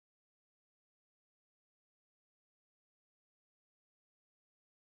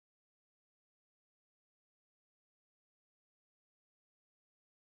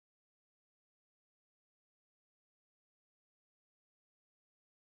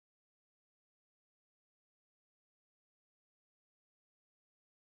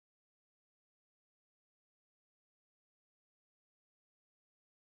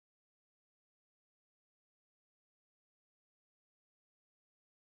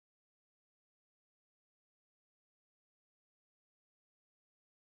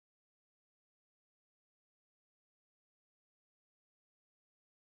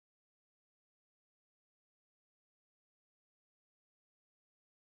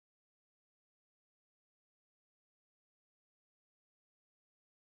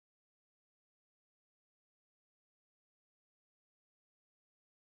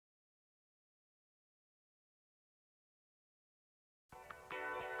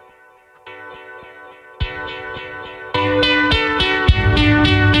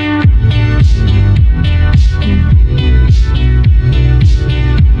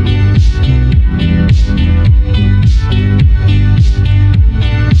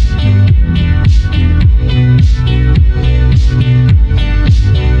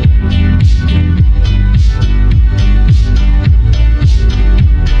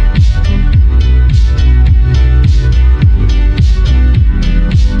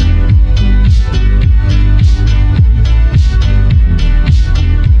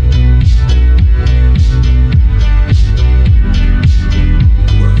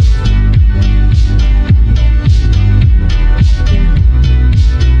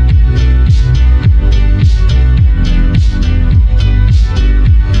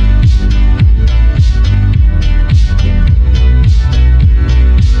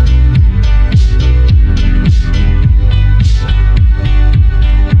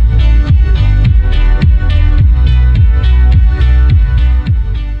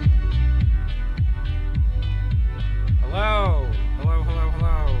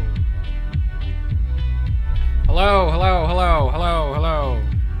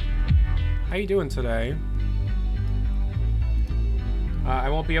How you doing today? I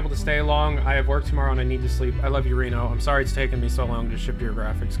won't be able to stay long. I have work tomorrow and I need to sleep. I love you, Reno. I'm sorry it's taken me so long to ship your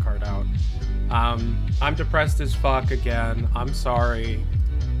graphics card out. I'm depressed as fuck again. I'm sorry.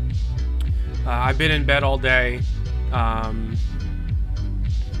 I've been in bed all day.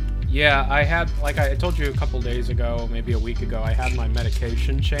 Yeah, I had, like I told you a couple days ago, maybe a week ago, I had my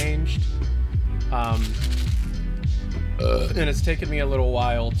medication changed. And it's taken me a little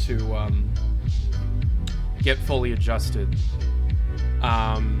while to get fully adjusted.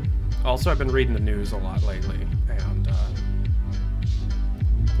 Also, I've been reading the news a lot lately, and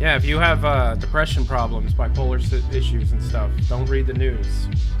yeah, if you have depression problems, bipolar issues and stuff, don't read the news.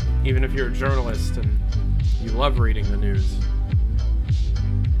 Even if you're a journalist and you love reading the news.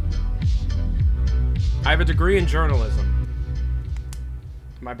 I have a degree in journalism.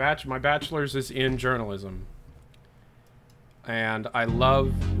 My bachelor's is in journalism. And I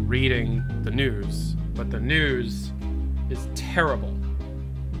love reading the news, but the news is terrible.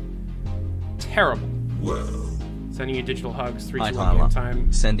 Terrible. Whoa. Sending you digital hugs, 3, 2, 1 Hi, game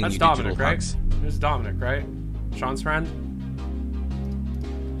time. Sending That's you Dominic, digital right? hugs. This is Dominic, right? Sean's friend?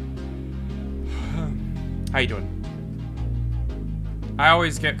 How you doing? I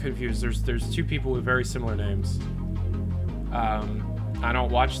always get confused. There's two people with very similar names. I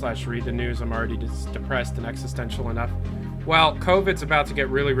don't watch/read the news. I'm already depressed and existential enough. Well, COVID's about to get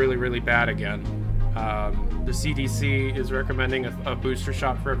really, really, really bad again. The CDC is recommending a booster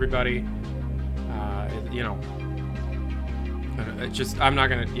shot for everybody. You know, I'm not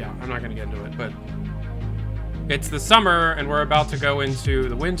gonna get into it, but it's the summer and we're about to go into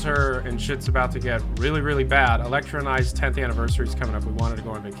the winter and shit's about to get really, really bad. Electra and I's 10th anniversary is coming up. We wanted to go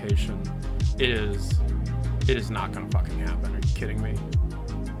on vacation. It is not gonna fucking happen. Are you kidding me?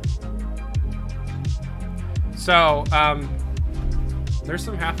 So, there's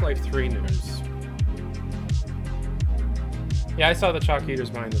some Half-Life 3 news. Yeah, I saw the Chalk Eaters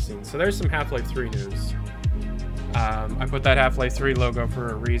behind the scenes. So there's some Half-Life 3 news. I put that Half-Life 3 logo for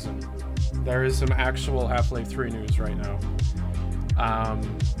a reason. There is some actual Half-Life 3 news right now.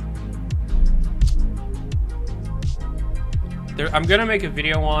 I'm gonna make a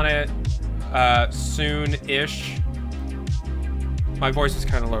video on it soon-ish. My voice is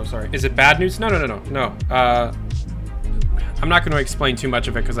kind of low, sorry. Is it bad news? No. I'm not going to explain too much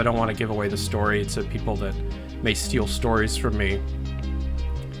of it because I don't want to give away the story to people that may steal stories from me.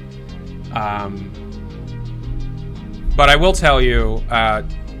 But I will tell you,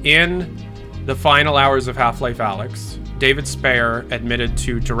 in the final hours of Half-Life Alyx, David Spayer admitted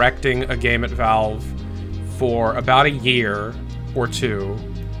to directing a game at Valve for about a year or two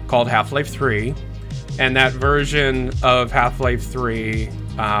called Half-Life 3. And that version of Half-Life 3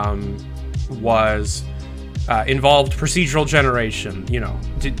 was involved procedural generation. You know,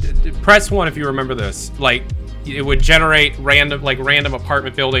 press 1 if you remember this. Like, it would generate random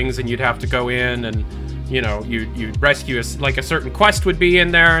apartment buildings, and you'd have to go in and, you know, you'd rescue a certain quest would be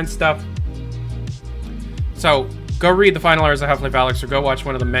in there and stuff. So go read the final hours of Half-Life Alyx, or go watch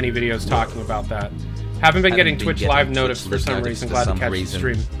one of the many videos talking about that. Haven't been getting Twitch live notice for some reason. Glad to catch the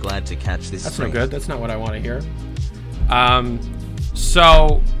stream. Glad to catch this. That's no good. That's not what I want to hear.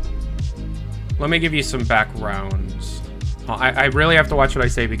 So let me give you some background. I really have to watch what I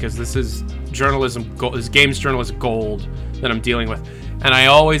say because this is journalism. This games journalist gold that I'm dealing with, and I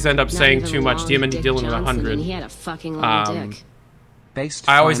always end up saying too much. DMD dealing with 100. He had a fucking long dick.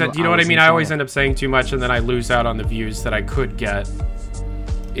 I always, you know what I mean? I always end up saying too much, and then I lose out on the views that I could get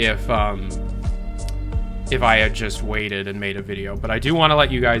if I had just waited and made a video. But I do want to let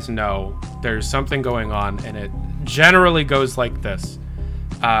you guys know there's something going on, and it generally goes like this.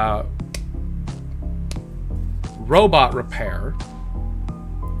 Robot repair.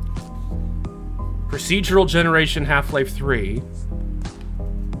 Procedural generation Half-Life 3.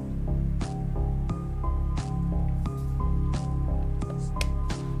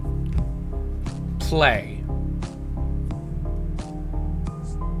 Play.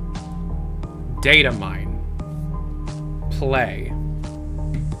 Data mine. Play.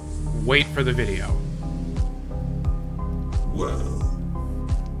 Wait for the video. Whoa.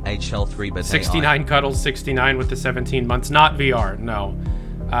 HL3 but 69 cuddles, 69 with the 17 months. Not VR, no.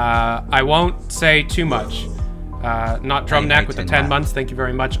 I won't say too much. Not drum neck with the 10 months, thank you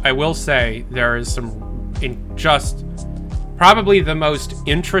very much. I will say there is some probably the most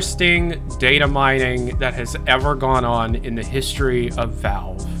interesting data mining that has ever gone on in the history of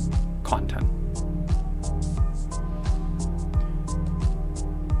Valve content.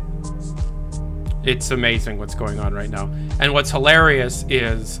 It's amazing what's going on right now. And what's hilarious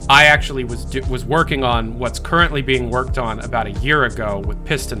is I actually was working on what's currently being worked on about a year ago with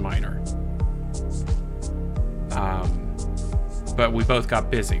Piston Miner. But we both got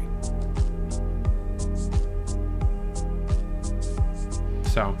busy.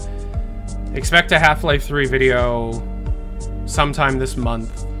 So, expect a Half-Life 3 video sometime this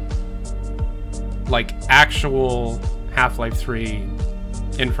month. Like, actual Half-Life 3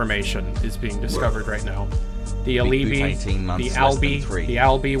 information is being discovered right now. The Alibi, the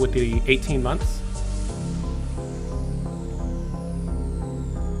Albi with the 18 months.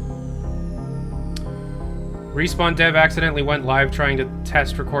 Respawn dev accidentally went live trying to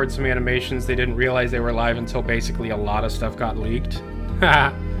test record some animations. They didn't realize they were live until basically a lot of stuff got leaked.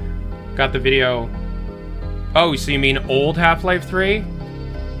 Got the video. Oh, so you mean old Half-Life 3?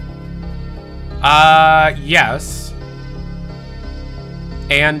 Yes.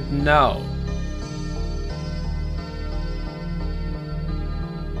 And no.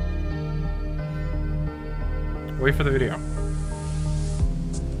 Wait for the video.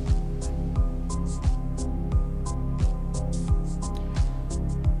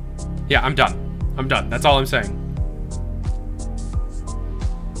 Yeah, I'm done. I'm done. That's all I'm saying.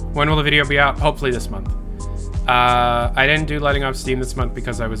 When will the video be out? Hopefully this month. I didn't do letting off Steam this month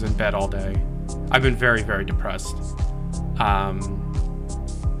because I was in bed all day. I've been very, very depressed.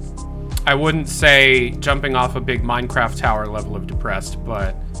 I wouldn't say jumping off a big Minecraft tower level of depressed,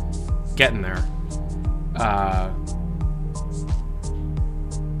 but getting there.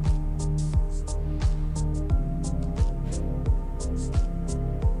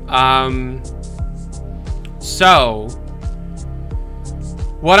 So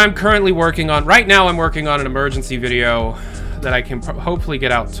what I'm currently working on right now, I'm working on an emergency video that I can hopefully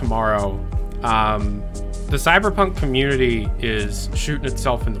get out tomorrow. The cyberpunk community is shooting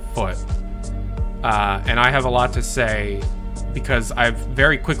itself in the foot, and I have a lot to say because I've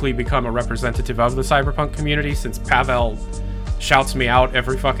very quickly become a representative of the cyberpunk community since Pavel shouts me out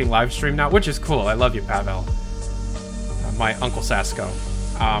every fucking live stream now, which is cool. I love you, Pavel. My Uncle Sasko.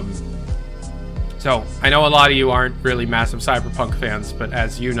 So, I know a lot of you aren't really massive cyberpunk fans, but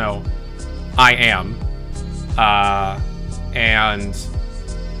as you know, I am. And,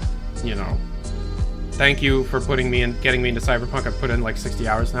 you know, thank you for getting me into cyberpunk. I've put in like 60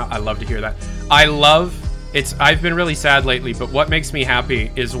 hours now. I love to hear that. I've been really sad lately, but what makes me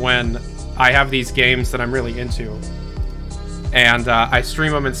happy is when I have these games that I'm really into, and I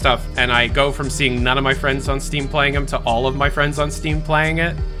stream them and stuff, and I go from seeing none of my friends on Steam playing them to all of my friends on Steam playing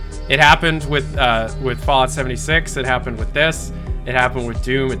it. It happened with Fallout 76. It happened with this. It happened with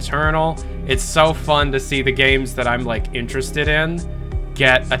Doom Eternal. It's so fun to see the games that I'm like interested in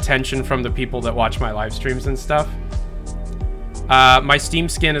get attention from the people that watch my live streams and stuff. My Steam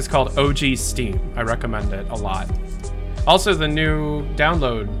skin is called OG Steam. I recommend it a lot. Also, the new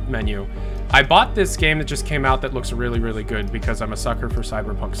download menu. I bought this game that just came out that looks really, really good because I'm a sucker for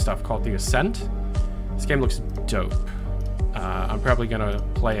cyberpunk stuff called The Ascent. This game looks dope. I'm probably gonna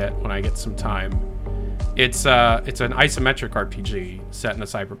play it when I get some time. It's an isometric RPG set in a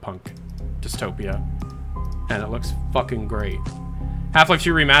cyberpunk dystopia, and it looks fucking great. Half-Life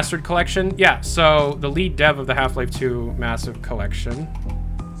 2 Remastered Collection? Yeah, so the lead dev of the Half-Life 2 Massive Collection,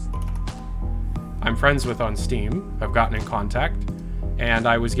 I'm friends with on Steam. I've gotten in contact, and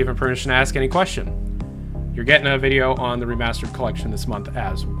I was given permission to ask any question. You're getting a video on the Remastered Collection this month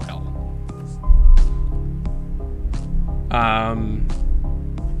as well.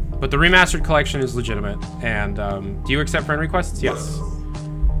 But the Remastered Collection is legitimate, and do you accept friend requests? Yes.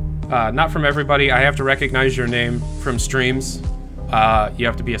 Not from everybody. I have to recognize your name from streams. You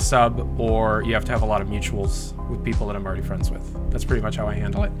have to be a sub, or you have to have a lot of mutuals with people that I'm already friends with. That's pretty much how I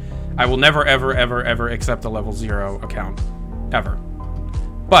handle it. I will never, ever, ever, ever accept a level 0 account. Ever.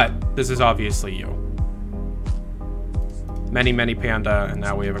 But this is obviously you. Many, many Panda, and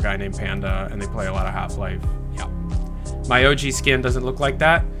now we have a guy named Panda, and they play a lot of Half-Life. Yeah. My OG skin doesn't look like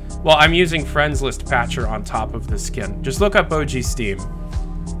that. Well, I'm using Friends List Patcher on top of the skin. Just look up OG Steam.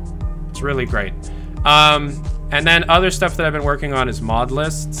 It's really great. And then other stuff that I've been working on is mod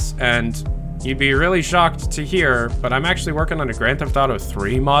lists, and you'd be really shocked to hear, but I'm actually working on a Grand Theft Auto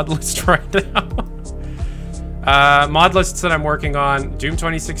 3 mod list right now. Mod lists that I'm working on: Doom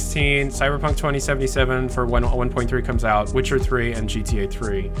 2016, Cyberpunk 2077 for when 1.3 comes out, Witcher 3, and GTA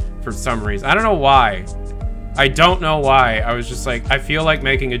 3 for some reason. I don't know why. I don't know why. I was just like, I feel like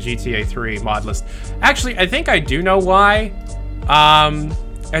making a GTA 3 mod list. Actually, I think I do know why.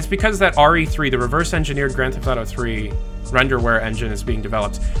 It's because that RE3, the reverse-engineered Grand Theft Auto 3 renderware engine, is being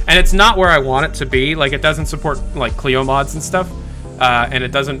developed. And it's not where I want it to be. Like, it doesn't support, like, Clio mods and stuff. And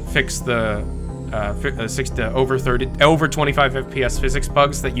it doesn't fix the over 25 FPS physics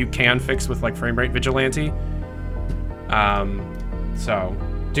bugs that you can fix with, like, Frame Rate Vigilante. So,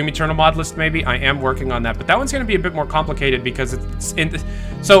 Doom Eternal mod list, maybe. I am working on that, but that one's going to be a bit more complicated because it's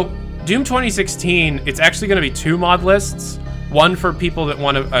so Doom 2016. It's actually going to be 2 mod lists. One for people that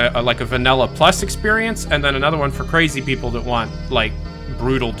want like a vanilla plus experience, and then another one for crazy people that want like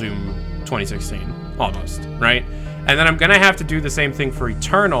brutal Doom 2016, almost, right? And then I'm gonna have to do the same thing for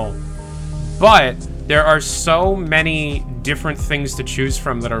Eternal, but there are so many different things to choose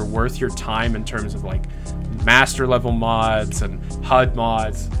from that are worth your time in terms of like master level mods and HUD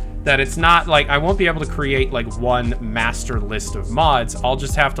mods, that it's not like I won't be able to create like one master list of mods. I'll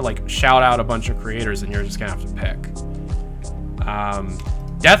just have to like shout out a bunch of creators and you're just gonna have to pick.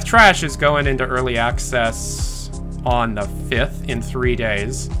 Death Trash is going into early access on the 5th in 3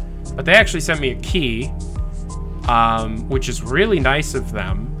 days, but they actually sent me a key, which is really nice of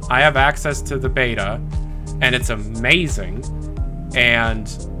them. I have access to the beta, and it's amazing. And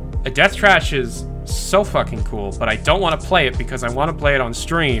Death Trash is so fucking cool, but I don't want to play it because I want to play it on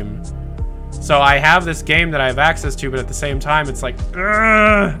stream. So I have this game that I have access to, but at the same time, it's like,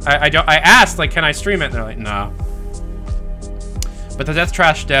 I asked, like, can I stream it? And they're like, no. But the Death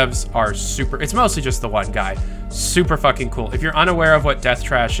Trash devs are super, it's mostly just the one guy. Super fucking cool. If you're unaware of what Death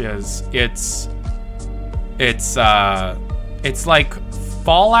Trash is, it's like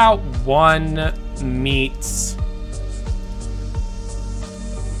Fallout 1 meets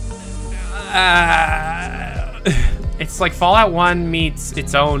it's like Fallout 1 meets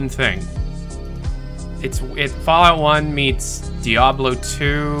its own thing. Fallout 1 meets Diablo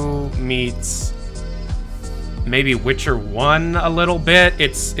 2 meets maybe Witcher 1 a little bit.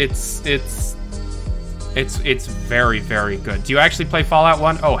 It's very, very good. Do you actually play Fallout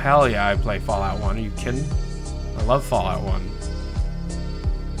 1? Oh, hell yeah, I play Fallout 1. Are you kidding? I love Fallout 1.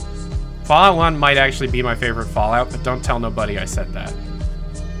 Fallout 1 might actually be my favorite Fallout, but don't tell nobody I said that.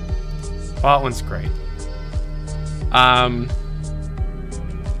 Fallout 1's great.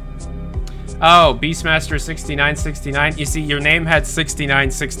 Oh, Beastmaster 6969. You see, your name had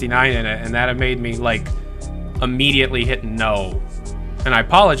 6969 in it, and that made me, like, immediately hit no. And I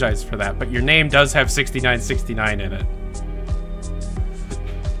apologize for that, but your name does have 6969 in it.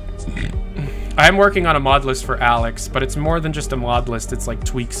 I'm working on a mod list for Alex, but it's more than just a mod list. It's like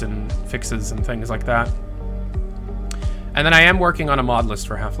tweaks and fixes and things like that. And then I am working on a mod list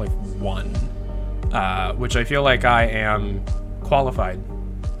for Half-Life 1, which I feel like I am qualified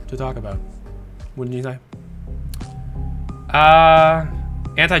to talk about. Wouldn't you say?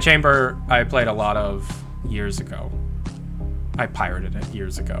 Anti-Chamber, I played a lot of years ago. I pirated it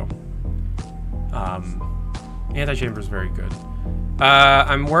years ago. Anti-Chamber is very good.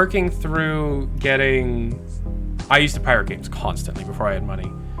 I'm working through getting... I used to pirate games constantly before I had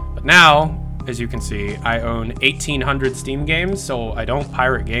money. But now, as you can see, I own 1,800 Steam games, so I don't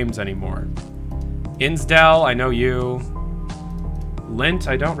pirate games anymore. Insdell, I know you. Lint,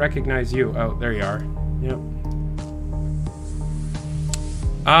 I don't recognize you. Oh, there you are. Yep.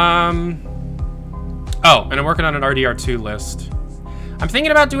 Oh, and I'm working on an RDR2 list. I'm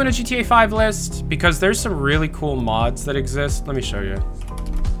thinking about doing a GTA 5 list because there's some really cool mods that exist. Let me show you.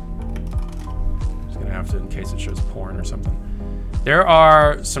 Just gonna have to in case it shows porn or something. There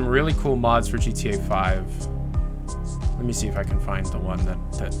are some really cool mods for GTA 5. Let me see if I can find the one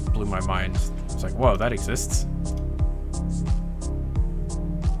that blew my mind. It's like, whoa, that exists?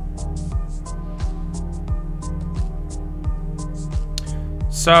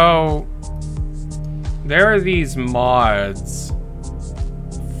 So, there are these mods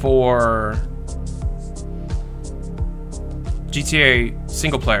for GTA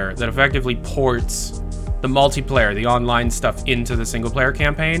single player that effectively ports the multiplayer, the online stuff, into the single player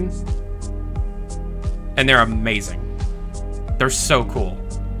campaign. And they're amazing. They're so cool.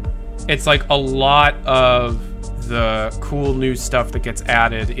 It's like a lot of the cool new stuff that gets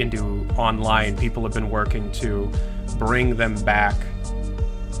added into online. People have been working to bring them back.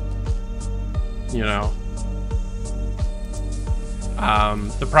 You know?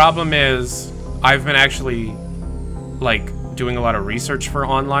 The problem is I've been actually like doing a lot of research for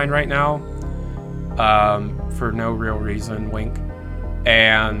online right now, for no real reason, wink.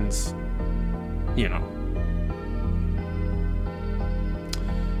 And, you know,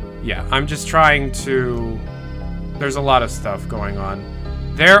 yeah, I'm just trying to, there's a lot of stuff going on.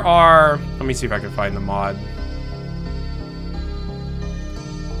 There are, let me see if I can find the mod.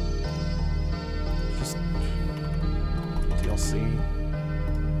 Just DLC.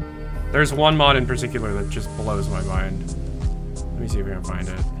 There's one mod in particular that just blows my mind. Let me see if I can find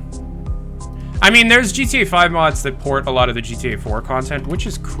it. I mean, there's GTA 5 mods that port a lot of the GTA 4 content, which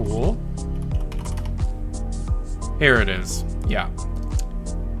is cool. Here it is. Yeah.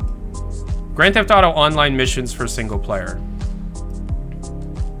 Grand Theft Auto online missions for single player.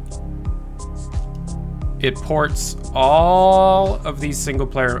 it ports all of these single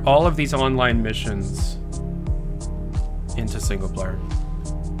player, all of these online missions into single player.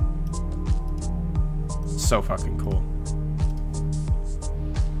 So fucking cool.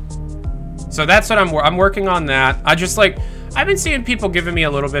 So that's what I'm working on that. I just like, I've been seeing people giving me a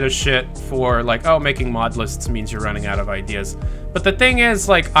little bit of shit for like, oh, making mod lists means you're running out of ideas. But the thing is,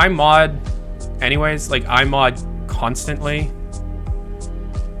 like, I mod anyways, like I mod constantly.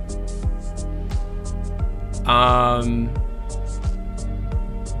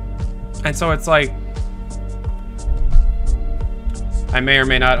 And so it's like, I may or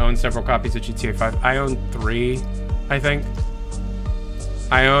may not own several copies of GTA 5. I own 3, I think.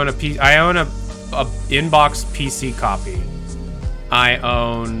 I own a inbox PC copy. I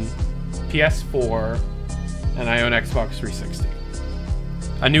own PS4, and I own Xbox 360.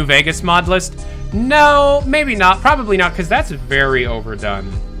 A New Vegas mod list? No, maybe not. Probably not, because that's very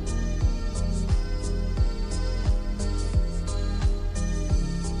overdone.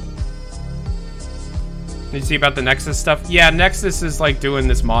 Did you see about the Nexus stuff? Yeah, Nexus is like doing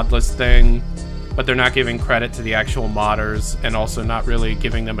this mod list thing, but they're not giving credit to the actual modders and also not really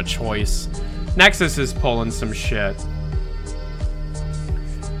giving them a choice. Nexus is pulling some shit.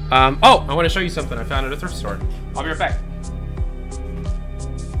 Oh, I want to show you something I found at a thrift store. I'll be right back.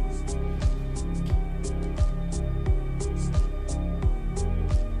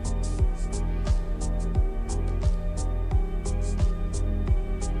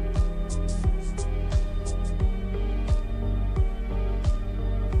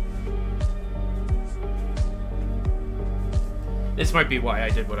 This might be why I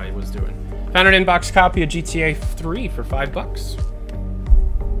did what I was doing. Found an inbox copy of GTA 3 for $5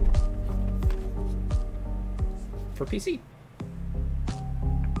 for PC.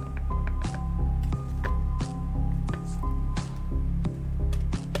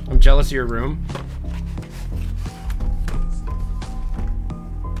 I'm jealous of your room.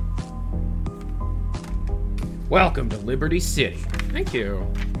 Welcome to Liberty City. Thank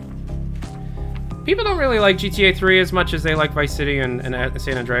you. People don't really like GTA 3 as much as they like Vice City and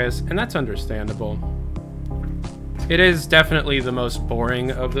San Andreas, and that's understandable. It is definitely the most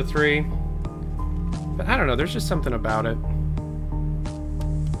boring of the three, but I don't know, there's just something about it.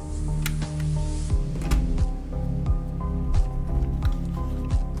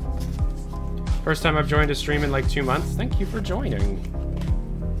 First time I've joined a stream in like 2 months. Thank you for joining.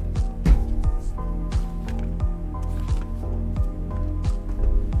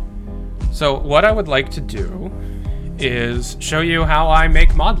 So what I would like to do is show you how I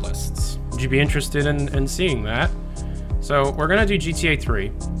make mod lists. Would you be interested in seeing that? So we're gonna do GTA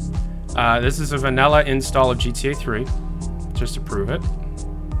 3. This is a vanilla install of GTA 3, just to prove it.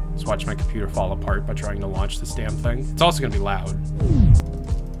 Let's watch my computer fall apart by trying to launch this damn thing. It's also gonna be loud.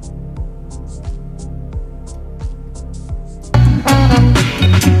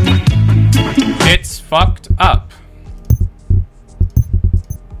 It's fucked up.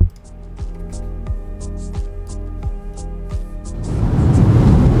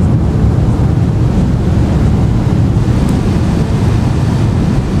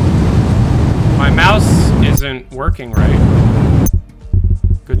 Isn't working right.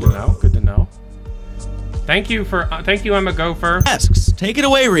 Good to know. Good to know. Thank you, Emma Gopher. Desks, take it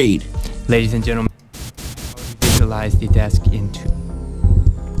away, Reed. Ladies and gentlemen, visualize the desk into.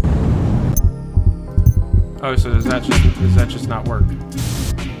 Oh, so does that just not work?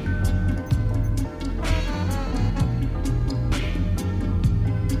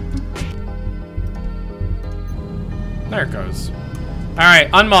 There it goes. All right,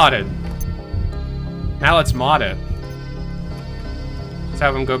 unmodded. Now let's mod it. Let's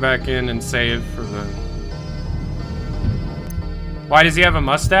have him go back in and save for the... Why does he have a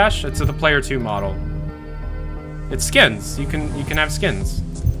mustache? It's the player 2 model. It's skins. You can have skins.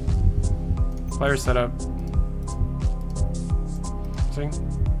 Player setup. See?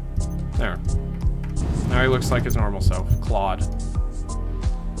 There. Now he looks like his normal self. Claude.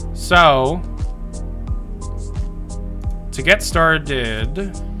 So, to get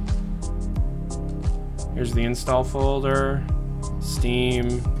started, here's the install folder,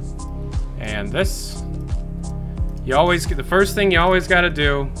 Steam, and this. You always get the first thing you always got to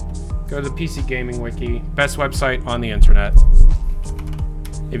do, go to the PC Gaming Wiki, best website on the internet.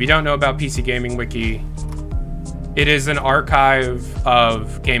 If you don't know about PC Gaming Wiki, it is an archive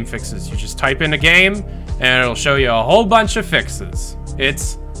of game fixes. You just type in a game and it'll show you a whole bunch of fixes.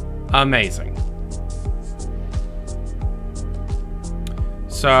 It's amazing.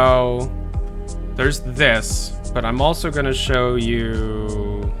 So there's this, but I'm also going to show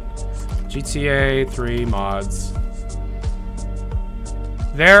you GTA 3 mods.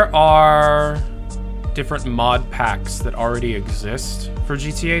 There are different mod packs that already exist for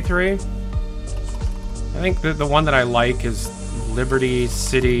GTA 3. I think the one that I like is Liberty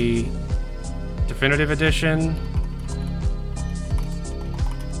City Definitive Edition.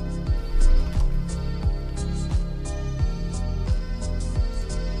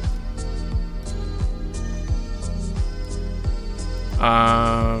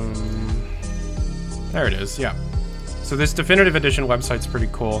 There it is, yeah. So this Definitive Edition website's pretty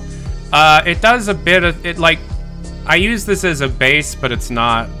cool. It does a bit of it, like, I use this as a base, but it's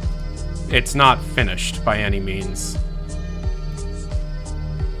not finished by any means.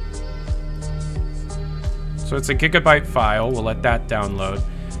 So it's a gigabyte file. We'll let that download.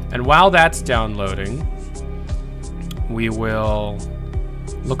 And while that's downloading, we will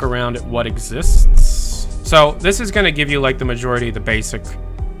look around at what exists. So this is going to give you like the majority of the basic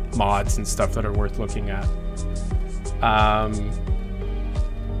mods and stuff that are worth looking at.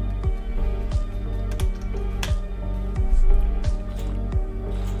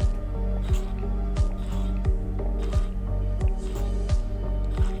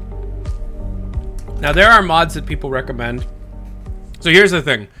 Now, there are mods that people recommend. So here's the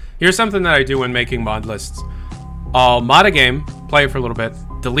thing. Here's something that I do when making mod lists. I'll mod a game, play it for a little bit,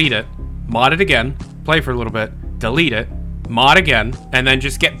 delete it, mod it again, play for a little bit, delete it, mod again, and then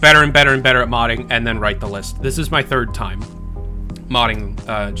just get better and better and better at modding, and then write the list. This is my third time modding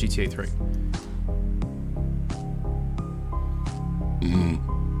GTA 3.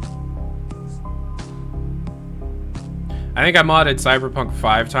 I think I modded Cyberpunk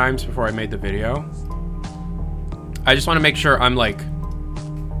 5 times before I made the video. I just want to make sure I'm like,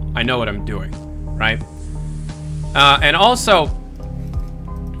 I know what I'm doing, right? And also,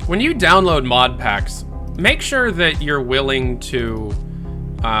 when you download mod packs, make sure that you're willing to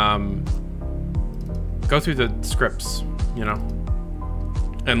go through the scripts, you know,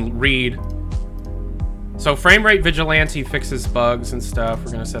 and read. So frame rate vigilante fixes bugs and stuff.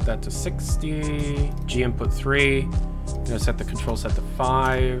 We're gonna set that to 60. G input 3. I'm gonna set the control set to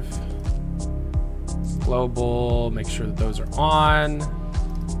 5. Global, make sure that those are on.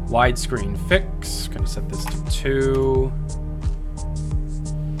 Widescreen fix, gonna set this to 2.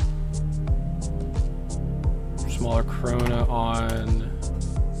 Smaller corona on.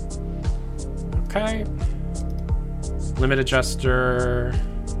 Okay. Limit adjuster.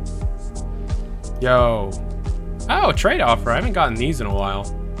 Yo. Oh, trade offer. I haven't gotten these in a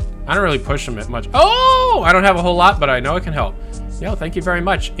while. I don't really push them much. Oh, I don't have a whole lot, but I know it can help. Yo, thank you very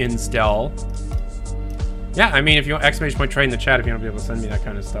much, Instel. Yeah, I mean, if you want exclamation point trade in the chat, if you want to be able to send me that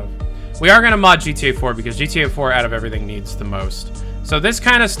kind of stuff. We are going to mod GTA 4 because GTA 4 out of everything needs the most. So this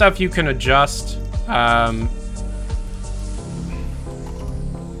kind of stuff you can adjust. Yeah.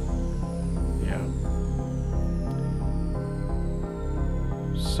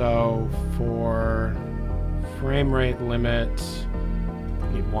 So for frame rate limit,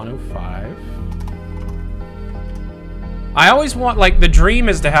 we need 105. I always want, like, the dream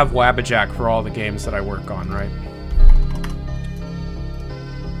is to have Wabbajack for all the games that I work on, right?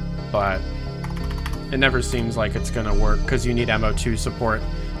 But it never seems like it's gonna work because you need MO2 support.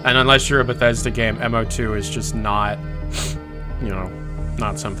 And unless you're a Bethesda game, MO2 is just not, you know,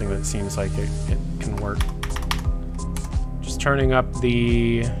 not something that seems like it can work. Just turning up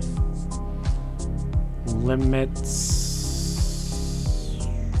the limits.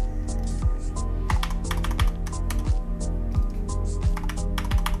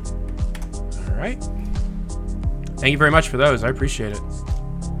 Right. Thank you very much for those. I appreciate it.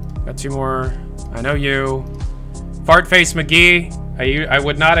 Got 2 more. I know you. Fartface McGee. I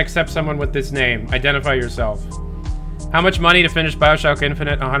would not accept someone with this name. Identify yourself. How much money to finish Bioshock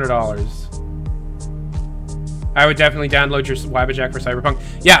Infinite? $100. I would definitely download your Wabbajack for Cyberpunk.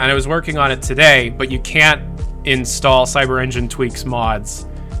 Yeah, and I was working on it today, but you can't install CyberEngine Tweaks mods.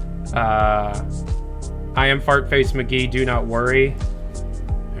 I am Fartface McGee. Do not worry.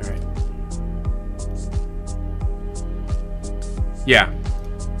 Yeah.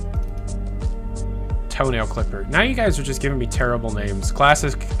 Toenail clipper. Now you guys are just giving me terrible names.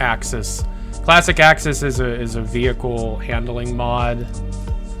 Classic Axis. Classic Axis is a vehicle handling mod.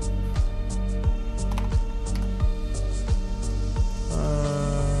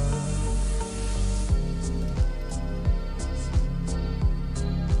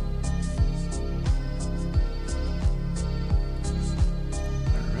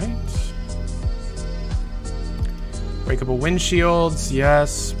 Breakable windshields,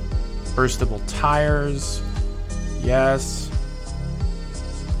 yes. Burstable tires, yes.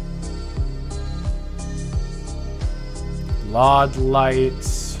 Lod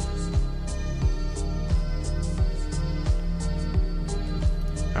lights.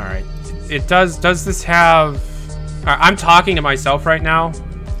 All right. it does this have... I'm talking to myself right now,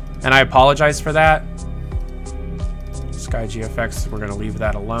 and I apologize for that. Sky GFX, we're gonna leave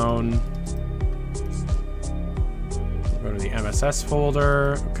that alone. Go to the MSS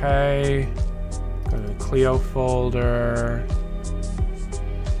folder, okay. Go to the Clio folder.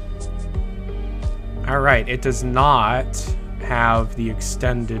 All right, it does not have the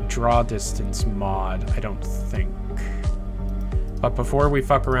extended draw distance mod, I don't think. But before we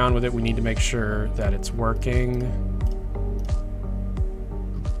fuck around with it, we need to make sure that it's working.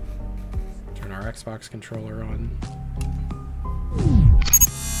 Turn our Xbox controller on.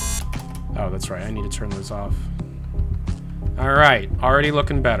 Oh, that's right, I need to turn those off. All right, already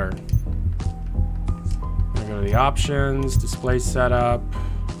looking better. I'm gonna go to the options, display setup,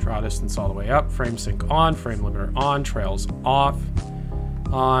 draw distance all the way up, frame sync on, frame limiter on, trails off,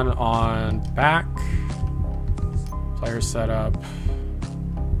 on, back, player setup.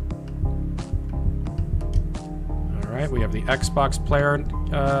 All right, we have the Xbox player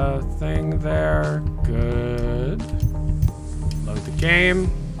thing there. Good. Load the game.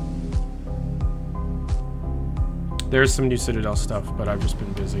 There's some new Citadel stuff, but I've just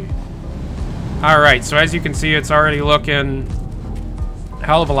been busy. All right, so as you can see, it's already looking a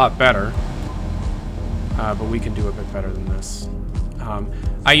hell of a lot better. But we can do a bit better than this.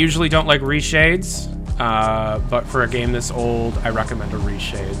 I usually don't like reshades, but for a game this old, I recommend a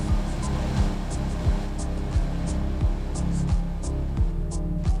reshade.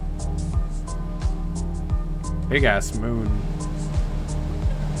 Big ass moon.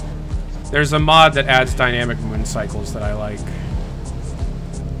 There's a mod that adds dynamic moon cycles that I like.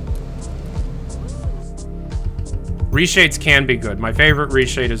 Reshades can be good. My favorite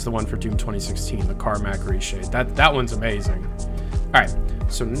reshade is the one for Doom 2016, the Carmack reshade. That one's amazing. All right,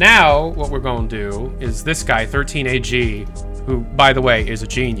 so now what we're going to do is this guy, 13AG, who, by the way, is a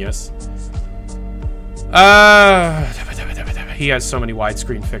genius. He has so many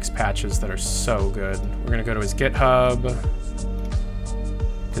widescreen fix patches that are so good. We're going to go to his GitHub,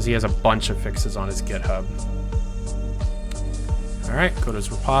 because he has a bunch of fixes on his GitHub. All right, go to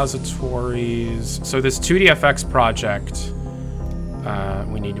his repositories. So this 2DFX project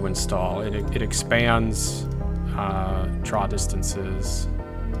we need to install. It expands draw distances.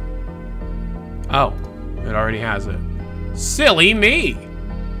 Oh, it already has it. Silly me!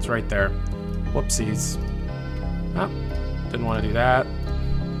 It's right there. Whoopsies. Oh, didn't want to do that.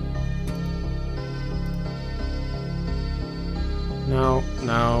 No.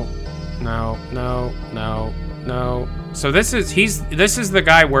 So this is the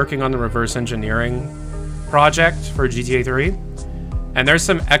guy working on the reverse engineering project for GTA 3, and there's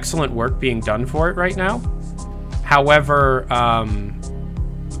some excellent work being done for it right now. However,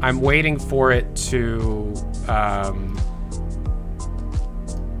 I'm waiting for it to,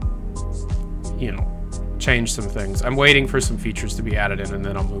 you know, change some things. I'm waiting for some features to be added in, and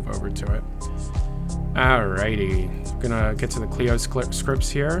then I'll move over to it. Alrighty, gonna get to the Clio scripts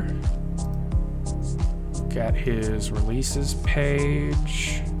here. Get his releases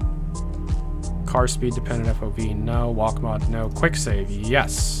page. Car speed dependent FOV, no. Walk mod, no. Quick save,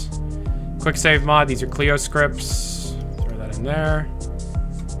 yes. Quick save mod, these are Clio scripts. Throw that in there.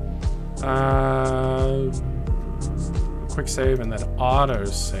 Quick save and then auto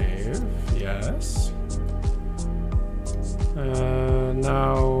save, yes.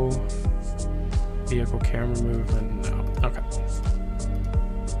 No. Vehicle camera movement, no. Okay.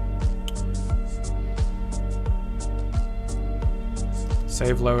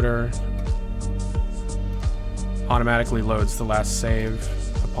 Save loader automatically loads the last save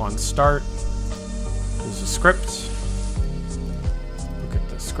upon start. There's a script. Look at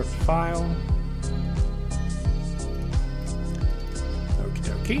the script file. Okie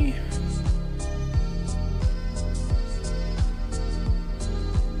dokie.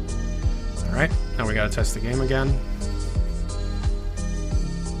 All right, now we gotta test the game again.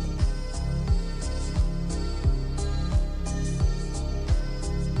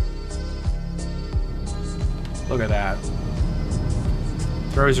 Look at that.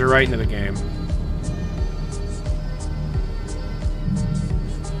 Throws you right into the game.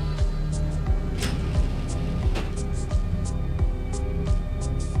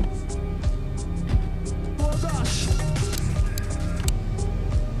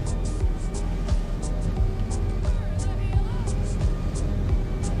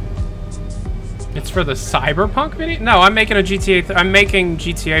 It's for the Cyberpunk video? No, I'm making a GTA. I'm making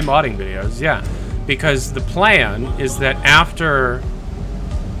GTA modding videos. Yeah. Because the plan is that after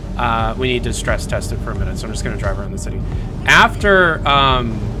we need to stress test it for a minute, so I'm just going to drive around the city. After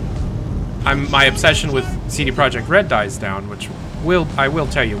my obsession with CD Projekt Red dies down, which I will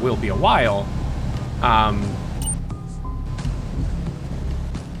tell you, will be a while.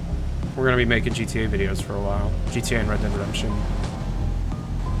 We're gonna be making GTA videos for a while. GTA and Red Dead Redemption.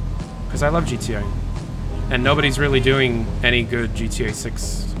 Because I love GTA. And nobody's really doing any good GTA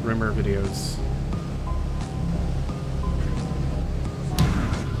 6 rumor videos.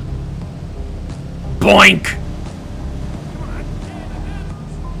 Boink!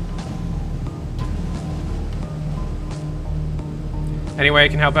 Anyway, I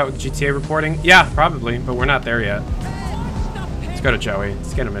can help out with GTA reporting? Yeah, probably, but we're not there yet. Let's go to Joey.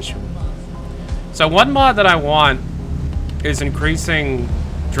 Let's get a mission. So one mod that I want is increasing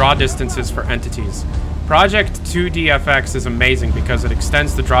draw distances for entities. Project 2DFX is amazing because it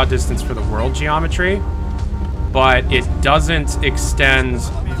extends the draw distance for the world geometry, but it doesn't extend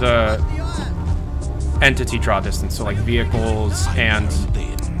the entity draw distance, so like vehicles and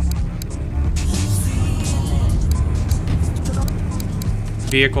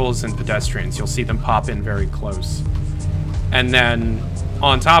pedestrians. You'll see them pop in very close. And then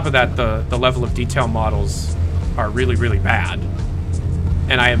on top of that, the level of detail models are really, really bad.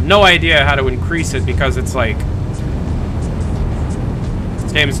 And I have no idea how to increase it because it's like,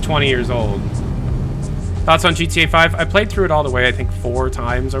 this game is 20 years old. Thoughts on GTA 5? I played through it all the way, I think 4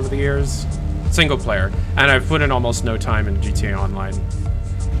 times over the years. Single player. And I've put in almost no time in GTA Online.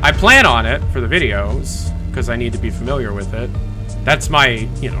 I plan on it for the videos because I need to be familiar with it. That's my,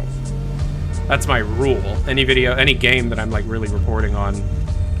 you know, that's my rule. Any video, any game that I'm like really reporting on,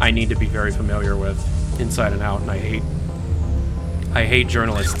 I need to be very familiar with inside and out, and I hate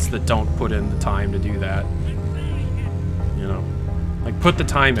journalists that don't put in the time to do that. You know, like put the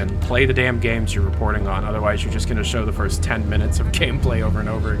time in, play the damn games you're reporting on, otherwise you're just gonna show the first 10 minutes of gameplay over and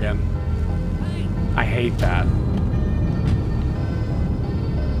over again. I hate that.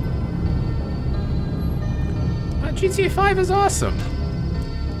 GTA 5 is awesome.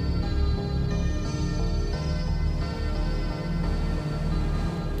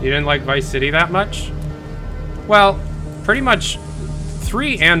 You didn't like Vice City that much? Well, pretty much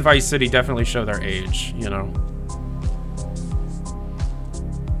 3 and Vice City definitely show their age, you know.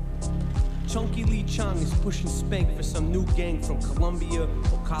 Chunky Lee Chong is pushing Spank for some new gang from Colombia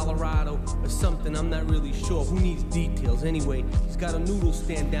or Colorado or something, I'm not really sure. Who needs details? Anyway, he's got a noodle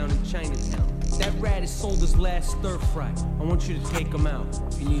stand down in Chinatown. That rat has sold his last stir fry. I want you to take him out.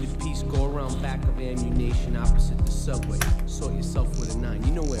 If you need a piece, go around back of ammunition opposite the subway. Sort yourself with a 9.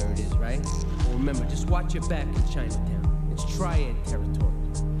 You know where it is, right? Well, remember, just watch your back in Chinatown. It's triad territory.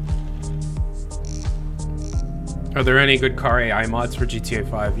 Are there any good car AI mods for GTA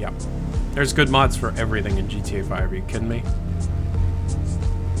 5? Yeah. There's good mods for everything in GTA 5. Are you kidding me?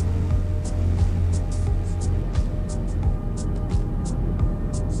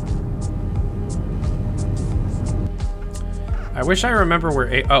 I wish I remember where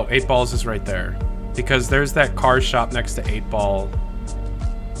 8 Balls is right there. Because there's that car shop next to 8 Ball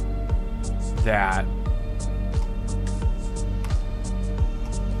that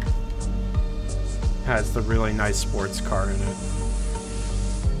has the really nice sports car in it.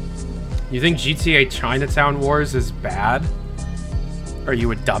 You think GTA Chinatown Wars is bad? Are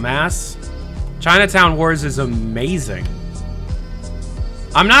you a dumbass? Chinatown Wars is amazing.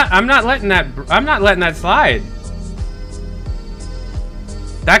 I'm not letting that slide.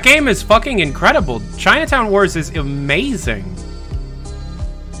 That game is fucking incredible. Chinatown Wars is amazing.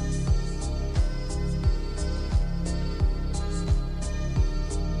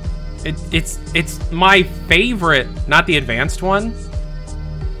 It's my favorite, not the advanced one.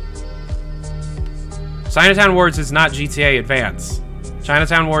 Chinatown Wars is not GTA Advance.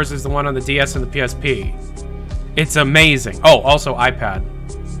 Chinatown Wars is the one on the DS and the PSP. It's amazing. Oh, also iPad.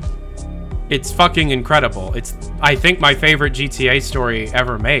 It's fucking incredible. It's, I think, my favorite GTA story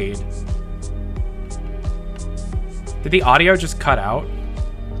ever made. Did the audio just cut out?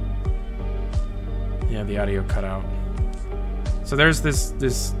 Yeah, the audio cut out. So there's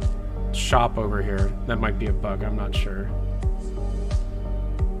this shop over here. That might be a bug, I'm not sure.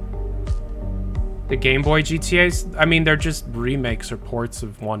 The Game Boy GTAs, I mean, they're just remakes or ports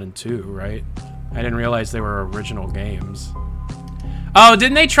of 1 and 2, right? I didn't realize they were original games. Oh,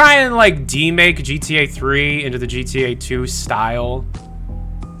 didn't they try and, like, demake GTA 3 into the GTA 2 style?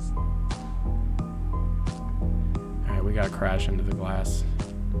 Alright, we gotta crash into the glass.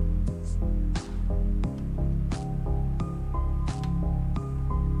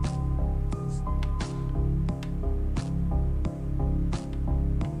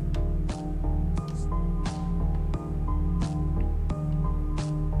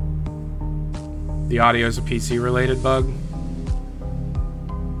 The audio is a PC-related bug.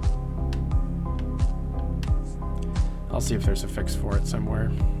 I'll see if there's a fix for it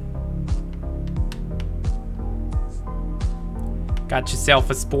somewhere. Got yourself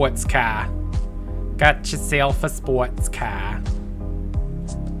a sports car. Got yourself a sports car.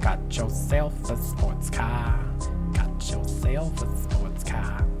 Got yourself a sports car. Got yourself a sports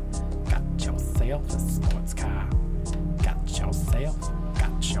car. Got yourself a sports car. Got yourself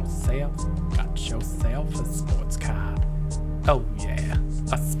a sports car. Oh yeah,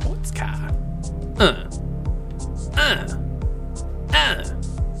 a sports car.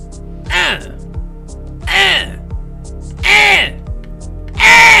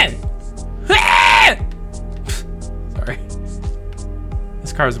 Sorry.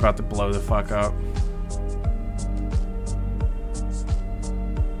 This car's about to blow the fuck up.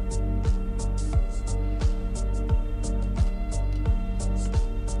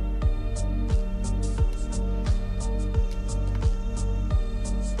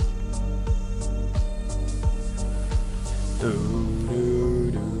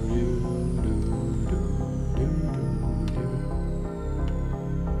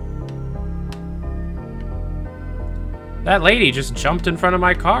 That lady just jumped in front of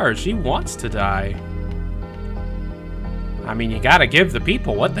my car. She wants to die. I mean, you gotta give the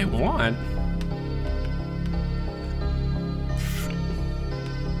people what they want.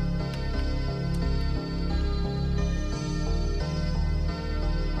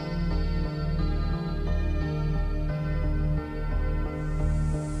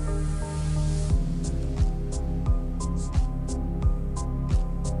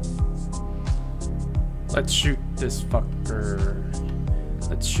 Let's shoot this fucker.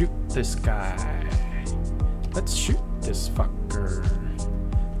 Let's shoot this guy. Let's shoot this fucker.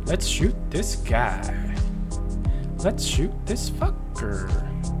 Let's shoot this guy. Let's shoot this fucker.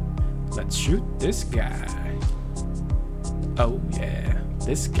 Let's shoot this guy. Oh yeah,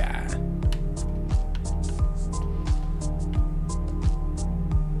 this guy.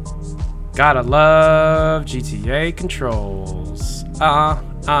 Gotta love GTA controls.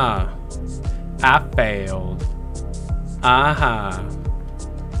 I failed. Uh-huh.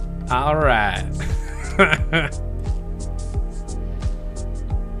 All right.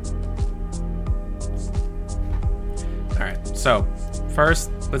 All right, so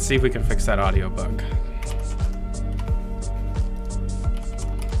first, let's see if we can fix that audio bug.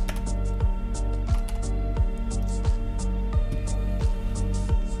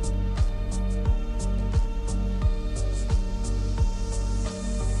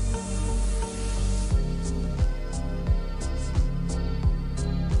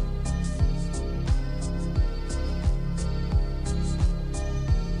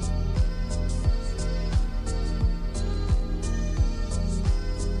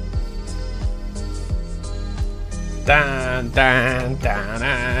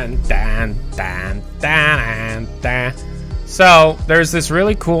 So there's this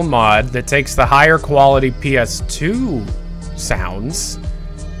really cool mod that takes the higher quality PS2 sounds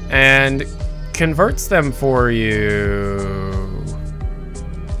and converts them for you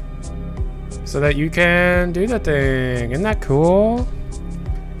so that you can do the thing. Isn't that cool?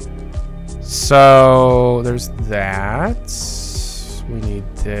 So there's that. We need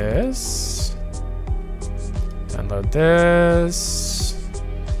this. Download this.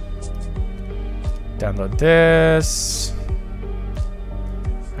 Download this.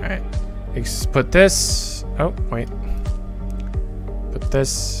 Alright. Put this. Oh, wait. Put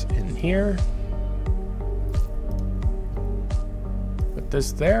this in here. Put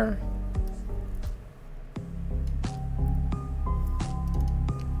this there.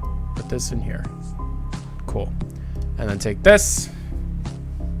 Put this in here. Cool. And then take this.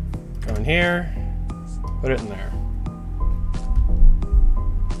 Go in here. Put it in there.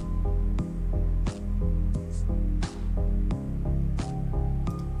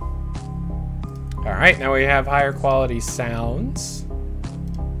 All right, now we have higher quality sounds.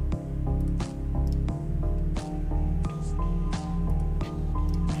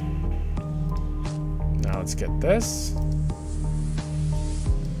 Now let's get this.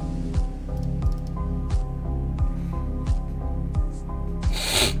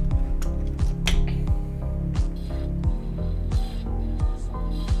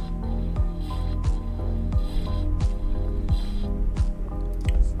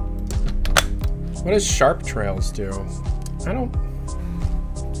 What does sharp trails do? I don't...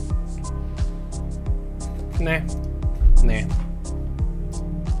 Nah. Nah.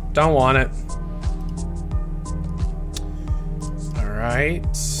 Don't want it.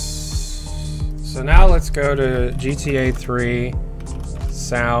 Alright. So now let's go to GTA 3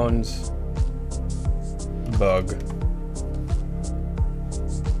 sound bug.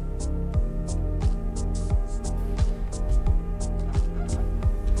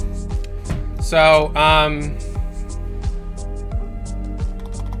 So,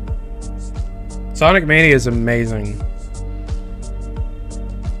 Sonic Mania is amazing.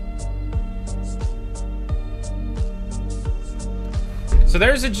 So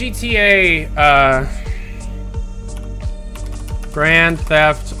there's a GTA, Grand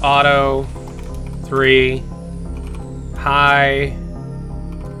Theft Auto 3 high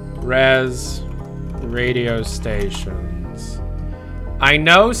res radio stations. I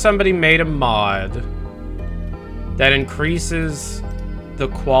know somebody made a mod that increases the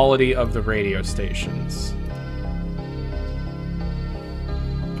quality of the radio stations.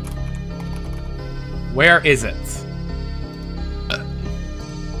 Where is it?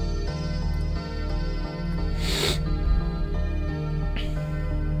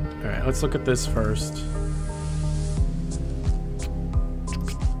 Alright, let's look at this first.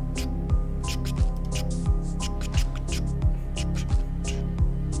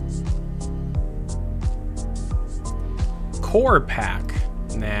 Core pack.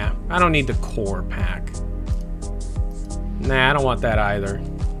 Nah, I don't need the core pack. Nah, I don't want that either.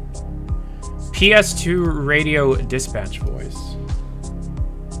 PS2 radio dispatch voice.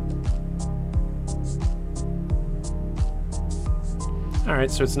 Alright,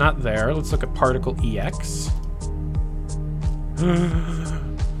 so it's not there. Let's look at Particle EX.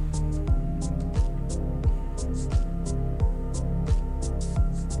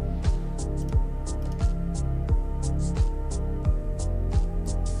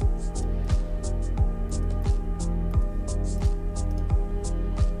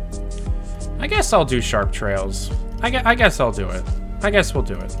 I guess I'll do Sharp Trails. I guess I'll do it. I guess we'll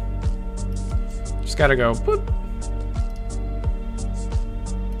do it. Just gotta go boop.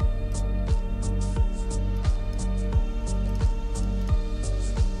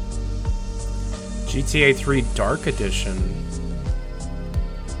 GTA 3 Dark Edition.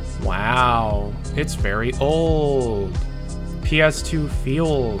 Wow, it's very old. PS2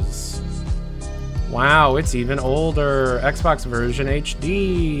 feels. Wow, it's even older. Xbox version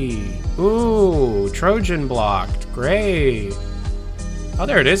HD. Ooh, Trojan blocked. Great. Oh,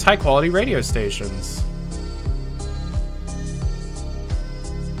 there it is. High quality radio stations.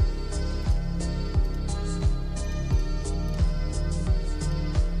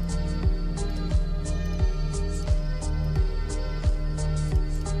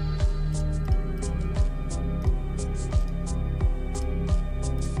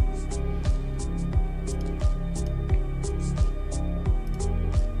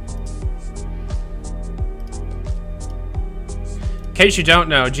 In case you don't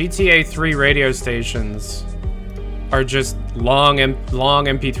know, GTA 3 radio stations are just long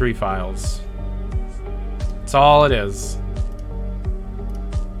MP3 files. That's all it is.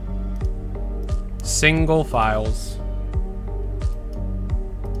 Single files.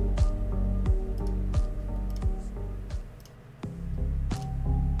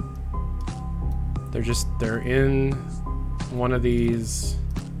 They're in one of these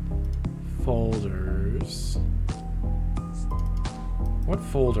folders. What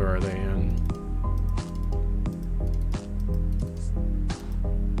folder are they in?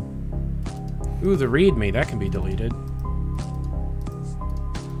 Ooh, the README, that can be deleted.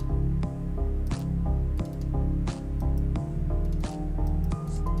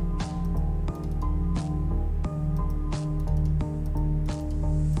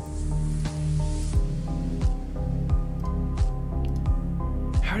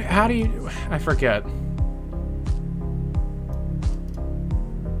 How do you... I forget.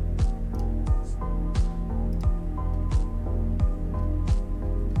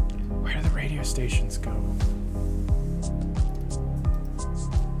 Stations go.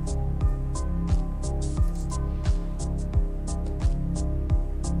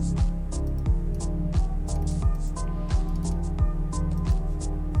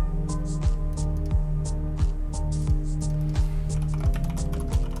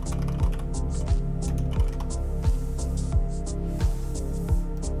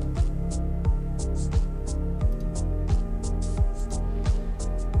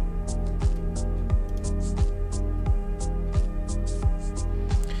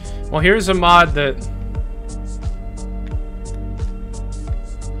 Well, here's a mod that...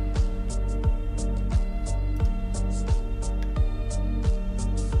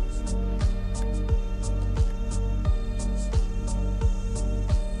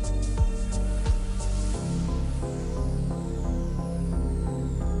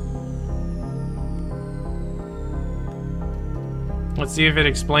 Let's see if it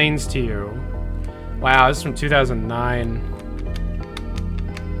explains to you. Wow, this is from 2009.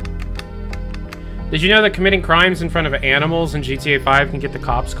 Did you know that committing crimes in front of animals in GTA 5 can get the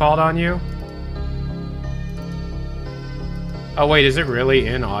cops called on you? Oh wait, is it really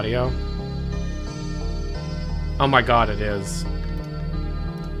in audio? Oh my god, it is.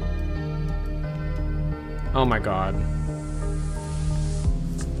 Oh my god.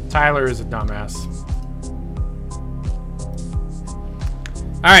 Tyler is a dumbass.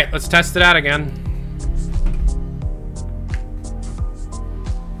 Alright, let's test it out again.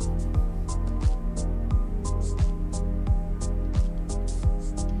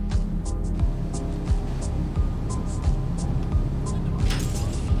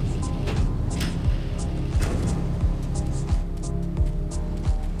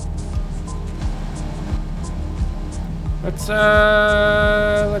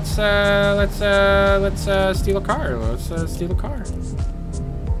 Let's steal a car. Let's steal a car.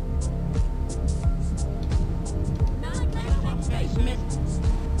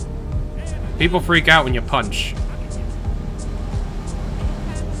 People freak out when you punch.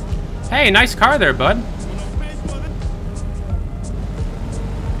 Hey, nice car there, bud.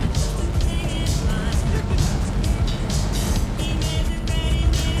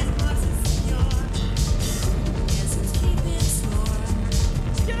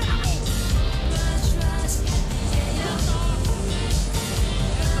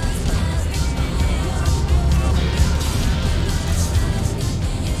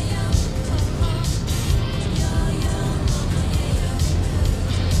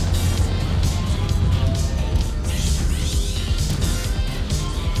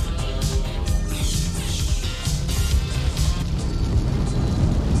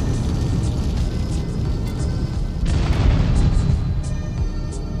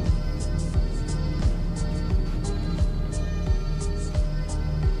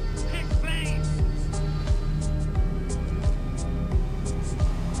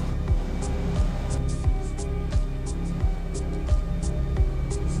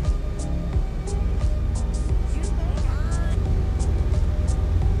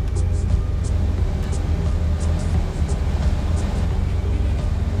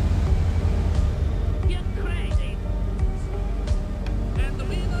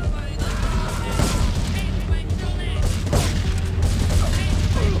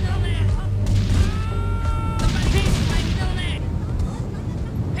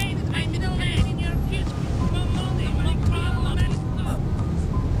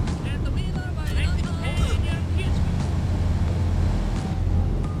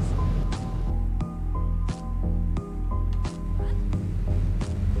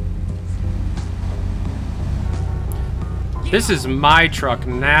 This is my truck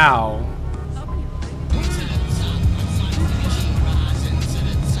now.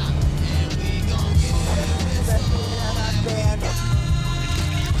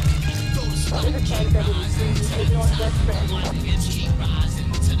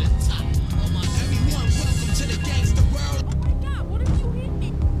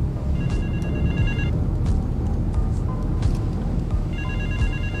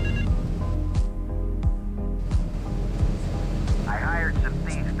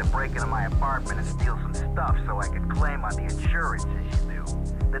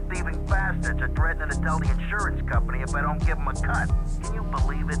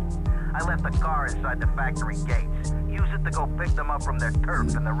 From their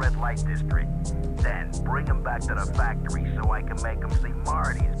turf in the red light district. Then bring them back to the factory so I can make them see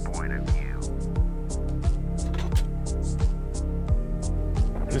Marty's point of view.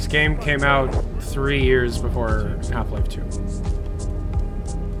 This game came out 3 years before Half-Life 2.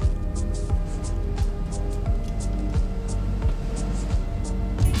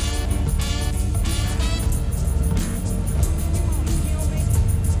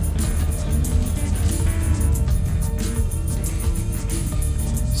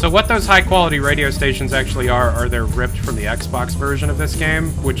 So what those high-quality radio stations actually are they're ripped from the Xbox version of this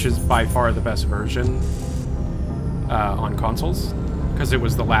game, which is by far the best version on consoles, because it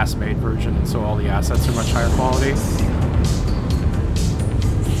was the last made version, and so all the assets are much higher quality.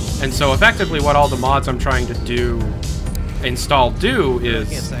 And so effectively what all the mods I'm trying to install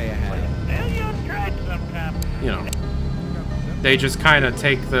is, you know, they just kind of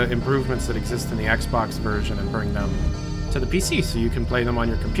take the improvements that exist in the Xbox version and bring them to the PC, so you can play them on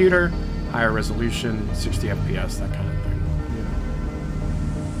your computer, higher resolution, 60 FPS, that kind of thing.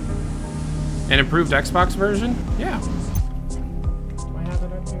 An improved Xbox version? Yeah. Do I have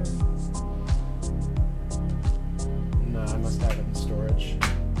it up here? No, I must have it in storage.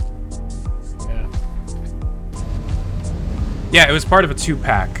 Yeah. Yeah, it was part of a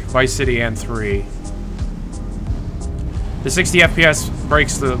 2-pack, Vice City and 3. The 60 FPS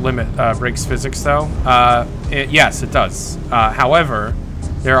breaks the limit, breaks physics though. Yes, it does. However,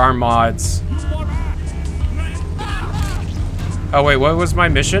 there are mods. Oh wait, what was my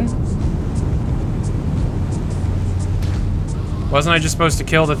mission? Wasn't I just supposed to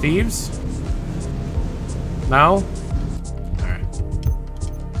kill the thieves? No? Alright.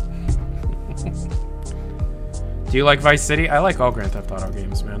 Do you like Vice City? I like all Grand Theft Auto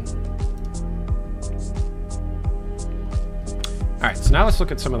games, man. Alright, so now let's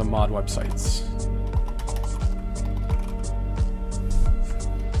look at some of the mod websites.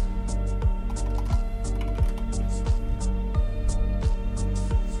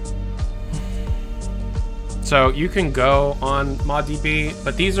 So you can go on ModDB,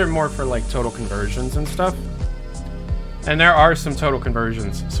 but these are more for like total conversions and stuff. And there are some total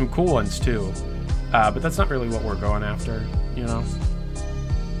conversions, some cool ones too. But that's not really what we're going after, you know?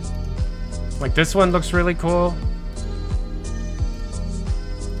 Like this one looks really cool.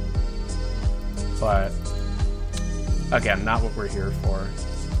 But again, not what we're here for.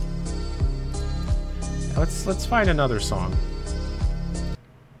 Let's find another song.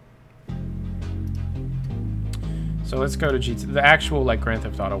 So let's go to GT. The actual like Grand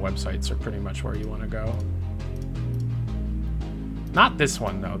Theft Auto websites are pretty much where you want to go. Not this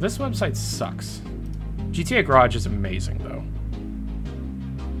one though. This website sucks. GTA Garage is amazing though.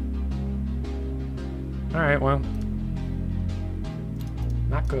 All right, well,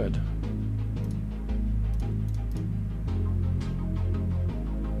 not good.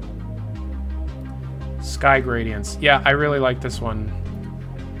 Sky Gradients. Yeah, I really like this one.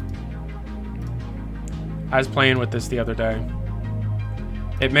 I was playing with this the other day.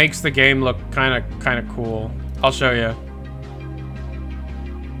 It makes the game look kind of cool. I'll show you.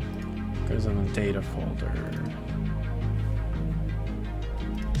 Goes in the data folder.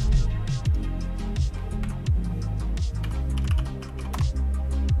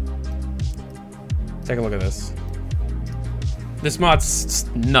 Take a look at this. This mod's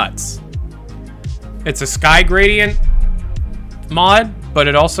nuts. It's a sky gradient mod, but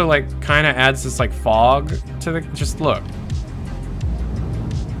it also like kind of adds this like fog to the, just look.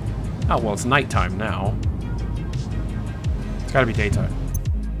 Oh, well, it's nighttime now. It's gotta be daytime.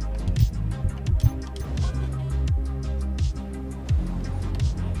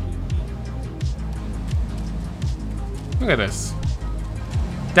 Look at this.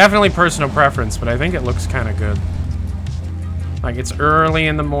 Definitely personal preference, but I think it looks kind of good. Like it's early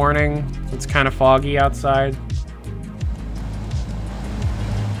in the morning. It's kind of foggy outside.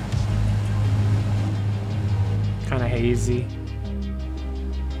 Kind of hazy.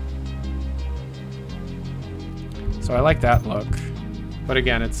 So I like that look. But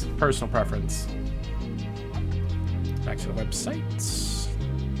again, it's personal preference. Back to the websites.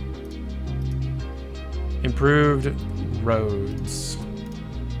 Improved roads.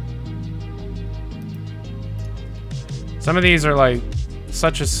 Some of these are like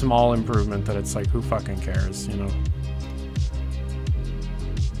such a small improvement that it's like, who fucking cares, you know?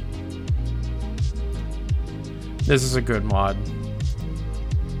 This is a good mod.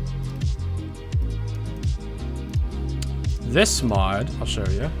 This mod, I'll show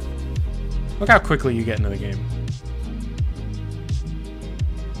you. Look how quickly you get into the game.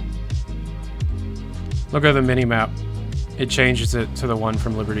 Look at the mini-map. It changes it to the one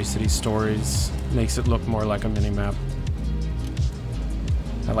from Liberty City Stories. Makes it look more like a mini-map.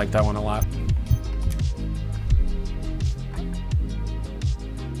 I like that one a lot.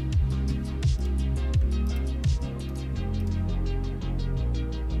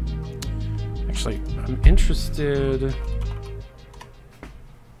 Actually, I'm interested...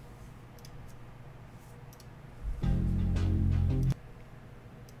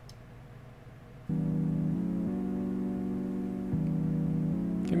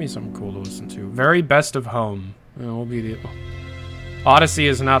 Give me something cool to listen to. Very best of home. Will be the... Odyssey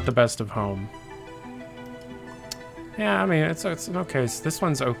is not the best of home. Yeah, I mean, it's an okay. This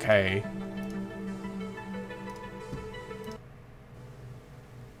one's okay.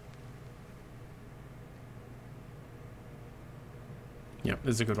 Yep,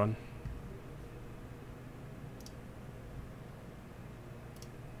 this is a good one.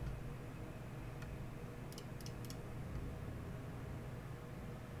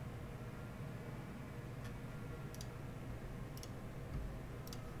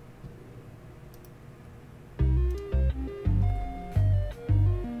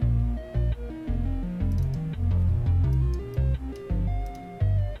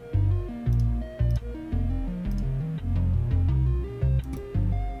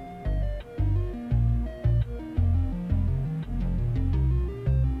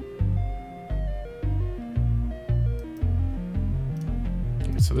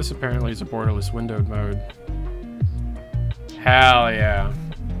 So this apparently is a borderless windowed mode. Hell yeah.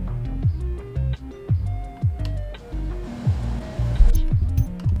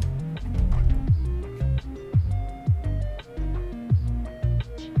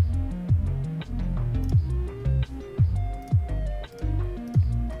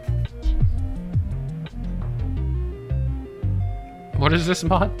 What does this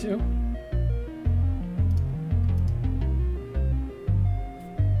mod do?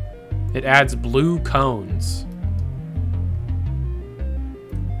 It adds blue cones.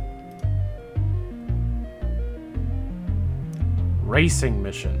 Racing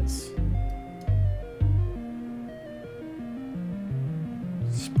missions.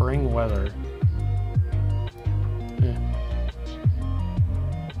 Spring weather.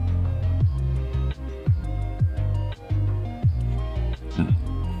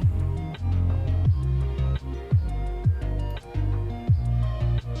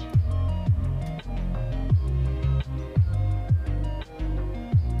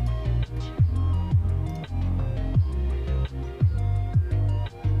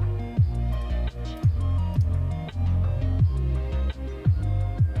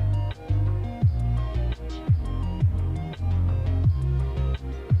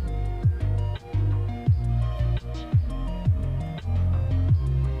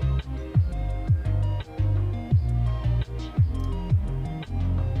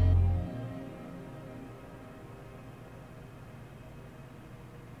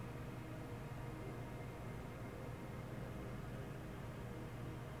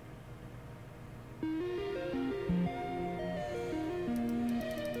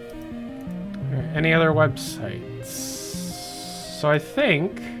 Any other websites? So I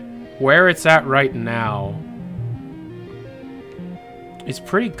think where it's at right now is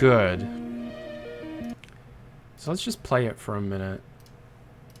pretty good. So let's just play it for a minute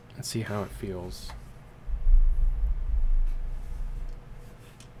and see how it feels.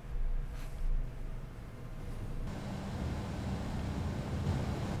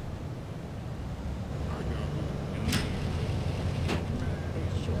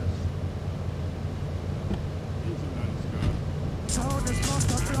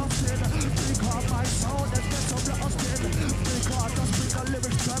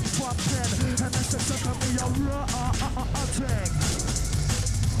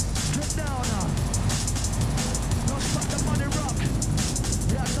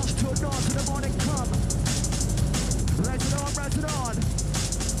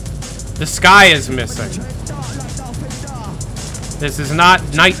 The sky is missing. This is not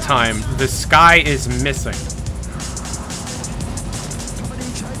nighttime. The sky is missing.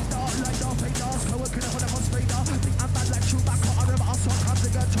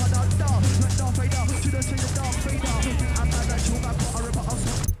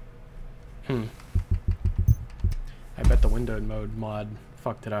 I bet the windowed mode mod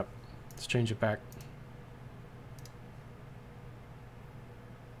fucked it up. Let's change it back.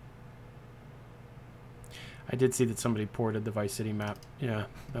 I did see that somebody ported the Vice City map. Yeah,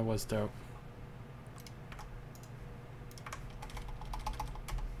 that was dope.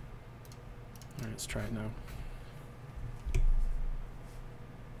 Alright, let's try it now.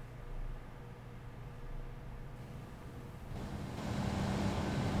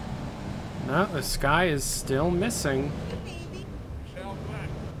 No, the sky is still missing.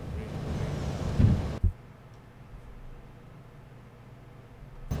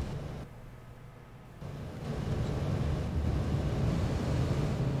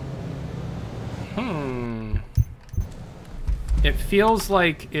 It feels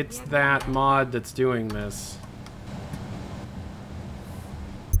like it's that mod that's doing this.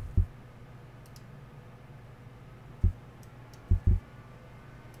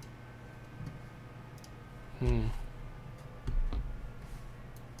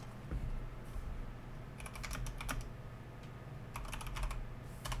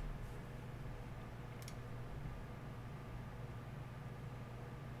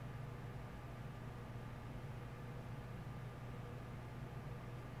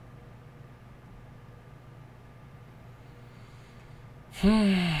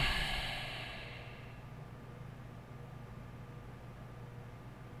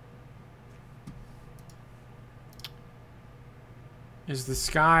 Is the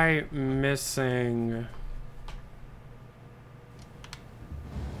sky missing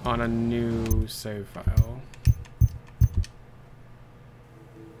on a new save file?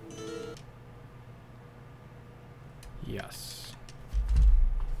 Yes.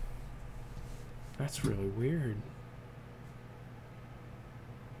 That's really weird.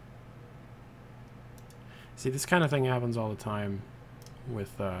 See, this kind of thing happens all the time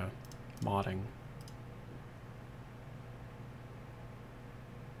with modding.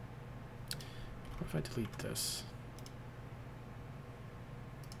 What if I delete this?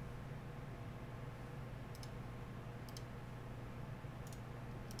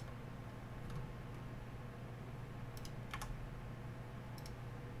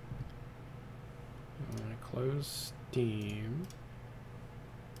 I'm gonna close Steam.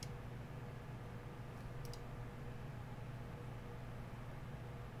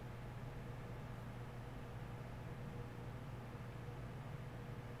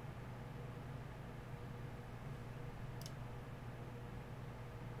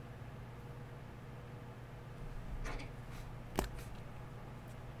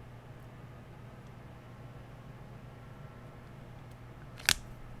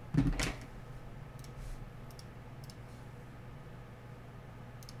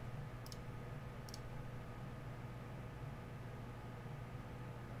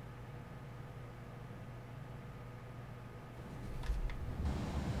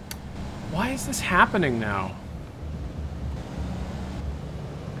 Why is this happening now?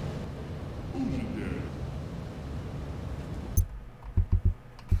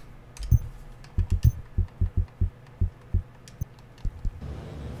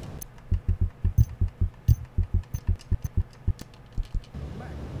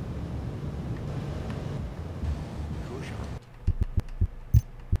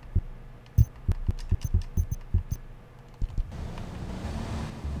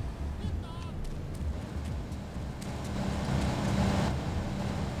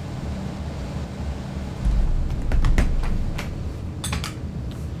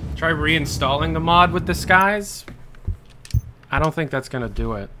 Try reinstalling the mod with disguise. I don't think that's gonna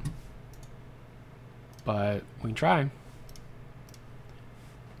do it, but we can try.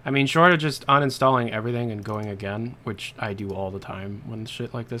 I mean, short of just uninstalling everything and going again, which I do all the time when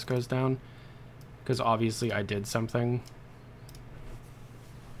shit like this goes down, because obviously I did something.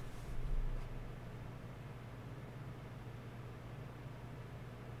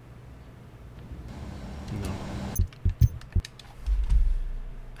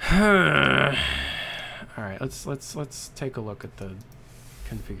 All right, let's take a look at the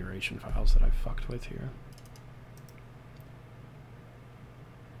configuration files that I fucked with here.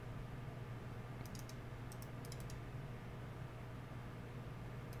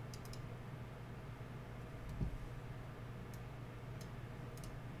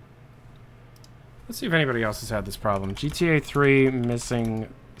 Let's see if anybody else has had this problem. GTA 3 missing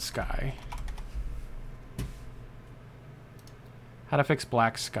sky. How to fix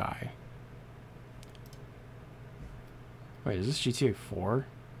black sky. Wait, is this GTA 4?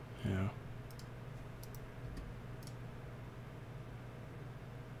 Yeah.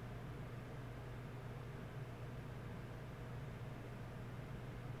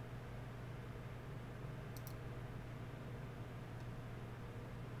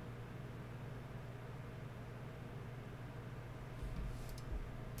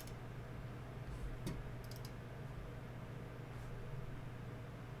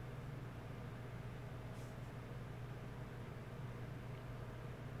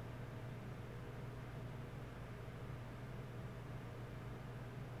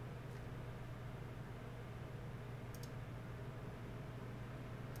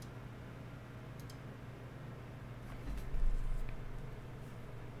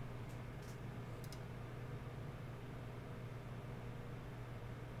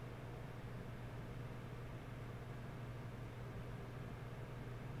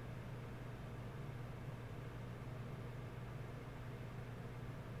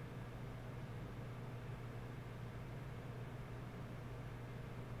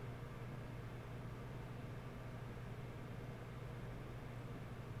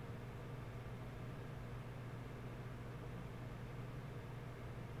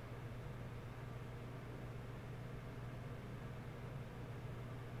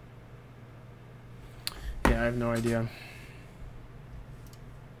 I have no idea.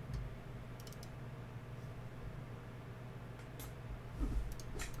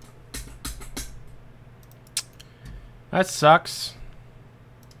 That sucks.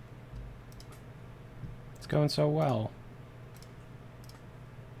 It's going so well.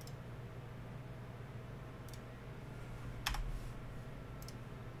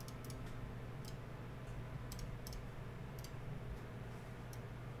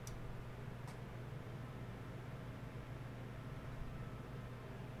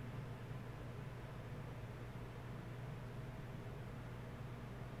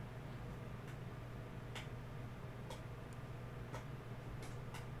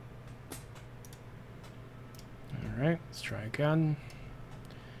 Alright, let's try again.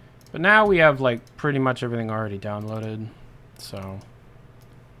 But now we have like pretty much everything already downloaded, so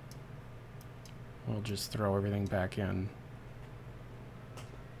we'll just throw everything back in.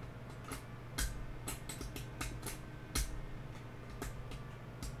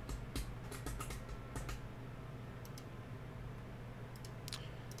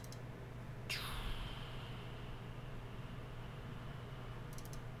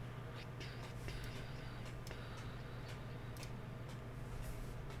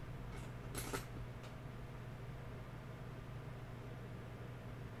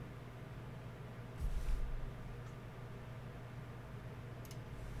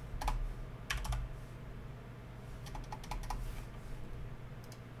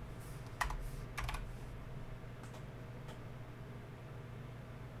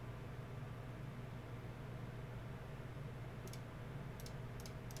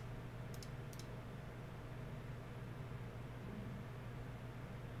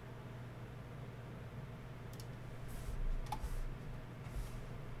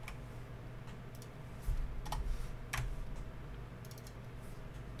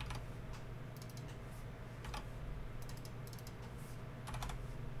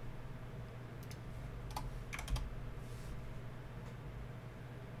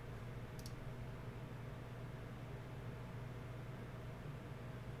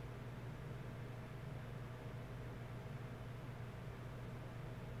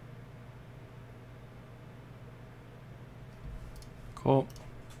 Cool.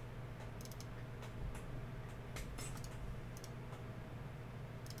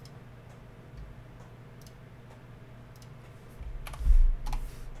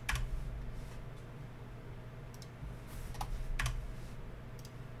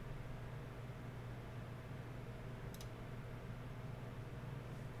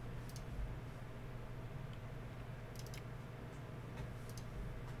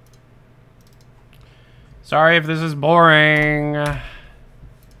 Sorry if this is boring.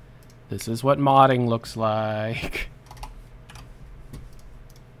 This is what modding looks like.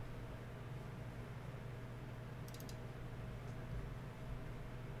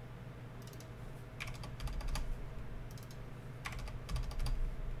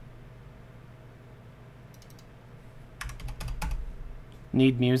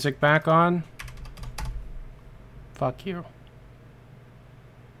 Need music back on? Fuck you.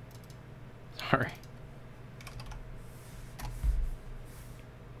 Sorry.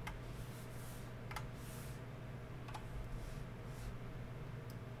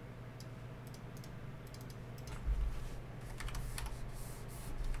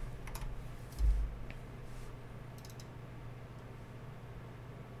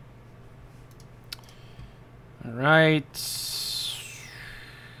 All right.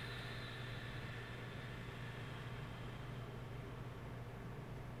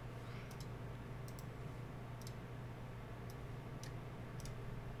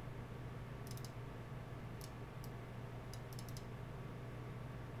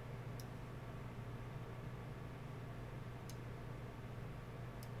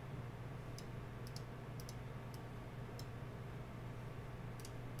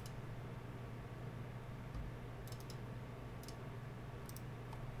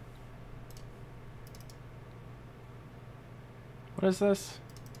 What is this?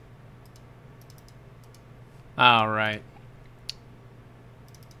 All right.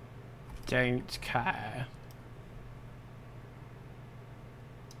 Don't care.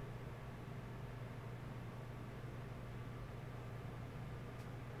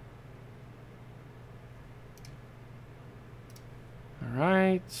 All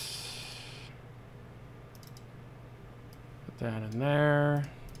right. Put that in there.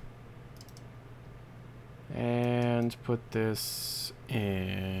 And put this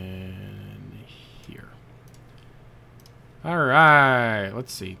in here. All right,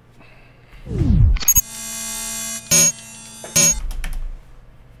 let's see.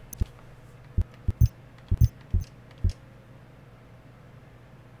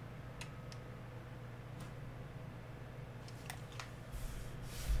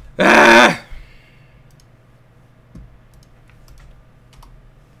 Ah!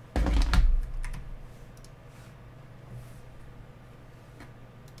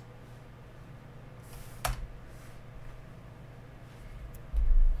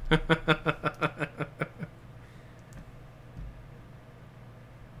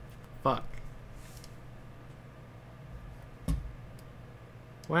 Fuck.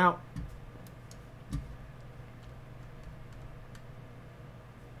 Well.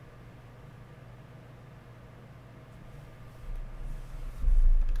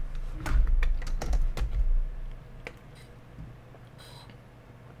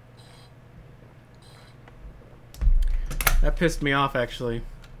 That pissed me off, actually.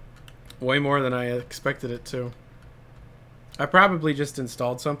 Way more than I expected it to. I probably just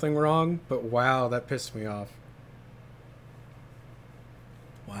installed something wrong, but wow, that pissed me off.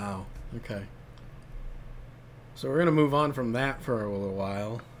 Wow, okay. So we're gonna move on from that for a little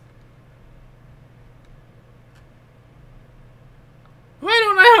while. Why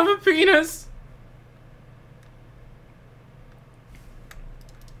don't I have a penis?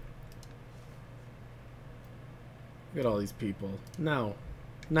 Look at all these people. No,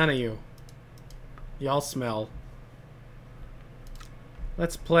 none of you. Y'all smell.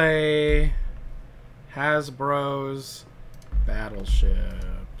 Let's play Hasbro's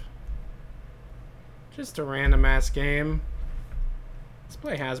Battleship. Just a random ass game. Let's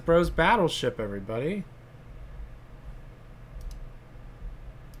play Hasbro's Battleship, everybody.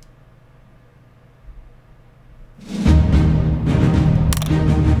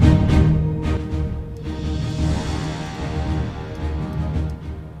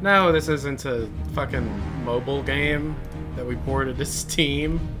 No, this isn't a fucking mobile game that we ported to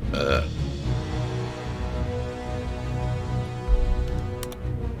Steam. What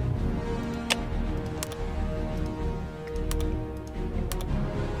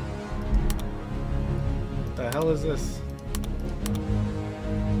the hell is this?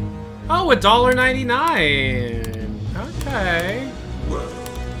 Oh, $1.99. Okay.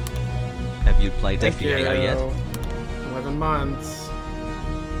 Have you played Thank FBAO you. yet? 11 months.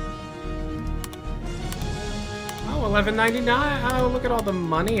 Oh, $11.99. Oh, look at all the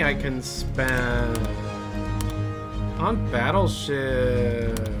money I can spend on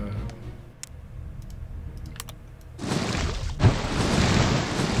Battleship.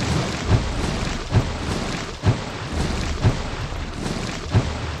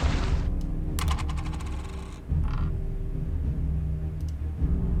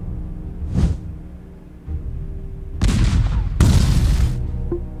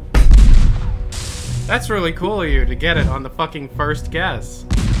 That's really cool of you to get it on the fucking first guess.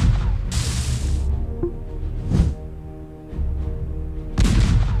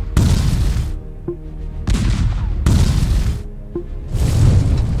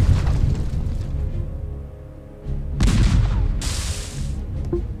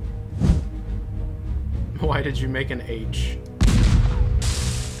 Why did you make an H?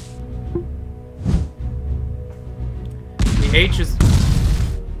 The H is...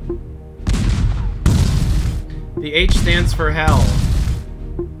 The H stands for hell.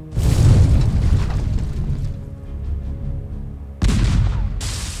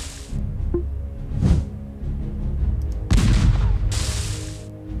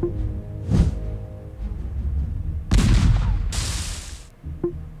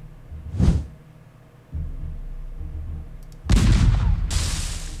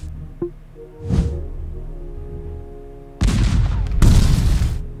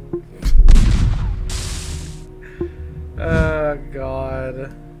 Oh,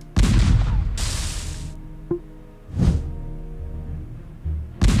 God.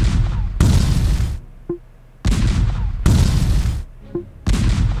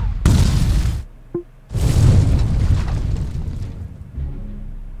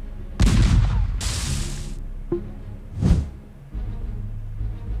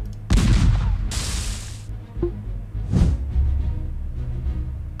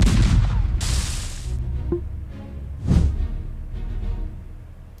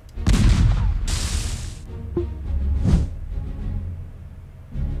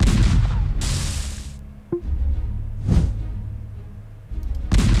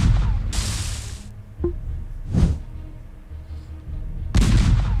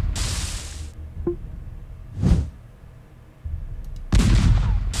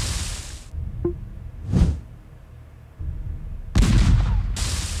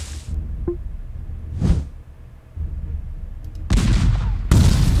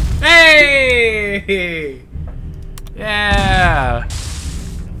 Hey! Yeah!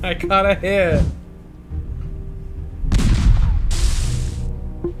 I got a hit.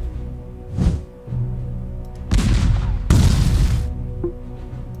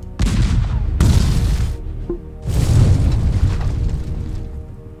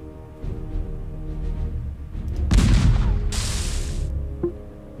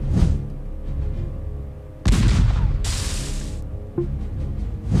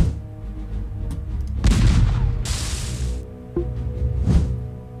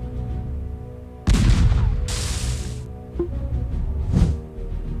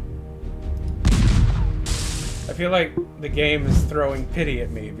 I feel like the game is throwing pity at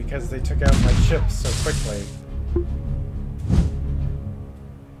me because they took out my ships so quickly.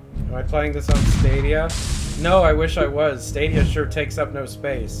 Am I playing this on Stadia? No, I wish I was. Stadia sure takes up no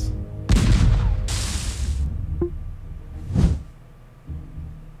space.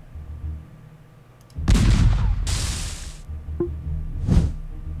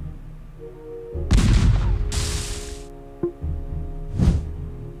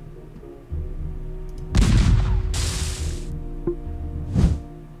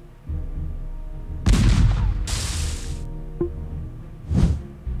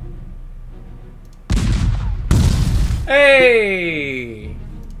 Hey!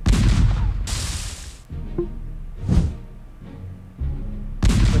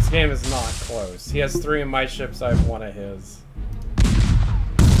 This game is not close. He has 3 of my ships, I have 1 of his.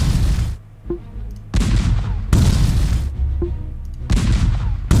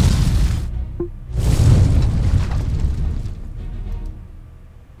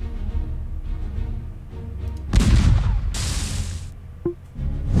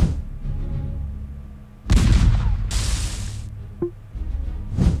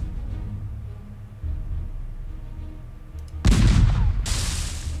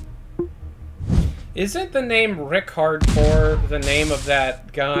 Isn't the name Rick Hardcore the name of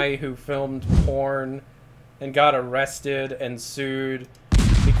that guy who filmed porn and got arrested and sued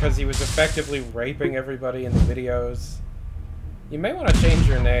because he was effectively raping everybody in the videos? You may want to change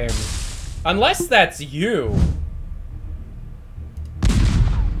your name. Unless that's you.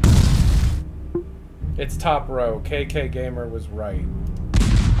 It's top row. KK Gamer was right.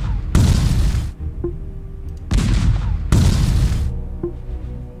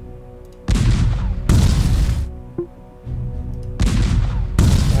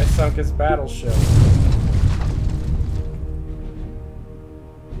 his battleship.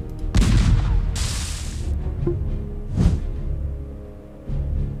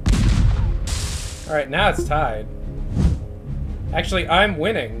 Alright, now it's tied. Actually, I'm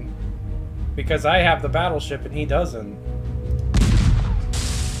winning. Because I have the battleship and he doesn't.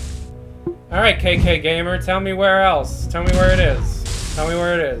 Alright, KK Gamer, tell me where else. Tell me where it is. Tell me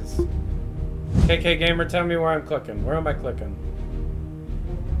where it is. KK Gamer, tell me where I'm clicking. Where am I clicking?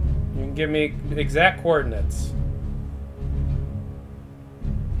 You can give me exact coordinates.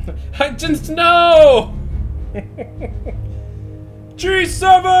 I just know!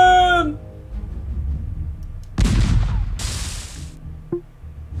 G7!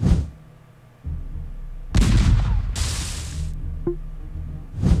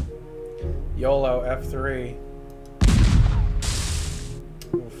 YOLO F3.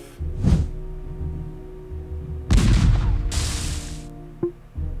 Oof.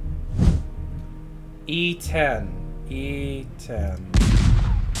 E10. E10.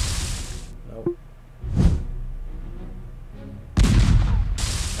 Nope.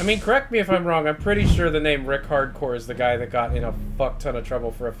 I mean, correct me if I'm wrong. I'm pretty sure the name Rick Hardcore is the guy that got in a fuck ton of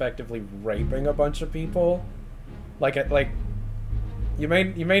trouble for effectively raping a bunch of people. You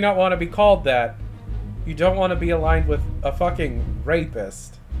may not want to be called that. You don't want to be aligned with a fucking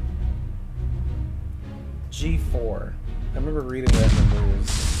rapist. G4. I remember reading that in the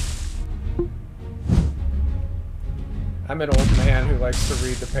news. I'm an old man who likes to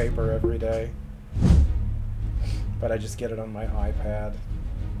read the paper every day. But I just get it on my iPad.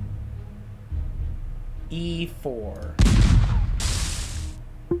 E4.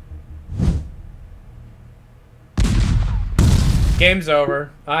 Game's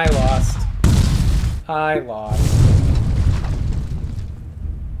over. I lost. I lost.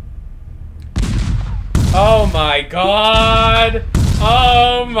 Oh my god!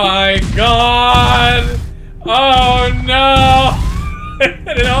 Oh my god! Oh no!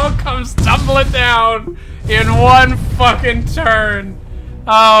 It all comes tumbling down in one fucking turn.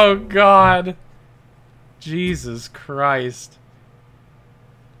 Oh god. Jesus Christ.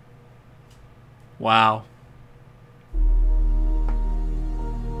 Wow.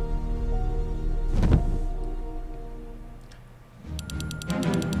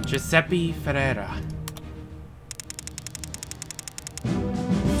 Giuseppe Ferreira.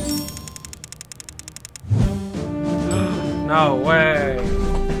 No way.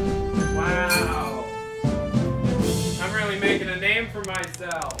 Wow. I'm really making a name for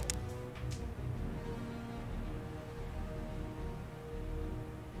myself.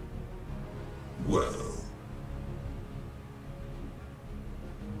 Well.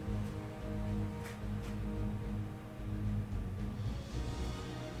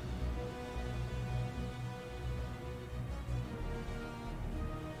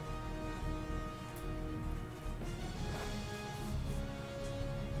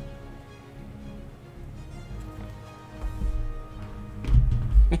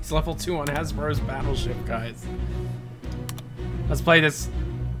 He's level 2 on Hasbro's Battleship, guys. Let's play this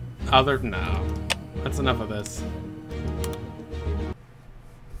other... No. That's enough of this.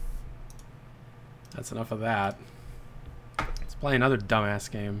 That's enough of that. Let's play another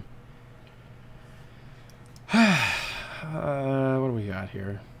dumbass game. What do we got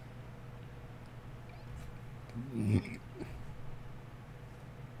here?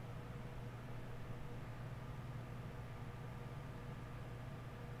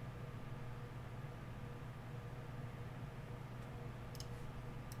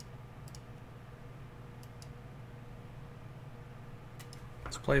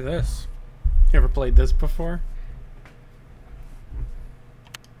 Let's play this. You ever played this before?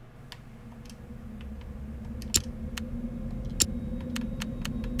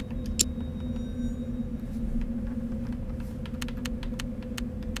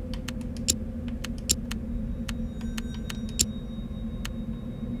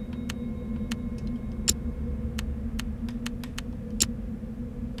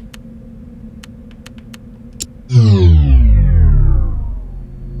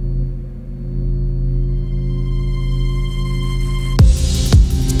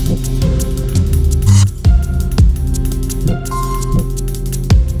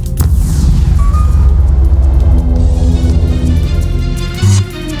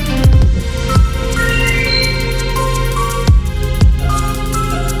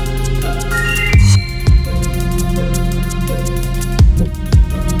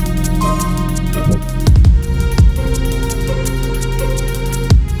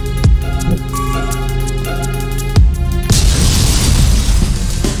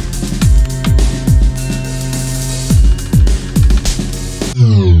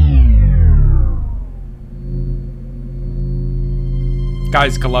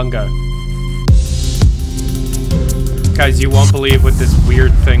 Guys, Kalunga. Guys, you won't believe what this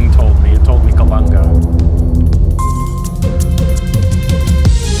weird thing told me. It told me Kalunga.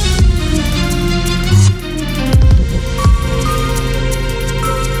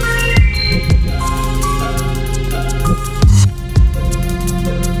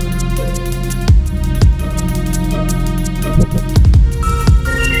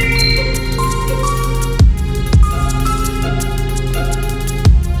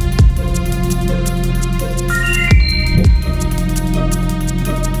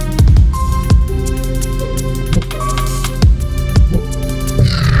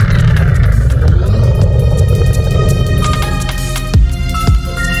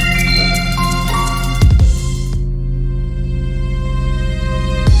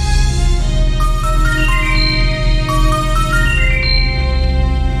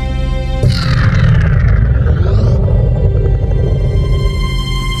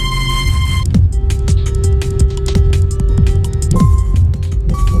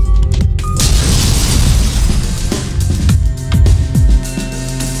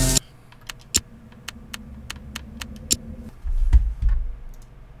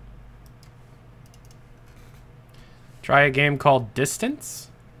 Try a game called Distance?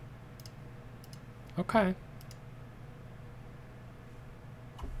 Okay.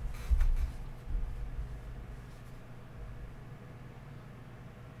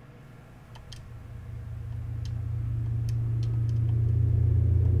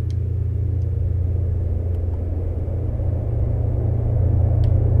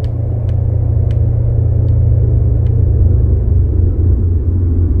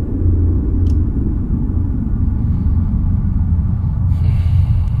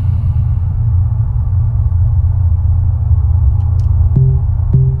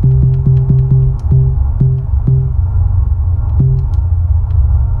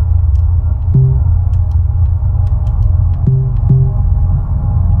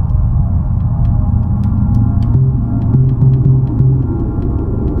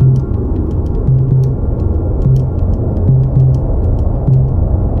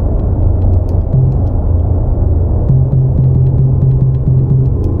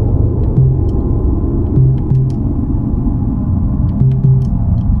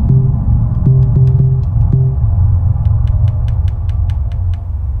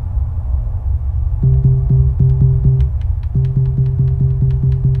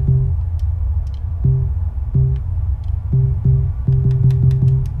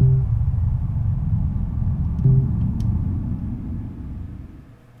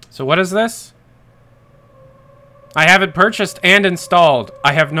 So what is this? I have it purchased and installed.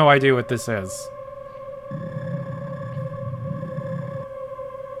 I have no idea what this is.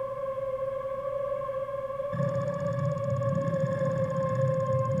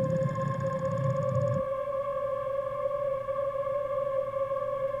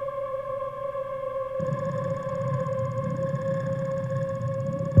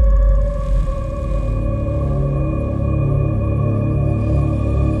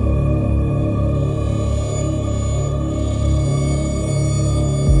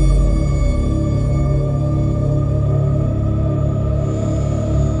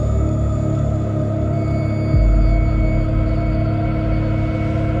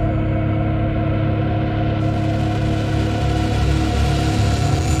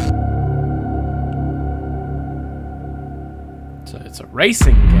 It's a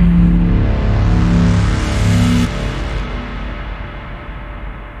racing game.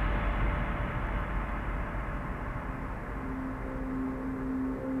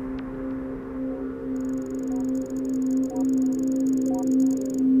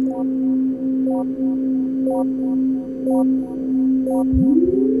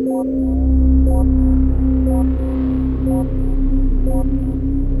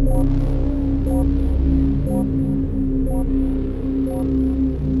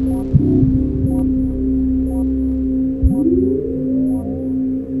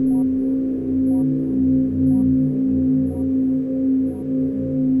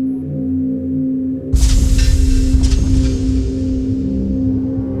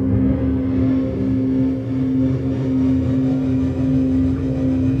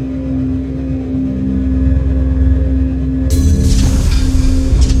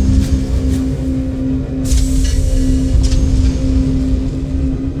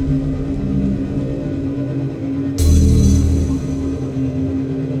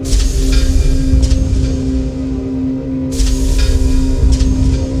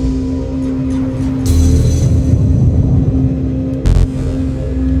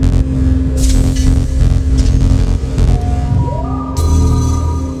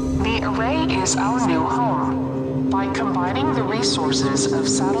 is our new home. By combining the resources of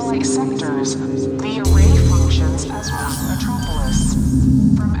satellite sectors, the array functions as one metropolis.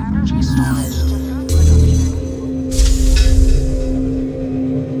 From energy storage to food production.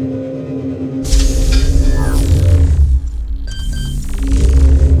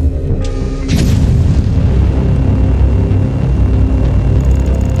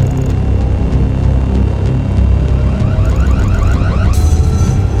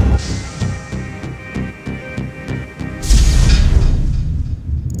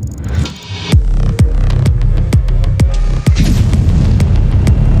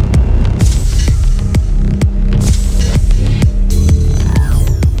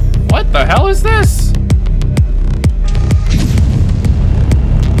 What the hell is this?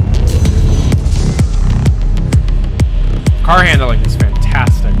 Car handling is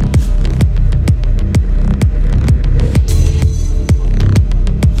fantastic.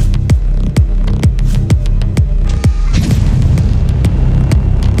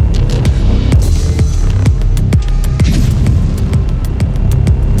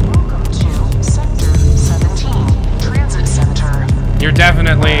 Welcome to Sector 17, Transit Center. You're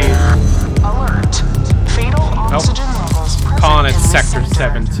definitely Alert. Fatal oxygen levels present calling it in this Sector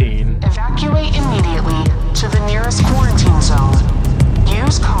 17. Evacuate immediately to the nearest quarantine zone.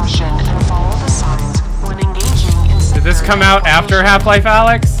 Use caution and follow the signs when engaging in Did this come out after Half-Life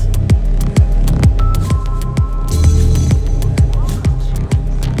Alyx?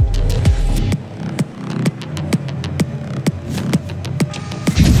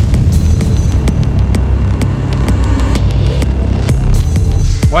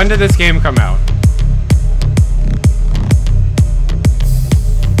 When did this game come out?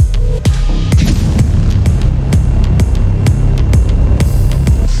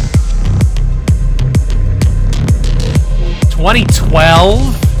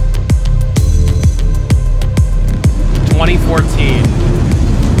 (2012) 2014.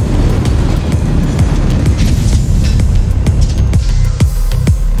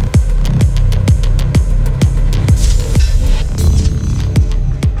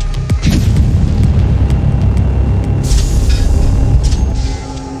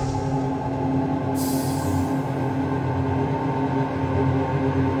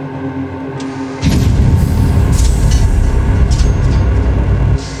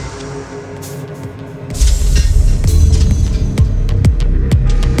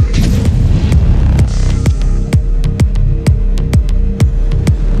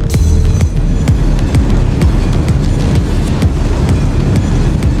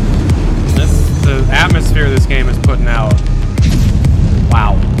 Atmosphere this game is putting out.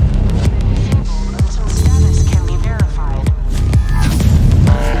 Wow. Until status can be verified.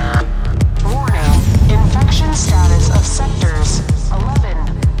 Warning. Infection status of sectors 11,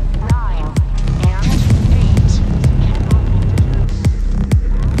 9, and 8 cannot be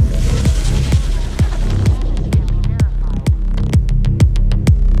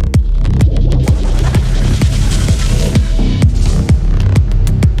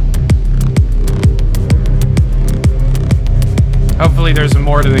Hopefully there's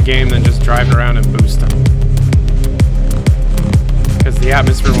more to the game than just driving around and boosting. Because the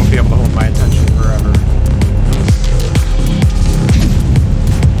atmosphere won't be able to hold my attention forever.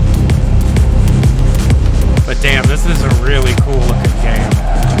 But damn, this is a really cool looking game.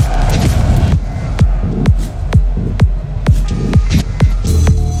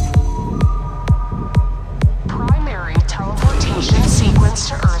 Primary teleportation sequence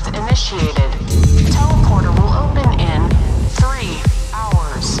to Earth initiated. Teleporter will open in 3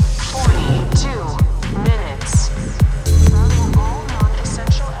 hours, 42 minutes. Routing all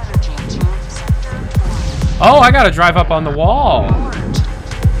non-essential energy to Sector 1. Oh, I gotta drive up on the wall. Alert.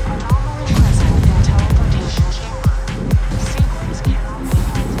 Anomaly present in teleportation chamber. Sequence cannot be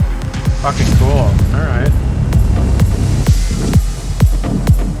halted. Fucking cool. Alright.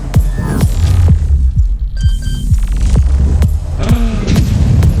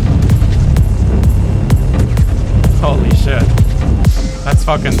 Holy shit. That's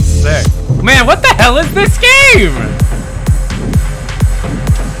fucking sick. Man, what the hell is this game?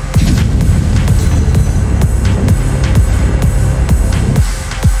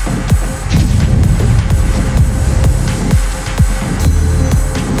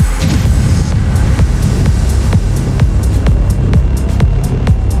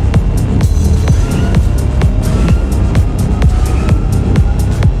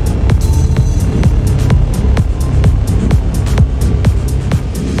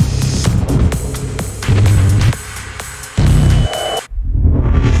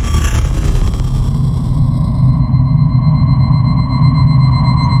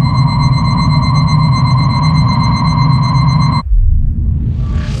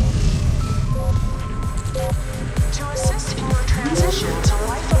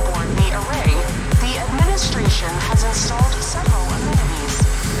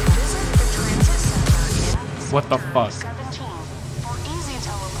 What the fuck? 17 for easy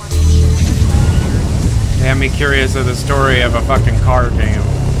teleportation. Damn me curious of the story of a fucking car game.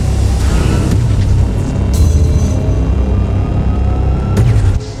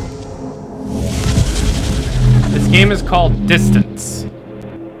 This game is called Distance.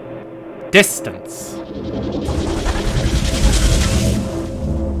 Distance.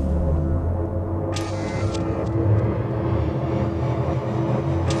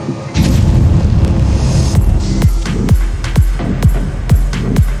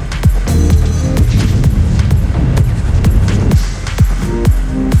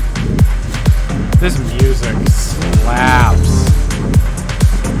 This music slaps.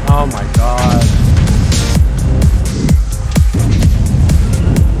 Oh my god.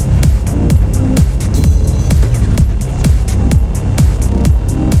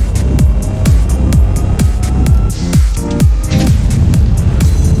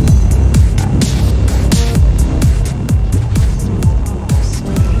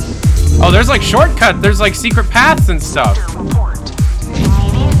 Oh, there's like shortcut. There's like secret paths and stuff. Report.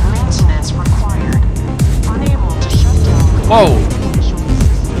 Immediate maintenance required. Unable to shut down. Whoa.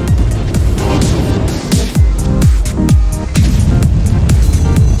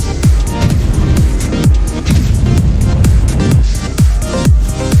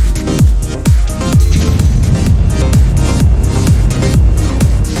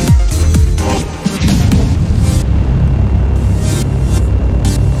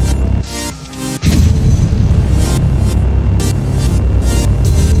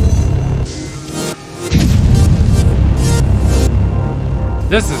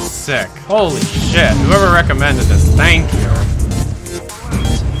 This is sick. Holy shit. Whoever recommended this, thank you.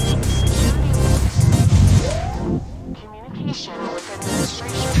 Communication with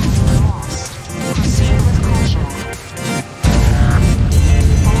administration has been lost. Proceed with caution.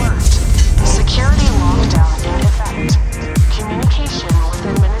 Alert. Security lockdown in effect. Communication with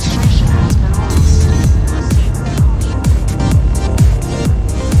administration has been lost. Proceed with caution.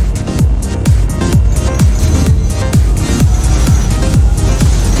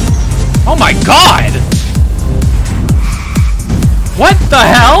 Oh my god! What the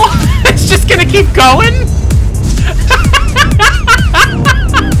hell? It's just gonna keep going?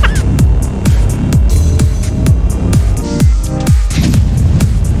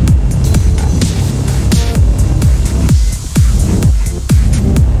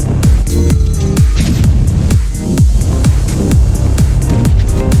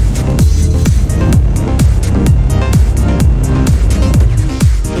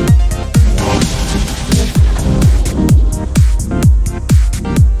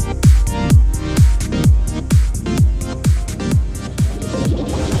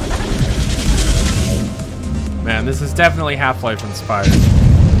 Man, this is definitely Half-Life inspired.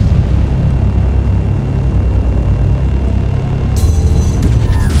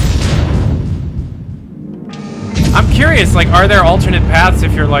 I'm curious, like, are there alternate paths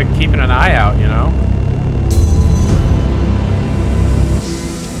if you're, like, keeping an eye out, you know?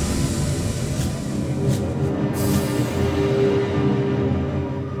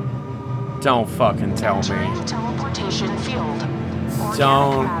 Don't fucking tell me. Entering teleportation field.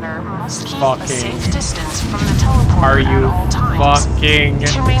 Don't Matter must keep a fucking- safe distance from the teleporter Are at you all times. fucking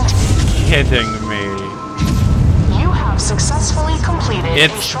To maintain, kidding me? you have successfully completed a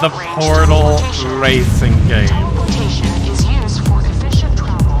It's the short-range Portal teleportation. racing game. Teleportation is used for efficient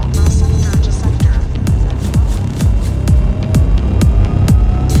travel from sector to sector.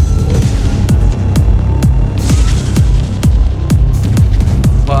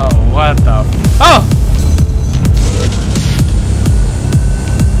 Whoa, what the? Oh!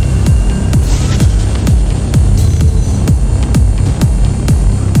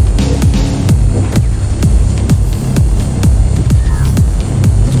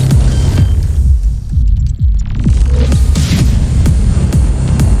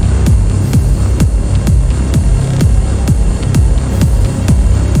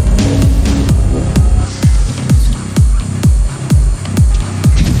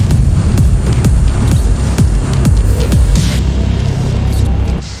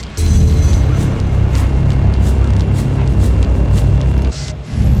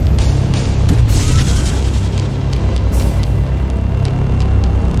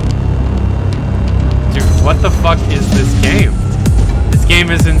 What the fuck is this game? This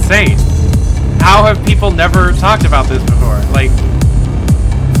game is insane. How have people never talked about this before? Like...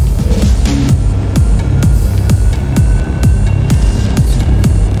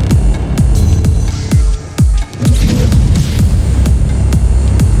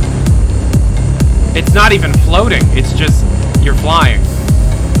 It's not even floating, it's just... you're flying.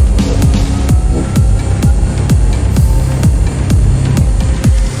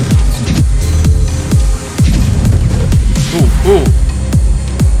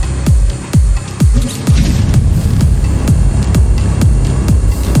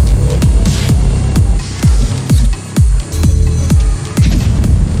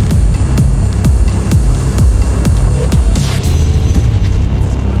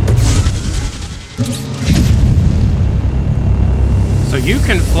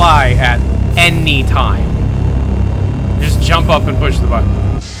 can fly at any time. Just jump up and push the button.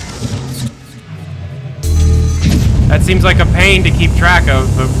 That seems like a pain to keep track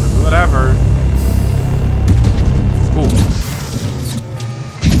of, but whatever. Ooh.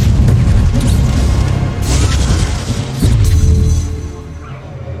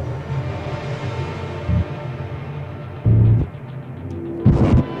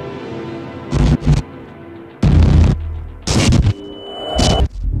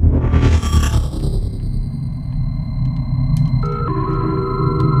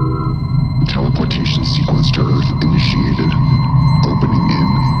 Teleportation sequence to Earth initiated. Opening in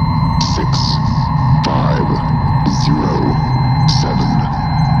 6, 5, 0, 7,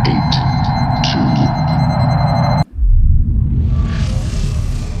 8, 2.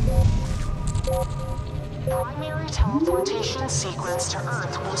 Primary teleportation sequence to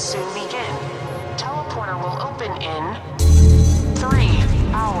Earth will soon begin. Teleporter will open in 3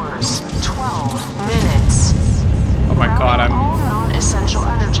 hours, 12 minutes. Oh my god, Routing all non-essential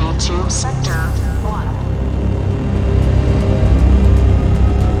energy to Sector 1.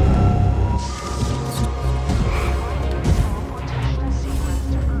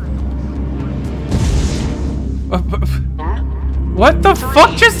 What the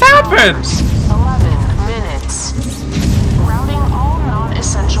fuck just happened? 11 minutes. Routing all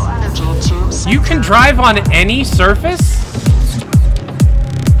non-essential energy to Sector You can drive on any surface?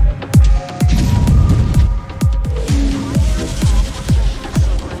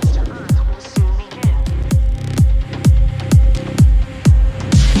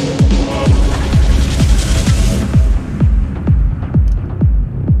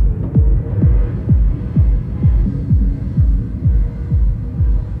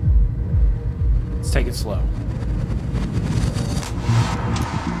 Let's take it slow.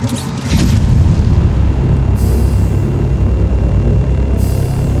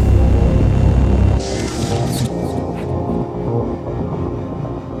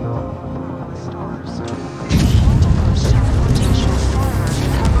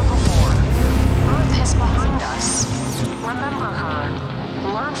 Earth is behind us. Remember her.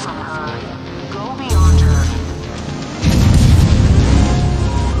 Learn from her. Go beyond her.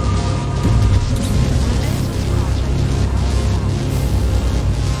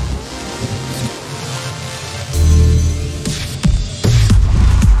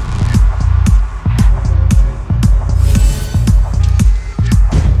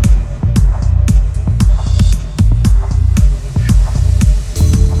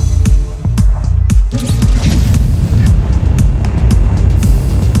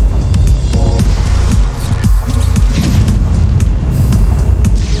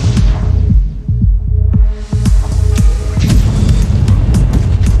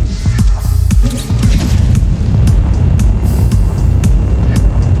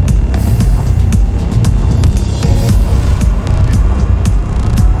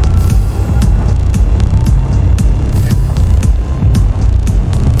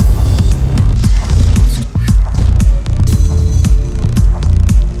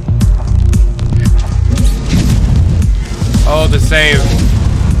 Oh, the save.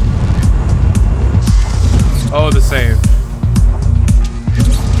 Oh, the save.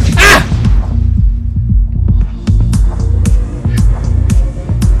 Ah!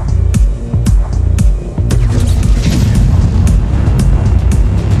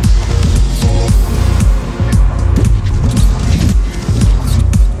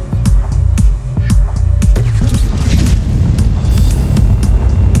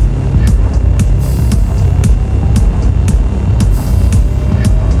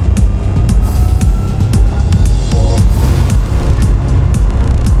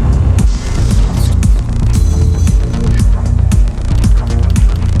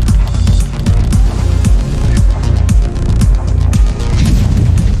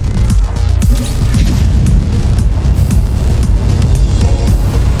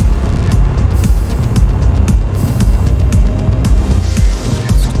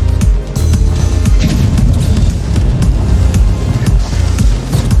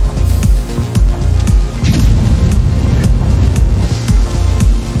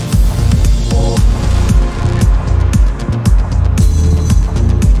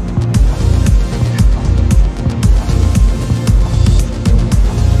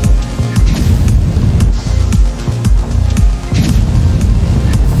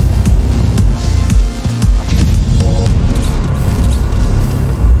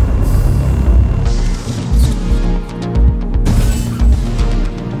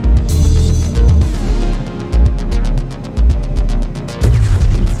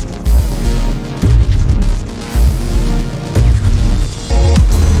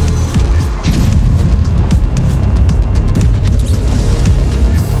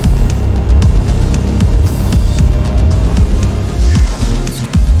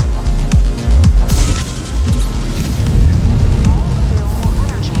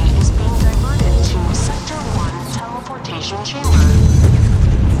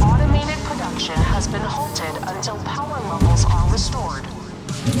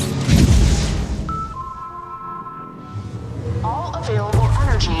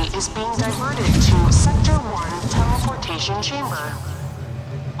 energy is being diverted to Sector 1 teleportation chamber.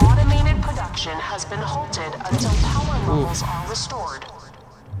 Automated production has been halted until power levels are restored.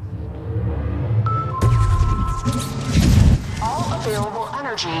 All available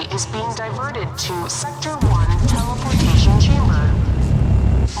energy is being diverted to Sector 1 teleportation chamber.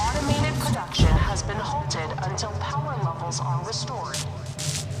 Automated production has been halted until power levels are restored.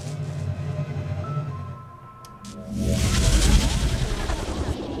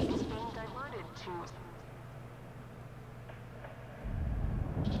 Is being diverted to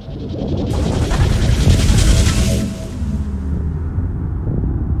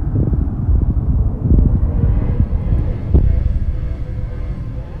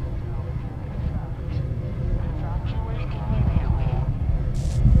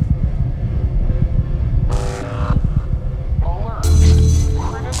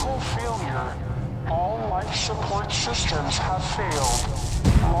systems have failed.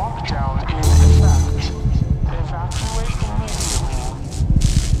 Lockdown in effect. Evacuate immediately.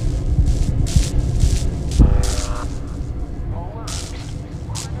 Alert.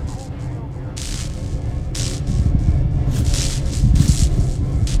 Critical failure.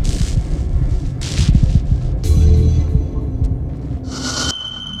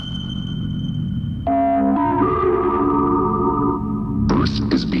 Earth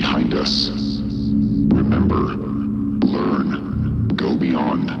is behind us. Remember. Learn. Go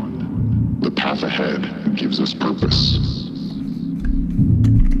beyond. The path ahead gives us purpose.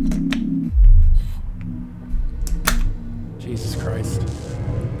 Jesus Christ.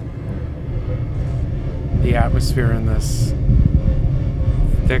 The atmosphere in this.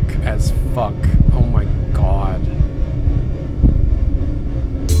 Thick as fuck. Oh my god.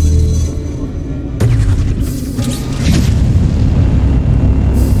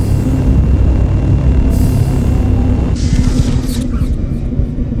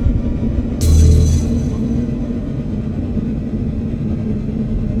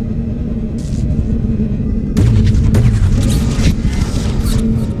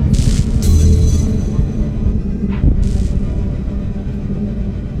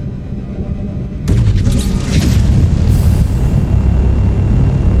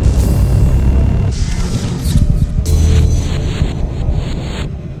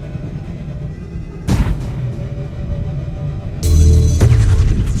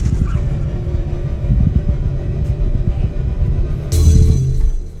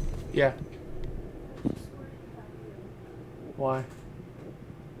 Yeah. Why?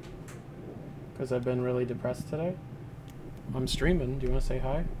 Because I've been really depressed today? I'm streaming. Do you want to say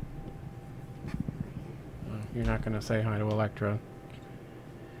hi? Oh, you're not going to say hi to Electra.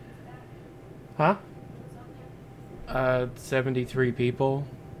 Huh? 73 people.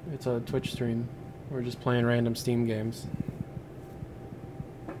 It's a Twitch stream. We're just playing random Steam games.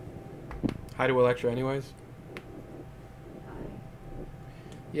 Hi to Electra anyways.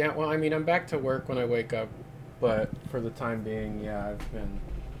 Yeah, well, I mean, I'm back to work when I wake up, but for the time being, yeah, I've been...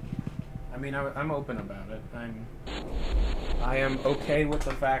 I mean, I'm open about it. I am okay with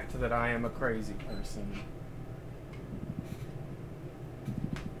the fact that I am a crazy person.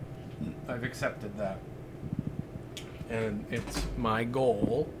 I've accepted that. And it's my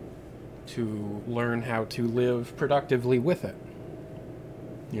goal to learn how to live productively with it.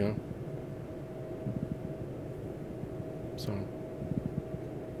 You know? So...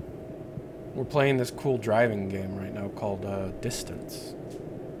 We're playing this cool driving game right now called Distance.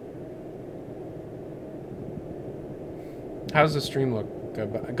 How's the stream look?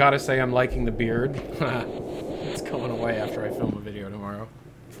 I gotta say I'm liking the beard. It's going away after I film a video tomorrow.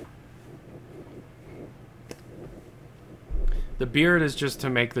 The beard is just to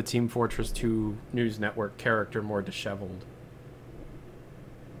make the Team Fortress 2 News Network character more disheveled.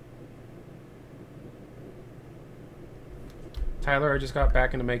 Tyler, I just got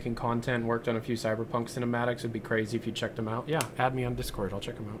back into making content, worked on a few Cyberpunk cinematics. It'd be crazy if you checked them out. Yeah, add me on Discord. I'll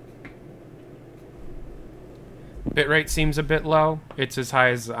check them out. Bitrate seems a bit low. It's as high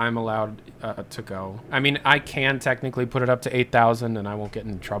as I'm allowed to go. I mean, I can technically put it up to 8,000 and I won't get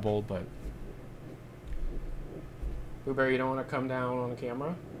in trouble, but... Blueberry, you don't want to come down on the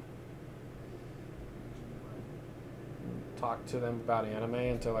camera? Talk to them about anime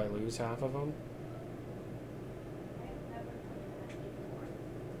until I lose half of them?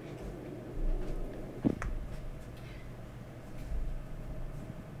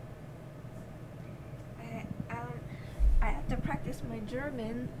 I have to practice my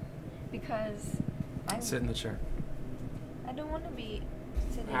German because Sit in the chair. I don't want to be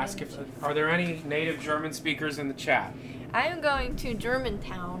sitting. Ask if are there any native German speakers in the chat? I'm going to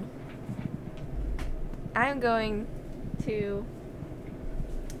Germantown. I'm going to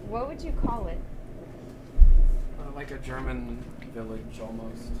What would you call it? Like a German village,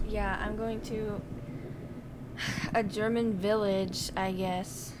 almost. Yeah, I'm going to a German village, I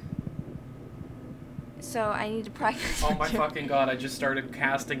guess. So I need to practice. Oh my fucking god, I just started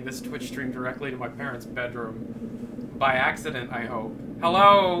casting this Twitch stream directly to my parents' bedroom. By accident, I hope.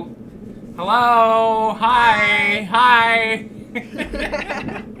 Hello? Hello? Hi! Hi!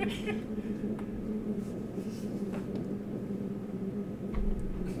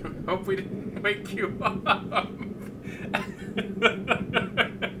 Hope we didn't wake you up.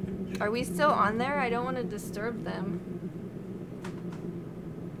 Are we still on there? I don't want to disturb them.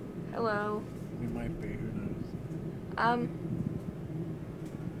 Hello. We might be, who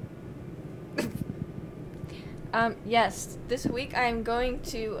knows? Yes, this week I'm going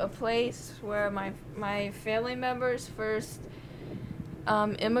to a place where my family members first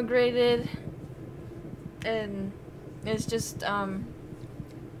immigrated, and it's just a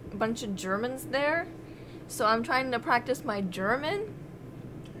bunch of Germans there. So I'm trying to practice my German.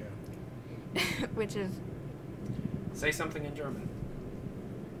 Yeah. Which is... Say something in German.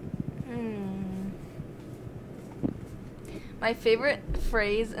 My favorite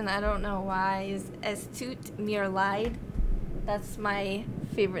phrase, and I don't know why, is "Es tut mir leid." That's my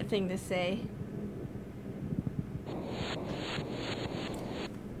favorite thing to say.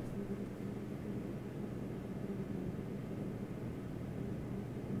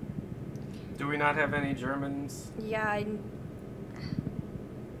 Do we not have any Germans? Yeah,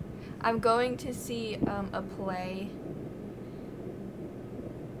 I'm going to see a play.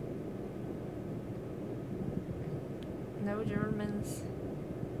 No Germans.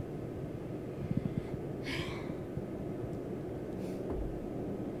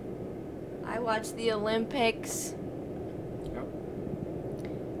 I watched the Olympics. Yep.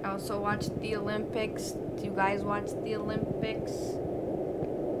 I also watched the Olympics. Do you guys watch the Olympics?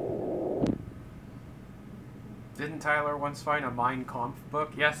 Didn't Tyler once find a Mein Kampf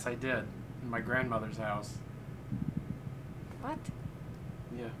book? Yes, I did. In my grandmother's house. What?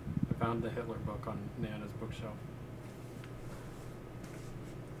 Yeah, I found the Hitler book on Nana's bookshelf.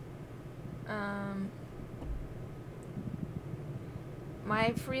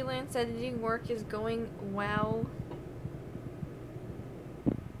 My freelance editing work is going well.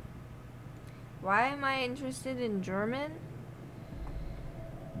 Why am I interested in German?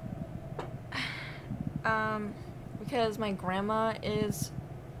 Because my grandma is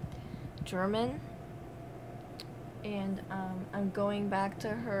German, and I'm going back to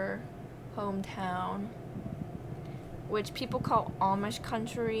her hometown, which people call Amish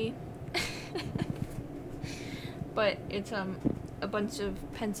country. But it's a bunch of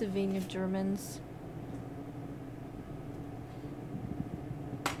Pennsylvania Germans.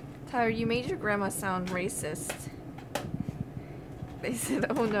 Tyler, you made your grandma sound racist. They said,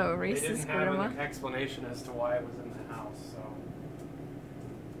 "Oh no, They racist didn't have grandma." an explanation as to why it was in the house, so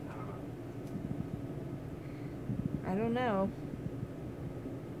I don't know. I don't know.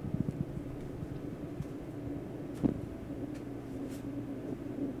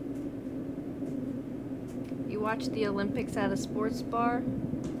 You watch the Olympics at a sports bar?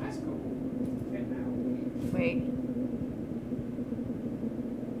 That's cool. Okay, now. Wait.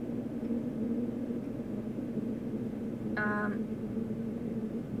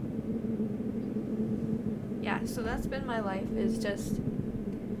 Yeah, so that's been my life, is just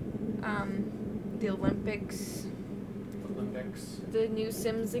the Olympics, the new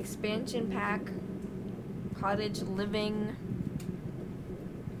Sims expansion pack, cottage living.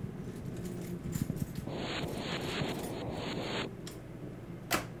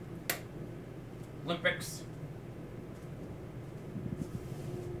 Olympics.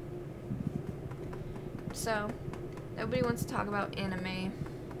 So, nobody wants to talk about anime.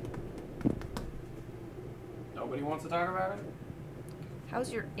 Nobody wants to talk about it?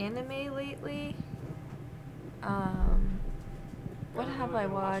 How's your anime lately? What have I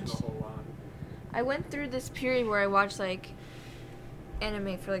watched? I went through this period where I watched like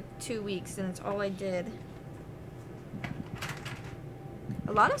anime for like 2 weeks, and it's all I did.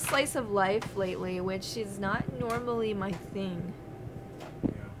 A lot of slice of life lately, which is not normally my thing.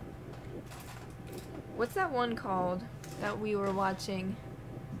 Yeah. What's that one called that we were watching?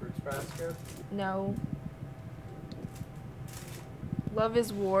 Fruits Basket? No. Love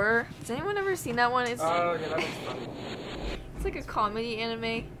is War. Has anyone ever seen that one? It's Oh, yeah, that was funny. it's like a comedy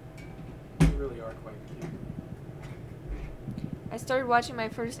anime. You really are quite cute. I started watching my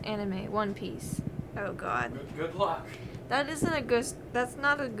first anime, One Piece. Oh god. Good luck. That isn't a good. That's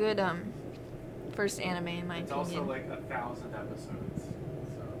not a good first anime in my It's opinion. also like 1,000 episodes. So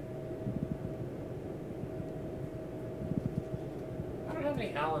I don't have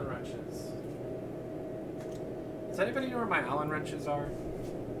many Allen wrenches. Does anybody know where my Allen wrenches are?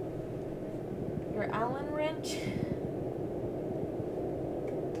 Your Allen wrench?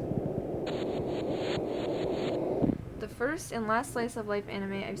 The first and last slice of life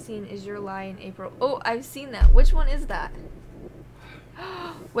anime I've seen is Your Lie in April. Oh, I've seen that. Which one is that?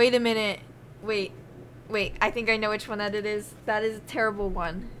 Wait a minute. Wait. I think I know which one that it is. That is a terrible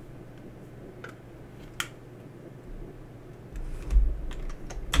one.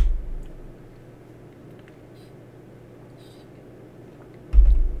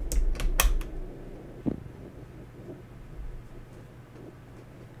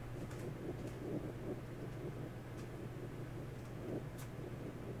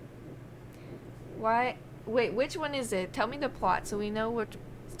 Why? Wait, which one is it? Tell me the plot so we know what.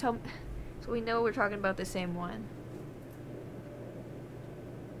 So we know we're talking about the same one.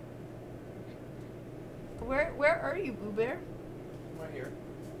 Where are you, Boo Bear? Right here.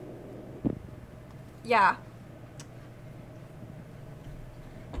 Yeah.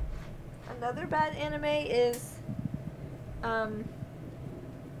 Another bad anime is The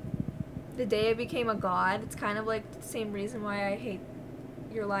Day I Became a God. It's kind of like the same reason why I hate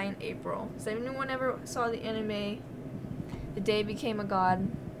Your Lie in April. Has anyone ever saw the anime The Day I Became a God?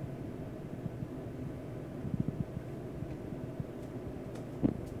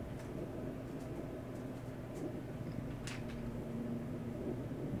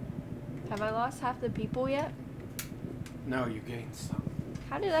 Have I lost half the people yet? No, you gained some.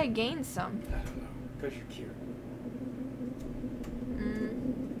 How did I gain some? I don't know. Because you're cute.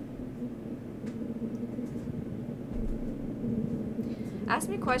 Ask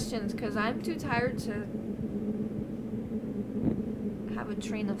me questions, because I'm too tired to have a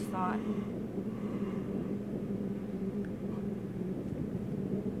train of thought.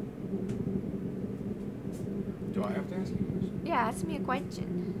 Do I have to ask you a question? Yeah, ask me a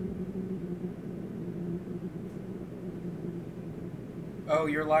question. Oh,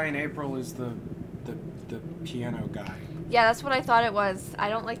 Your Lie in April is the piano guy. Yeah, that's what I thought it was. I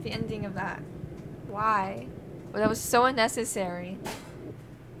don't like the ending of that. Why? Well, that was so unnecessary.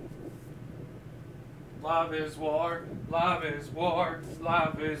 Love is war, love is war,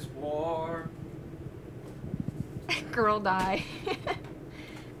 love is war. Girl die.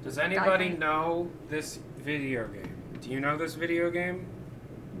 Does anybody know this video game? Do you know this video game?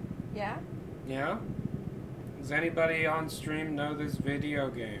 Yeah? Yeah? Does anybody on stream know this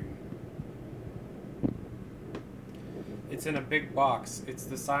video game? It's in a big box. It's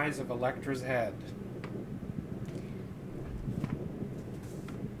the size of Electra's head.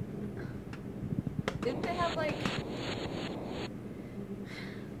 Didn't they have like...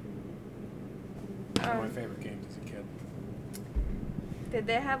 One of my favorite games as a kid. Did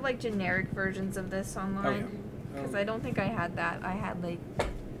they have like generic versions of this online? Because I don't think I had that. I had like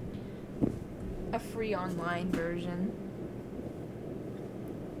a free online version.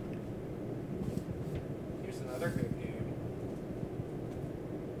 Here's another good game.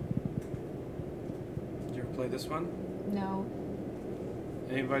 Did you ever play this one? No.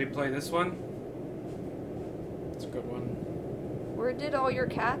 Anybody play this one? It's a good one. Where did all your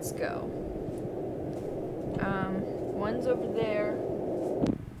cats go? One's over there.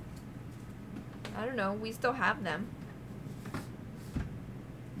 I don't know. We still have them.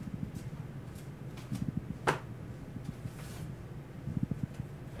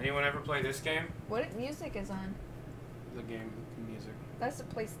 Anyone ever play this game? What music is on? The game music. That's a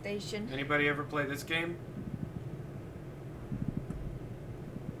PlayStation. Anybody ever play this game?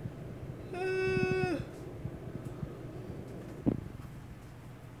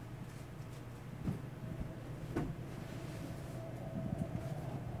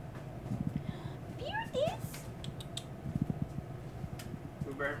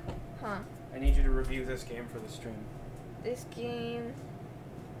 Uber? Huh. I need you to review this game for the stream. This game...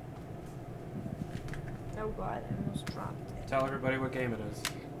 Oh god, I almost dropped it. Tell everybody what game it is.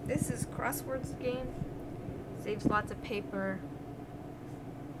 This is crosswords game. Saves lots of paper.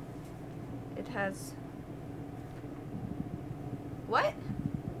 It has... What?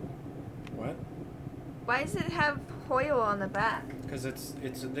 What? Why does it have Hoyle on the back? Because this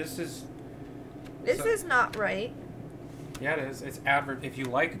is... This is not right. Yeah, it is. It's if you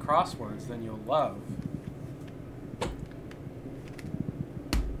like crosswords, then you'll love.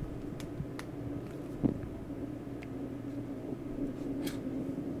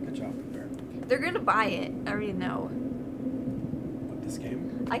 Good job, Bear. They're gonna buy it. I already know. What, this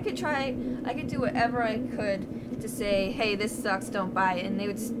game? I could do whatever I could to say, hey, this sucks, don't buy it, and they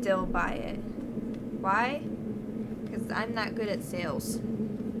would still buy it. Why? Because I'm not good at sales.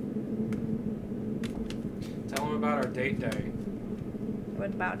 Tell them about our date day. What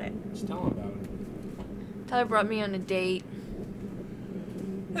about it? Just tell him about it. Tyler brought me on a date.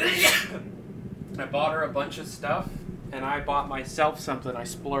 I bought her a bunch of stuff, and I bought myself something. I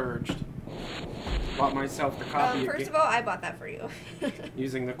splurged. Bought myself the copy. First of all, I bought that for you.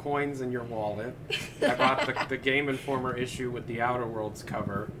 Using the coins in your wallet. I bought the Game Informer issue with the Outer Worlds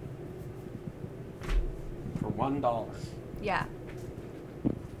cover for $1. Yeah.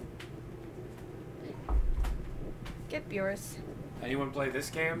 Get Beerus. Anyone play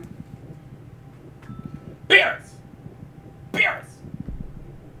this game? Beerus! Beerus!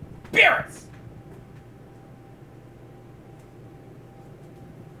 Beerus!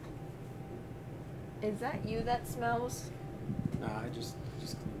 Is that you that smells? Nah, I just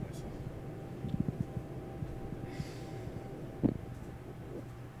cleaned myself.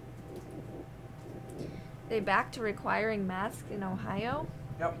 They back to requiring masks in Ohio?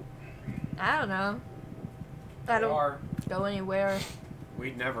 Yep. I don't know. I don't go anywhere.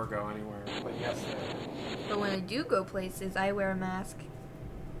 We'd never go anywhere, but yes, they are. But when I do go places, I wear a mask.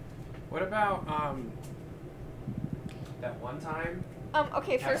 What about, that one time?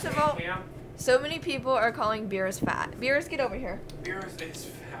 Okay, first of all, so many people are calling Beerus fat. Beerus, get over here. Beerus is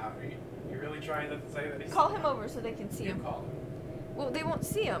fat. Are you really trying to say that he's... Call him over so they can see him. Call him. Well, they won't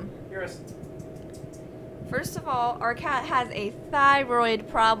see him. Beerus. First of all, our cat has a thyroid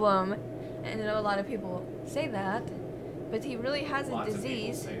problem. And I know a lot of people say that, but he really has a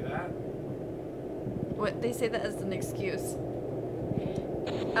disease. Lots of people say that. What, they say that as an excuse.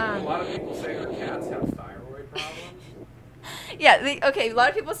 A lot of people say their cats have thyroid problems. Yeah, okay, a lot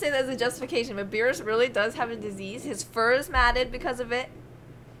of people say that as a justification, but Beerus really does have a disease. His fur is matted because of it.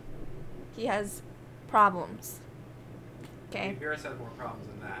 He has problems. Okay? Beerus has more problems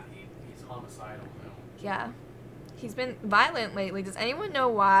than that. He's homicidal now. Yeah. He's been violent lately. Does anyone know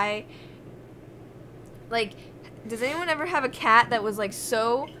why? Like, does anyone ever have a cat that was, like,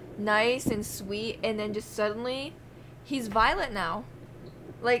 so nice and sweet, and then just suddenly, he's violent now?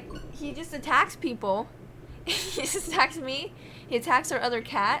 Like, he just attacks people. He just attacks me. He attacks our other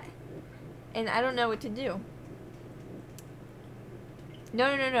cat. And I don't know what to do. No.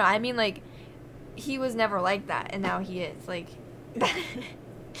 I mean, like, he was never like that, and now he is. Like,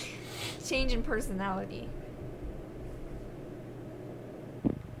 change in personality.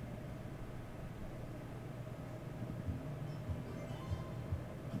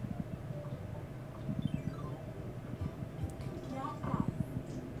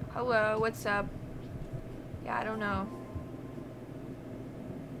 Hello, what's up? Yeah, I don't know.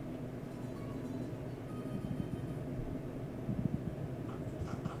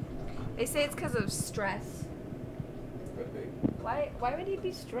 They say it's because of stress. Could be. Why would he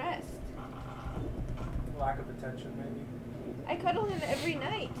be stressed? Lack of attention, maybe. I cuddle him every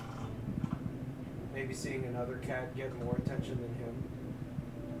night. Maybe seeing another cat get more attention than him.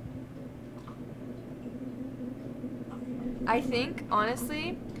 I think,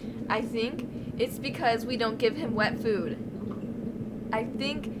 honestly, it's because we don't give him wet food. I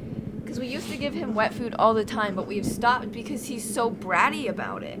think, because we used to give him wet food all the time, but we've stopped because he's so bratty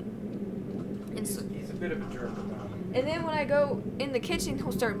about it. And so, He's a bit of a jerk about it. and then when I go in the kitchen,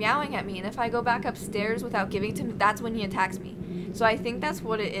 he'll start meowing at me, and if I go back upstairs without giving to him, that's when he attacks me. So I think that's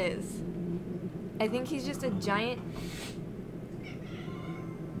what it is. I think he's just a giant...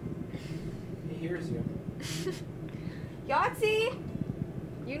 He hears you. Yahtzee!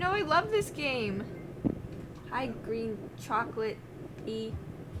 You know I love this game. Hi, green chocolate E.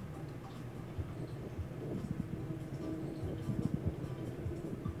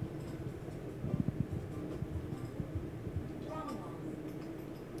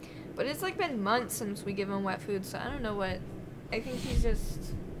 But it's like been months since we give him wet food, so I don't know what. I think he's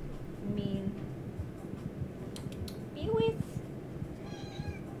just mean. Be with.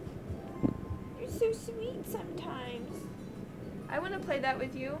 You're so sweet sometimes. I want to play that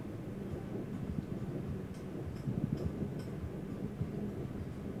with you.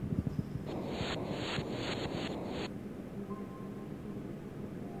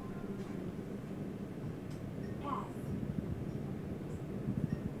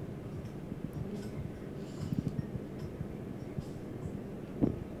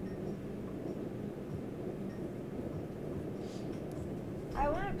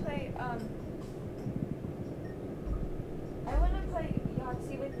 I want to play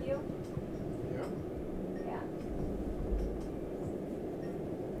Yahtzee with you. Yeah. Yeah.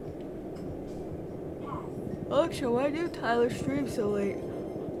 Alexa, why do Tyler stream so late?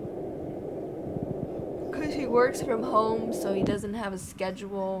 Because he works from home, so he doesn't have a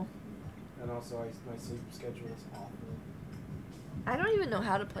schedule. And also, my sleep schedule is awful. I don't even know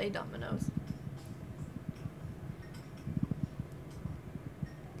how to play dominoes.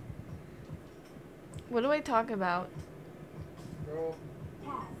 What do I talk about? Girl,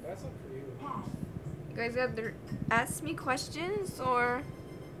 that's up for you. You guys have to ask me questions or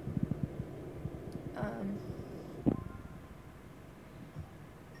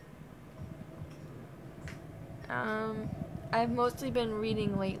I've mostly been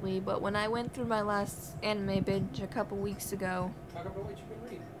reading lately, but when I went through my last anime binge a couple weeks ago, Talk about what you've been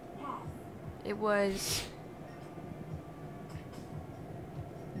reading. it was,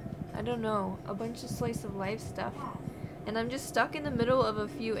 I don't know, a bunch of slice of life stuff. And I'm just stuck in the middle of a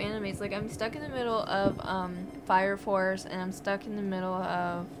few animes. Like, I'm stuck in the middle of Fire Force, and I'm stuck in the middle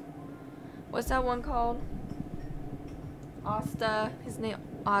of, what's that one called? Asta. His name,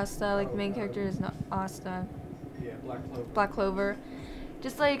 Asta. Like, main character is not Asta. Yeah, Black Clover. Black Clover.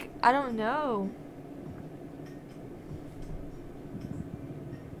 Just like, I don't know.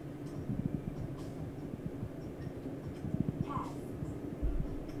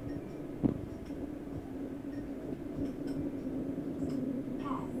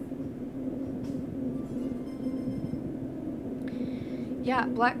 Yeah,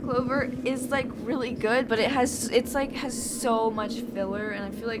 Black Clover is like really good, but has so much filler, and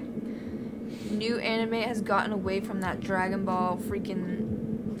I feel like new anime has gotten away from that Dragon Ball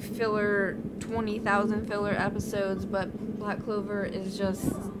freaking filler, 20,000 filler episodes, but Black Clover is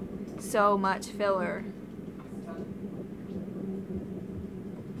just so much filler.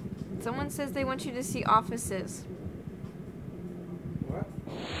 Someone says they want you to see Offices. What?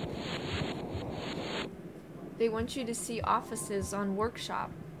 They want you to see Offices on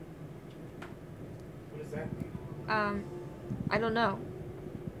Workshop. What does that mean? I don't know.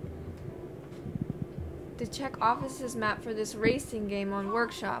 To check Offices map for this racing game on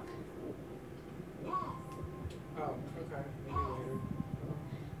Workshop. Oh, okay. Maybe later.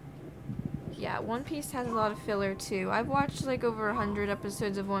 Yeah, One Piece has a lot of filler too. I've watched like over 100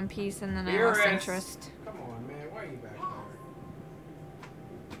 episodes of One Piece and then I lost interest. Come on, man. Why are you back there?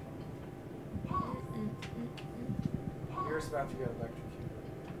 You're about to get electrocuted.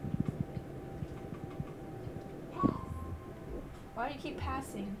 Why do you keep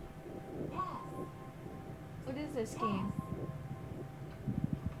passing? What is this game?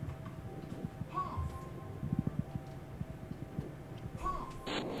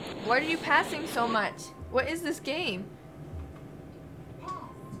 Why are you passing so much? What is this game? It's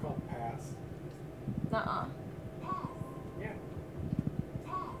called Pass. Nuh-uh. Yeah.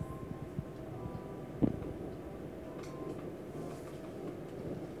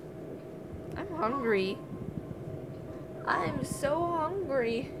 I'm hungry. I'm so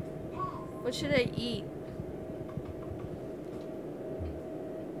hungry. What should I eat?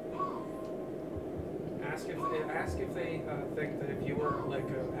 Ask if they think that if you were like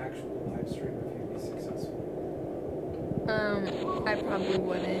an actual live streamer, if you'd be successful. I probably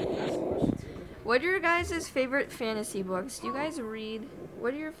wouldn't. Ask the questions. What are your guys' favorite fantasy books? Do you guys read?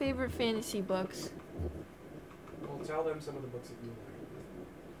 What are your favorite fantasy books? Well, tell them some of the books that you like.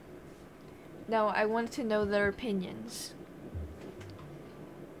 No, I want to know their opinions.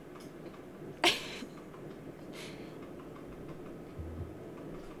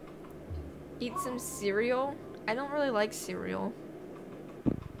 Eat some cereal? I don't really like cereal.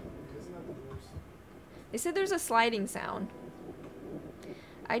 Isn't that the worst? They said there's a sliding sound.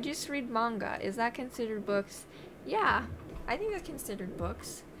 I just read manga. Is that considered books? Yeah, I think that's considered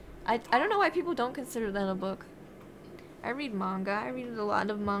books. I don't know why people don't consider that a book. I read manga. I read a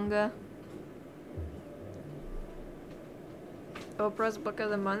lot of manga. Oprah's book of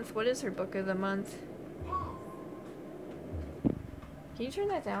the month. What is her book of the month? Can you turn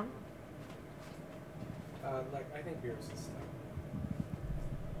that down? Like, I think Beerus is stuck.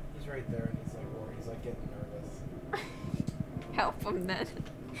 He's right there and he's like worried. He's like getting nervous. Help him then.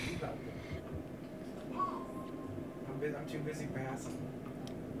 I'm too busy passing.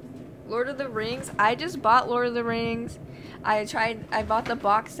 Lord of the Rings. I just bought Lord of the Rings. I bought the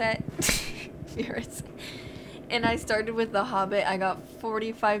box set. Beerus. And I started with The Hobbit. I got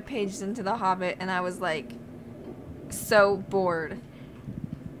 45 pages into The Hobbit and I was like so bored.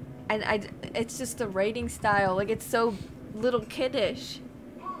 And it's just the writing style. Like, it's so little kiddish.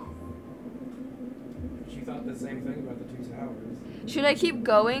 She thought the same thing about the Two Towers. Should I keep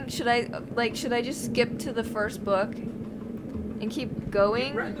going? Should I just skip to the first book and keep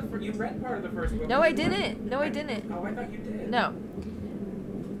going? You read part of the first book. No, I didn't. No, I didn't. Oh, I thought you did. No.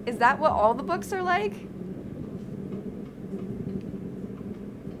 Is that what all the books are like?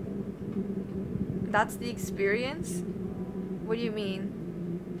 That's the experience? What do you mean?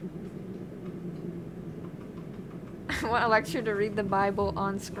 I want a lecture to read the Bible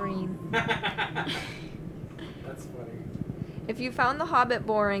on screen. That's funny. If you found The Hobbit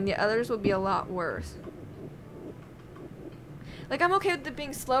boring, the others would be a lot worse. Like, I'm okay with it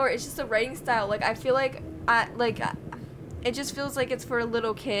being slower. It's just the writing style. Like, I feel like it just feels like it's for a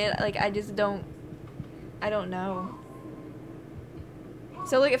little kid. Like, I don't know.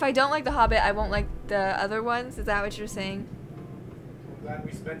 So, like, if I don't like The Hobbit, I won't like the other ones. Is that what you're saying? I'm glad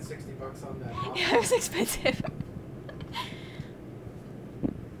we spent $60 on that. Yeah, it was expensive.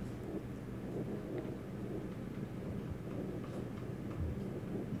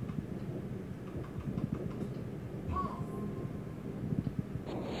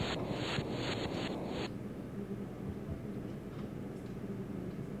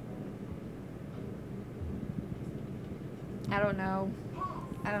 I don't know.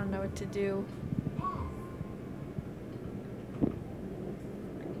 I don't know what to do.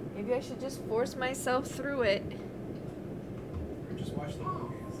 Maybe I should just force myself through it. Or just watch the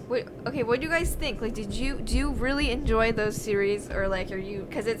movies. Wait, okay, what do you guys think? Like, do you really enjoy those series, or like, are you?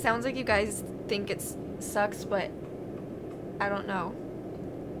 Because it sounds like you guys think it sucks, but I don't know.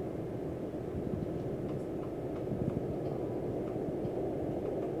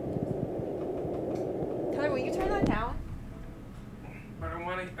 Tyler, will you turn that down? But I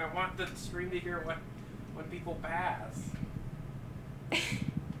want the stream to hear when people pass.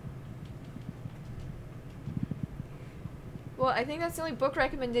 Well, I think that's the only book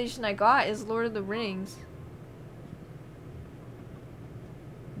recommendation I got is Lord of the Rings.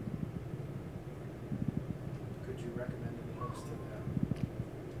 Could you recommend any books to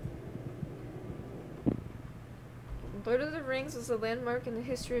them? Lord of the Rings was a landmark in the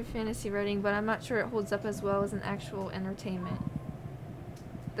history of fantasy writing, but I'm not sure it holds up as well as an actual entertainment.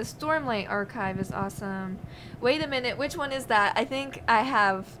 The Stormlight Archive is awesome. Wait a minute, which one is that? I think I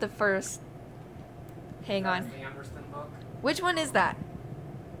have the first. Hang on. The Anderson book? Which one is that?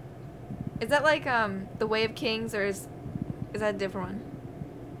 Is that like The Way of Kings, or is that a different one?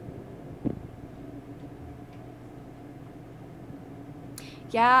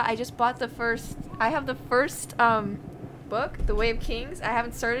 Yeah, I just bought the first. I have the first book, The Way of Kings. I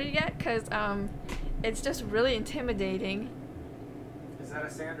haven't started it yet because it's just really intimidating. Is that a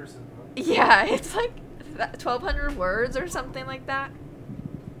Sanderson book? Yeah, it's like 1,200 words or something like that.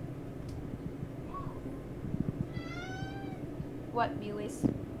 What, Melis?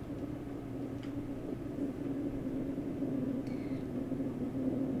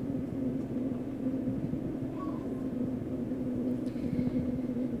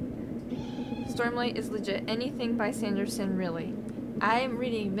 Stormlight is legit. Anything by Sanderson, really. I'm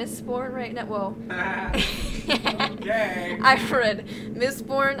reading Mistborn right now. Well, okay. I've read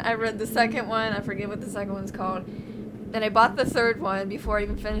Mistborn. I read the second one. I forget what the second one's called. Then I bought the third one before I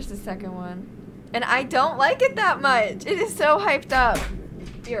even finished the second one. And I don't like it that much. It is so hyped up.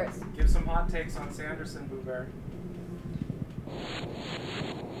 Yours. Give some hot takes on Sanderson, Boo Bear.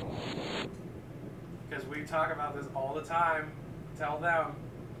 Because we talk about this all the time. Tell them.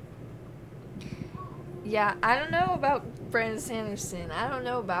 Yeah, I don't know about Brandon Sanderson. I don't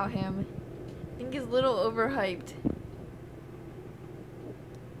know about him. I think he's a little overhyped.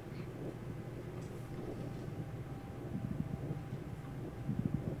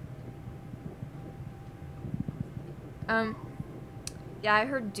 Yeah, I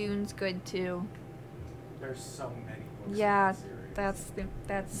heard Dune's good too. There's so many books. Yeah, in the series.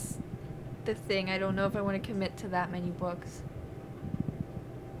 that's the thing. I don't know if I want to commit to that many books.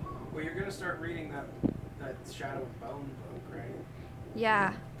 Well, you're gonna start reading that Shadow and Bone book, right?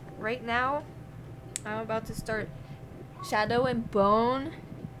 Yeah, right now I'm about to start Shadow and Bone.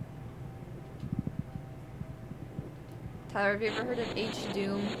 Tyler, have you ever heard of H.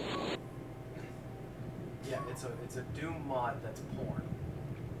 Doom? Yeah, it's a Doom mod that's porn.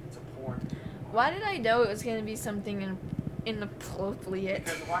 It's a porn Doom mod. Why did I know it was gonna be something inappropriate?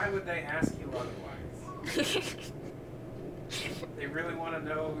 Because why would they ask you otherwise? They really want to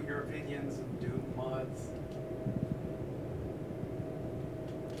know your opinions of Doom mods.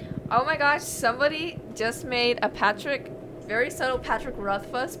 Oh my gosh, somebody just made a very subtle Patrick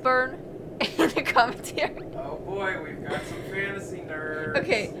Rothfuss burn in the comments here. Oh boy, we've got some fantasy nerds.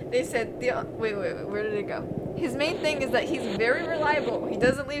 Okay, they said, wait, where did it go? His main thing is that he's very reliable. He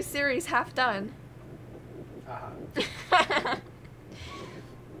doesn't leave series half done. Uh-huh.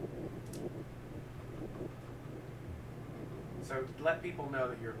 So let people know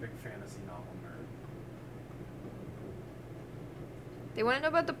that you're a big fantasy novel nerd. They want to know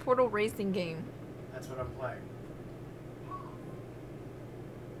about the Portal racing game. That's what I'm playing.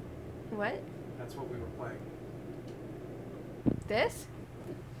 What? That's what we were playing. This?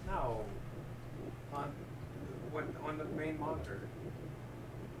 No. On the main monitor.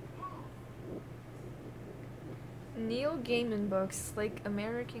 Neil Gaiman books, like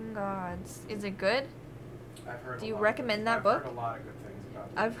American Gods. Is it good? I've heard. Do you recommend that book? I've heard a lot of good things about.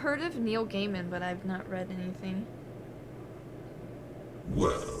 I've heard of Neil Gaiman, but I've not read anything.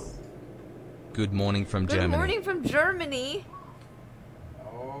 Well. Good morning from Good Germany. morning from Germany.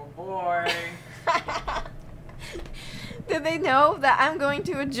 Oh boy. Did they know that I'm going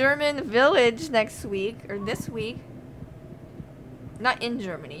to a German village next week or this week? Not in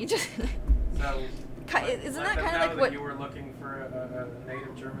Germany. Just So. isn't that let them kind know of like that what you were looking for a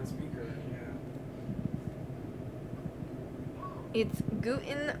native German speaker? Yeah. it's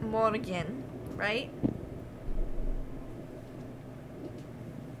Guten Morgen, right?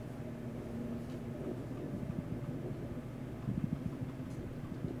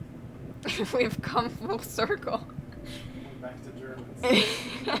 We've come full circle. Back to Germans.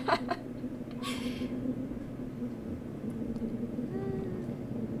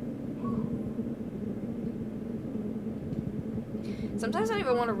 Sometimes I don't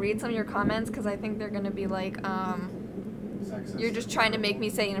even want to read some of your comments because I think they're gonna be like, Sexist. you're just trying to make me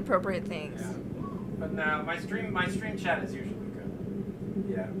say inappropriate things. Yeah. But no, my stream chat is usually good.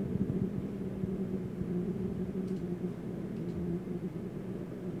 Yeah.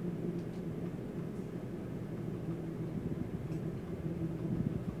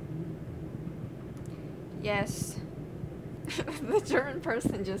 Yes. The German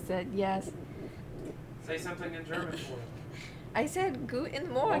person just said yes. Say something in German for me. I said Guten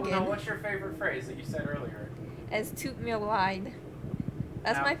Oh, Morgen. no, what's your favorite phrase that you said earlier? Es tut mir leid.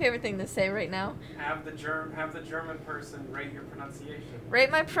 That's my favorite thing to say right now. Have the German person rate your pronunciation. Rate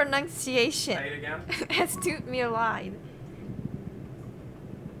my pronunciation. Say it again. Es tut mir leid.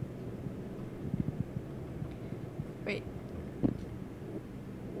 Wait.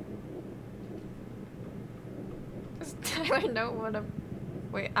 Does Tyler know what a...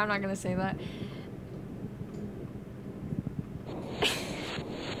 Wait, I'm not gonna say that.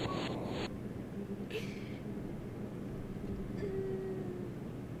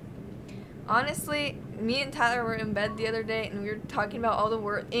 Honestly, me and Tyler were in bed the other day and we were talking about all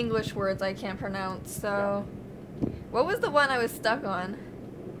the English words I can't pronounce. So, what was the one I was stuck on?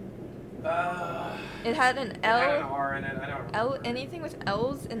 It had an L. It had an R in it. I don't remember. L. Anything with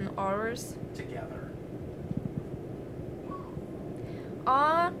L's and R's. Together.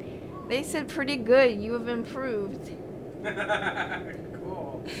 Aw, they said pretty good. You have improved.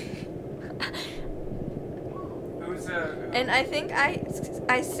 Cool. Who's And I think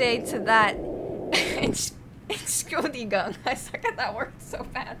I say to that, it's Schuldigung. I suck at that word so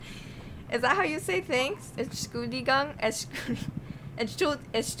bad. Is that how you say thanks? It's Schuldigung? It's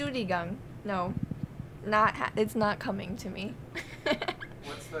Schuldigung. No, it's not coming to me.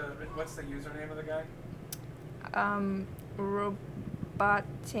 What's the username of the guy?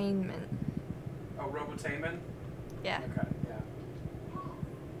 Robotainment. Oh, Robotainment? Yeah. Okay, yeah.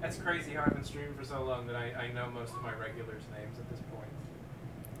 That's crazy how I've been streaming for so long that I know most of my regulars' names at this point.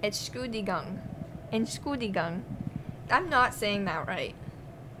 It's Schuldigung. And Schuldigung. I'm not saying that right.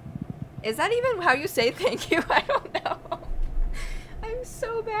 Is that even how you say thank you? I don't know. I'm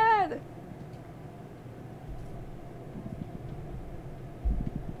so bad.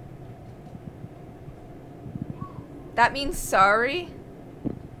 That means sorry?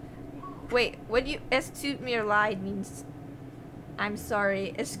 Wait, what do you... Es tut mir leid means... I'm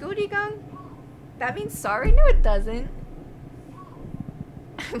sorry. Entschuldigung? That means sorry? No, it doesn't.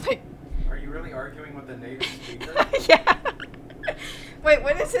 Like... Are you really arguing with the native speaker? Yeah. Wait,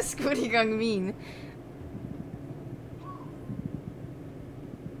 what does Entschuldigung mean?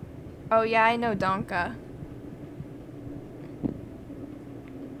 Oh yeah, I know Donka.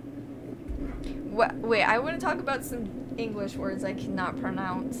 What? Wait, I want to talk about some English words I cannot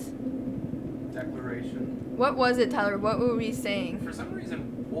pronounce. Declaration. What was it, Tyler? What were we saying? For some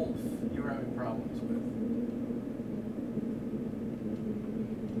reason, wolf, you were having problems with.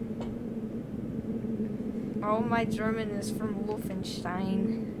 Oh, my German is from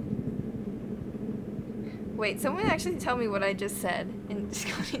Wolfenstein. Wait, someone actually tell me what I just said in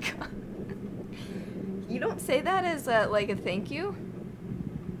You don't say that as like a thank you?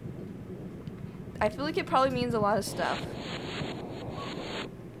 I feel like it probably means a lot of stuff.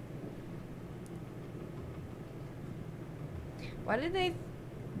 Why did they...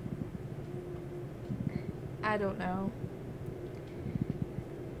 I don't know.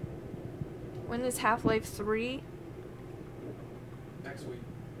 When is Half-Life 3? Next week.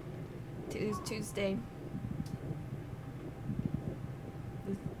 Tuesday.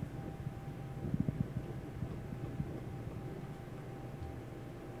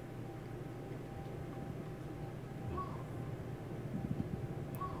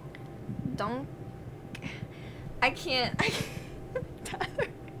 I can't. Tyler,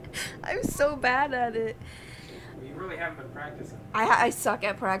 I'm so bad at it. Well, you really haven't been practicing. I suck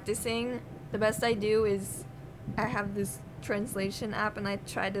at practicing. The best I do is I have this translation app and I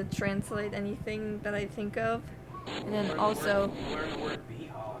try to translate anything that I think of. And then also... Learn the word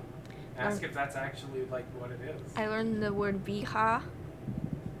biha. Ask if that's actually, like, what it is. I learned the word biha.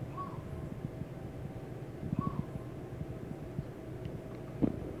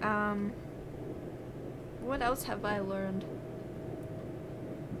 What else have I learned?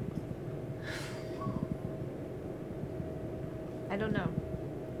 I don't know.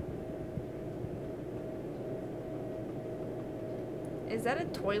 Is that a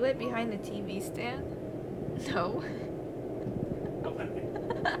toilet behind the TV stand? No.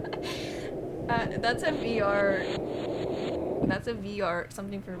 That's a VR. That's a VR,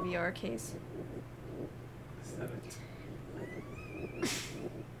 something for VR case. Is that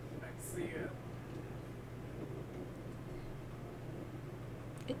I see it.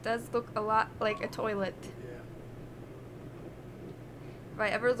 It does look a lot like a toilet. Yeah. Have I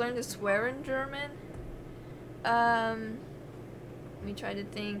ever learned to swear in German? Let me try to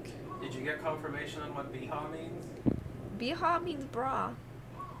think. Did you get confirmation on what biha means? Biha means bra.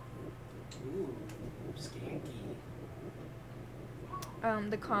 Ooh, skanky.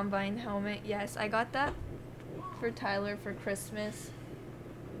 The Combine helmet. Yes, I got that for Tyler for Christmas.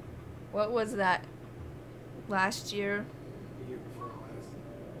 What was that? Last year? The year before last.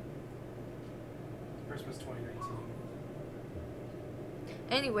 Christmas 2019.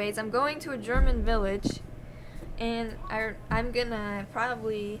 Anyways, I'm going to a German village, and I'm gonna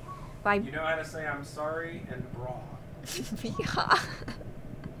probably buy. You know how to say I'm sorry and bra. Yeah.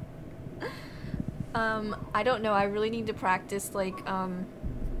 I don't know. I really need to practice like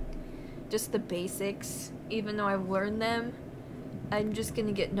just the basics. Even though I've learned them, I'm just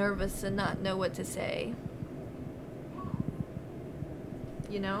gonna get nervous and not know what to say.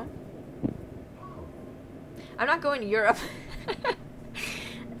 You know? I'm not going to Europe.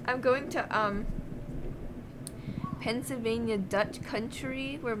 I'm going to Pennsylvania Dutch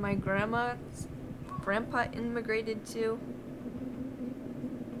country where my grandpa immigrated to.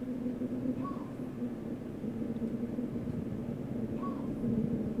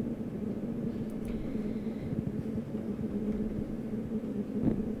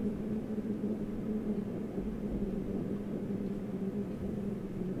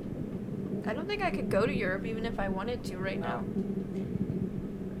 I don't think I could go to Europe even if I wanted to right now.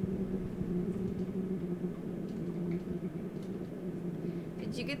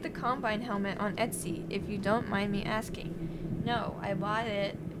 Did you get the Combine helmet on Etsy, if you don't mind me asking? No, I bought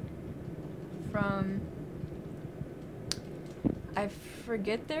it from... I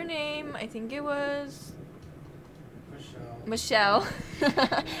forget their name. I think it was... Michelle.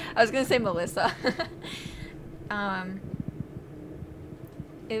 I was gonna say Melissa.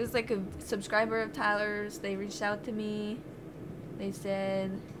 It was like a subscriber of Tyler's. They reached out to me. They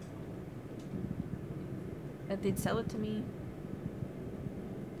said that they'd sell it to me.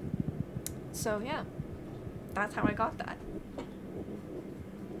 So yeah, that's how I got that.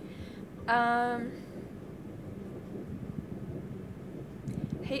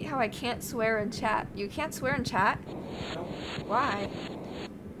 Hate how I can't swear in chat. You can't swear in chat? Why?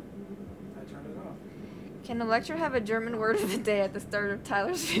 I turned it off. Can the lecturer have a German word of the day at the start of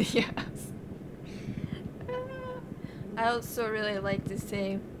Tyler's videos? I also really like to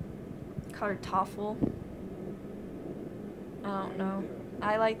say Kartoffel. I don't know.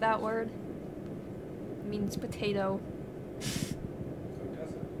 I like that word. It means potato. So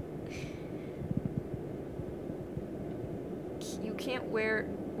does it? You can't wear...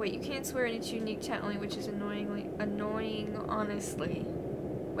 Wait, you can't swear in its unique chat only, which is annoying, honestly.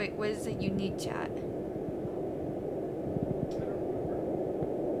 Wait, what is a unique chat?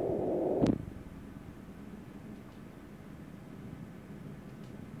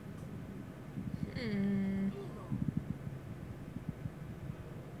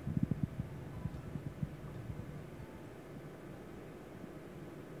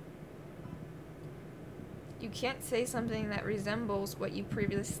 You can't say something that resembles what you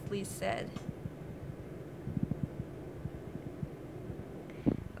previously said.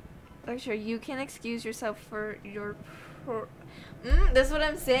 Lecture, you can excuse yourself for your... that's what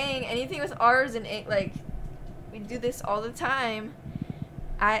I'm saying. Anything with R's and A, like, we do this all the time.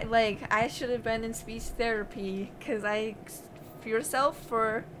 I should have been in speech therapy, because I excuse yourself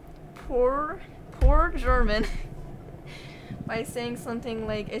for poor German by saying something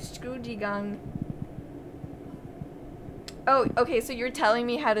like Entschuldigung. Oh, okay, so you're telling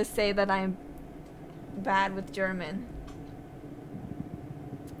me how to say that I'm bad with German.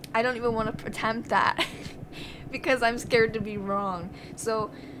 I don't even want to attempt that. because I'm scared to be wrong.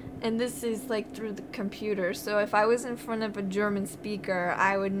 So, and this is like through the computer. So if I was in front of a German speaker,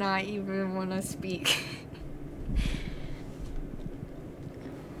 I would not even want to speak.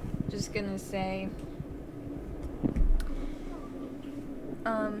 Just gonna say,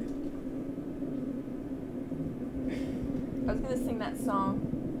 I was gonna sing that song,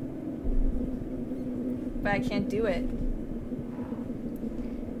 but I can't do it.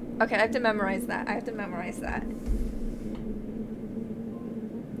 Okay, I have to memorize that.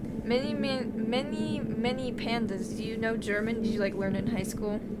 Many pandas. Do you know German? Did you like learn in high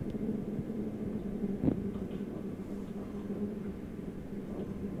school?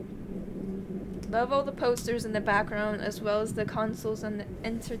 Love all the posters in the background as well as the consoles and the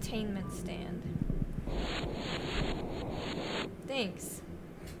entertainment stand. Thanks.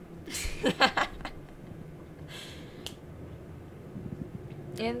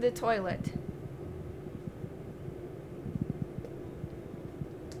 And the toilet.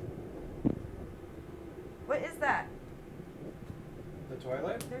 What is that? The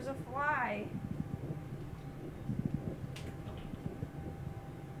toilet? There's a fly.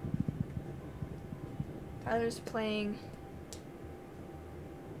 Tyler's playing.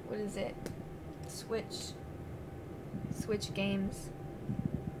 What is it? Switch games.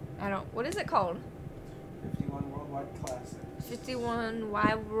 I don't. What is it called? 51 Worldwide Classics. 51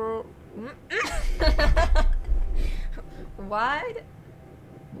 Wide World. Wide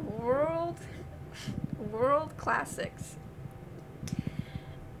World Classics.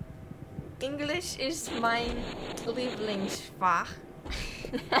 English is mein Lieblingsfach.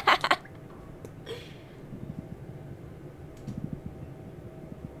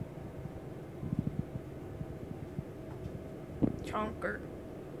 Trunker.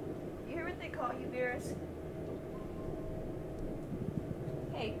 You hear what they call you, Beerus?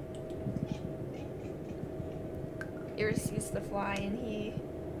 Hey. Beerus sees the fly and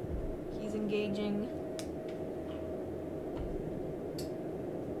he's engaging.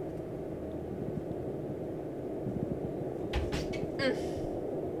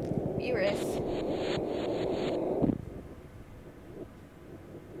 Beerus.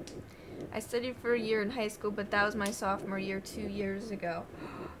 I studied for a year in high school, but that was my sophomore year 2 years ago.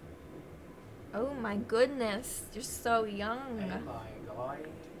 Oh my goodness, you're so young. Oh my god.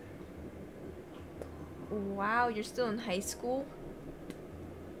 Wow, you're still in high school?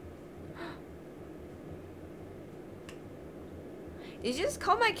 Did you just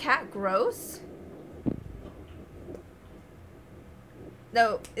call my cat gross?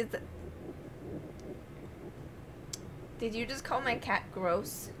 No, it's... Did you just call my cat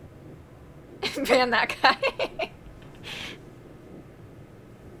gross? Ban that guy.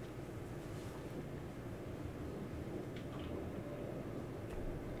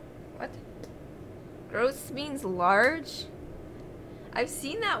 What? Gross means large? I've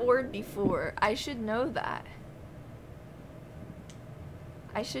seen that word before. I should know that.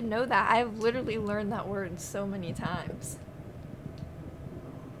 I've literally learned that word so many times.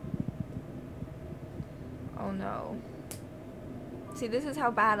 Oh no. See, this is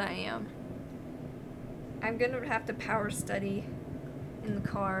how bad I am. I'm gonna have to power study in the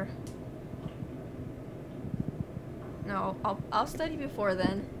car. No, I'll study before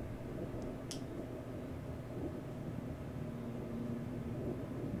then.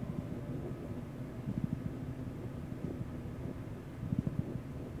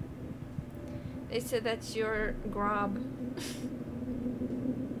 They said that's your grob.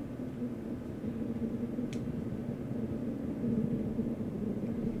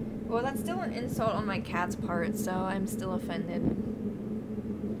 Well, that's still an insult on my cat's part, so I'm still offended.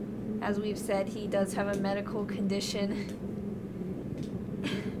 As we've said, he does have a medical condition.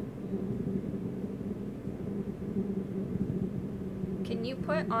 Can you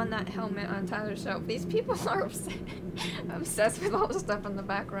put on that helmet on Tyler's show? These people are obsessed with all the stuff in the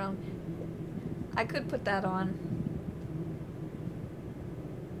background. I could put that on.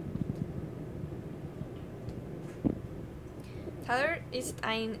 Tyler ist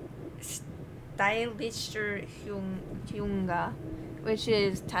ein stylischer Junge, which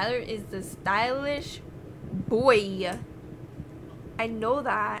is Tyler is the stylish boy. I know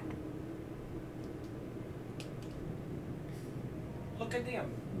that. Look at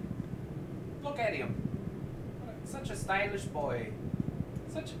him. Look at him. Such a stylish boy.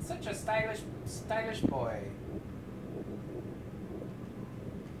 Such a stylish boy.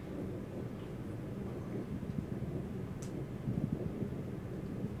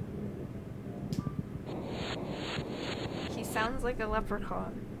 He sounds like a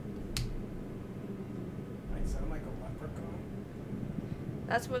leprechaun. I sound like a leprechaun?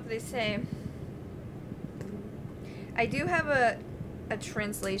 That's what they say. I do have a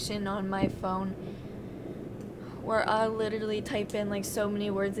translation on my phone where I literally type in like so many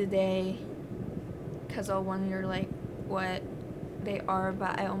words a day because I'll wonder like what they are,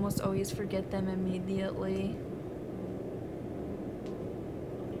 but I almost always forget them immediately.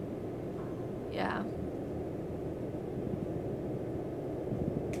 Yeah.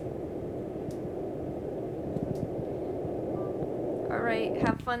 Alright,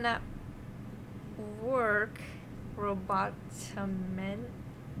 have fun at work, robotainment.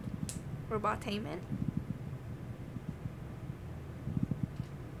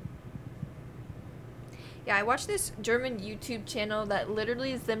 Yeah, I watched this German YouTube channel that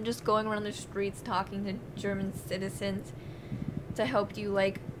literally is them just going around the streets talking to German citizens to help you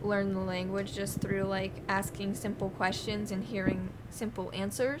like learn the language just through like asking simple questions and hearing simple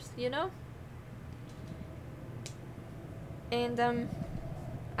answers, you know? And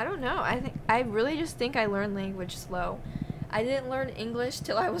I don't know. I really just think I learned language slow. I didn't learn English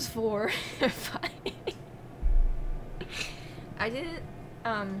till I was 4. I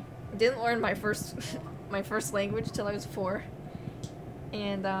didn't learn my first my first language till I was 4.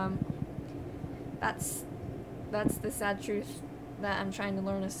 And that's the sad truth that I'm trying to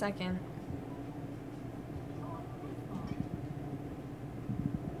learn a second.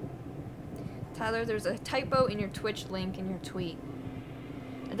 Tyler, there's a typo in your Twitch link in your tweet.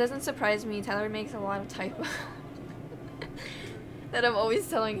 It doesn't surprise me. Tyler makes a lot of typos that I'm always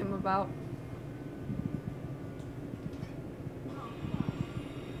telling him about.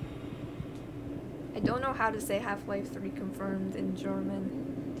 I don't know how to say Half-Life 3 confirmed in German.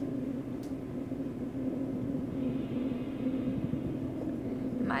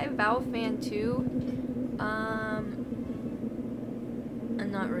 Am I a Valve fan too?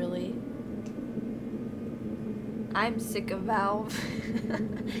 Not really. I'm sick of Valve.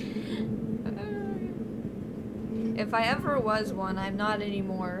 If I ever was one, I'm not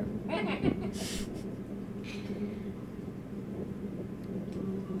anymore.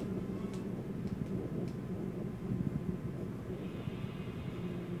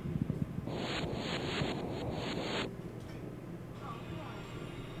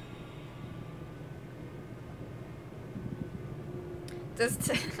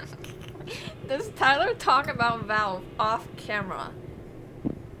 Does Tyler talk about Valve off camera?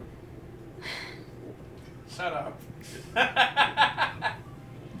 Shut up.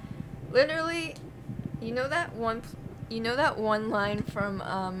 Literally, you know that one line from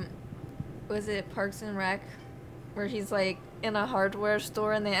was it Parks and Rec, where he's like in a hardware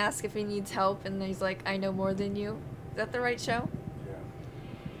store and they ask if he needs help and he's like, I know more than you. Is that the right show?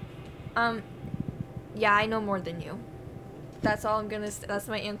 Yeah. Yeah, I know more than you. That's all I'm gonna that's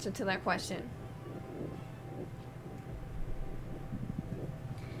my answer to that question.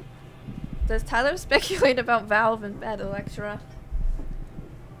 Does Tyler speculate about Valve and Bad Electra?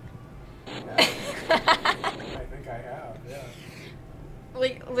 Yeah. I think I have, yeah.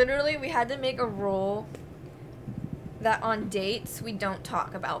 Like, literally, we had to make a rule that on dates, we don't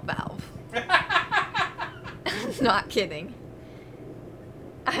talk about Valve. I'm not kidding.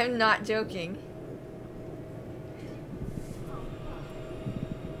 I'm not joking.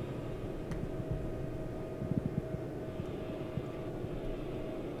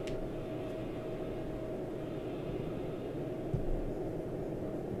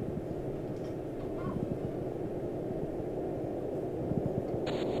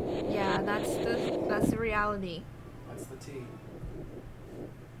 Yeah, that's the reality. That's the T.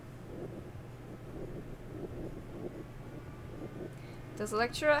 Does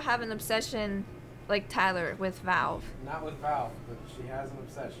Electra have an obsession like Tyler with Valve? Not with Valve, but she has an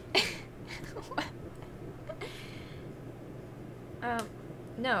obsession.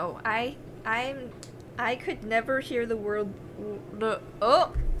 No, I could never hear the word.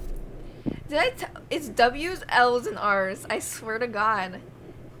 Oh, it's W's, L's, and R's. I swear to God.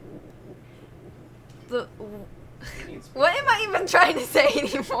 What am I even trying to say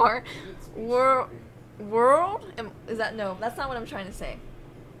anymore? World? Is that no? That's not what I'm trying to say.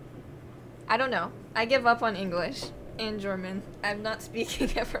 I don't know. I give up on English and German. I'm not speaking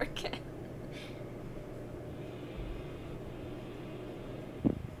ever again.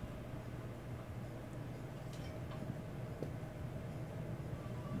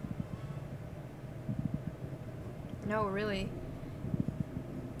 No, really.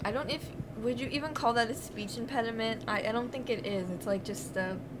 I don't if would you even call that a speech impediment? I don't think it is. It's like just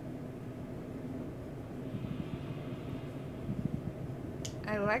a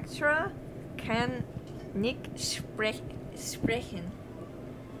Electra kann nicht sprechen.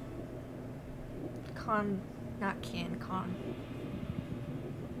 Kann, not can, kann.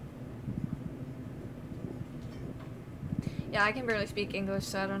 Yeah, I can barely speak English,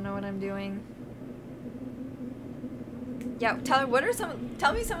 so I don't know what I'm doing. Yeah, Tyler,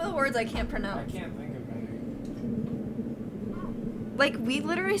 tell me some of the words I can't pronounce. I can't think of any. Like, we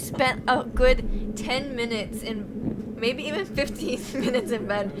literally spent a good 10 minutes in, maybe even 15 minutes in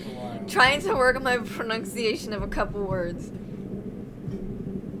bed, trying to work on my pronunciation of a couple words.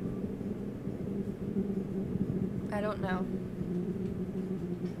 I don't know.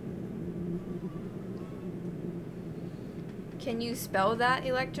 Can you spell that,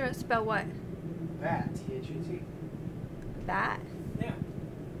 Electra? Spell what? That, T-H-A-T. That? Yeah.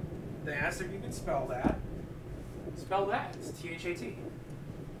 They asked if you could spell that. Spell that. It's T-H-A-T.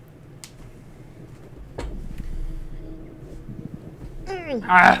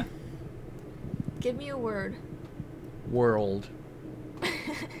 Ah! Give me a word. World. Is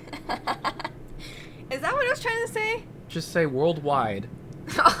that what I was trying to say? Just say worldwide.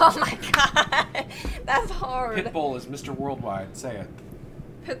 Oh my god. That's hard. Pitbull is Mr. Worldwide. Say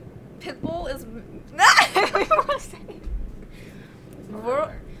it. Pitbull is... I don't want to say it.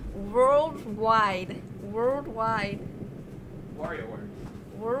 Worldwide. Worldwide. WarioWare.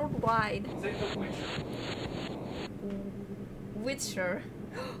 Worldwide. Say the Witcher. Witcher.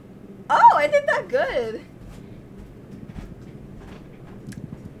 Oh, I did that good.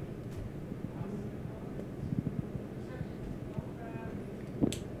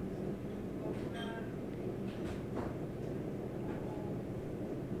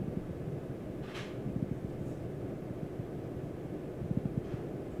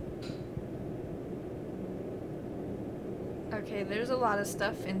 Okay, there's a lot of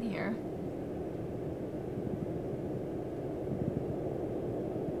stuff in here.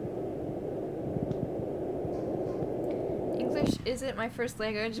 English isn't my first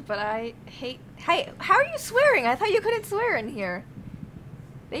language, but I hate... Hey, how are you swearing? I thought you couldn't swear in here.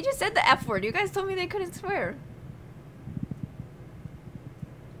 They just said the F word. You guys told me they couldn't swear.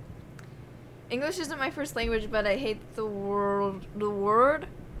 English isn't my first language, but I hate the word...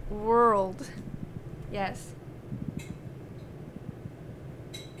 World. Yes.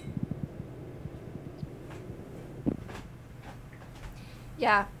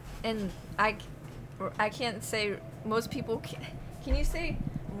 Yeah, and I can't say, most people can you say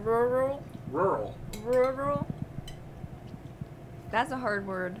rural? Rural. Rural? That's a hard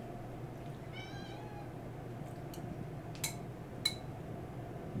word.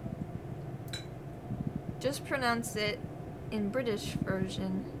 Just pronounce it in British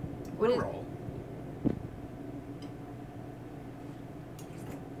version. Rural.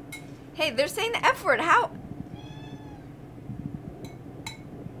 Hey, they're saying the F word. How?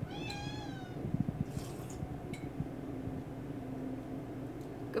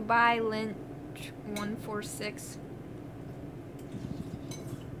 Goodbye, Lynch 146.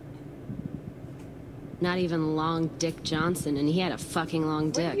 Not even Long Dick Johnson, and he had a fucking long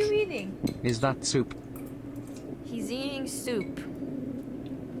What dick. are you eating? Is that soup? He's eating soup.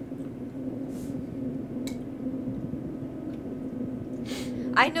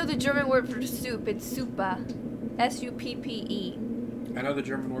 I know the German word for soup. It's Suppe. S-U-P-P-E. I know the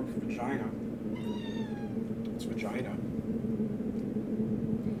German word for vagina. It's vagina.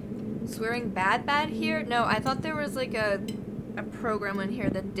 Swearing bad here? No, I thought there was like a program in here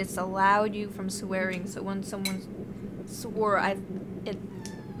that disallowed you from swearing. So when someone swore,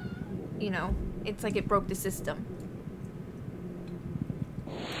 you know, it's like it broke the system.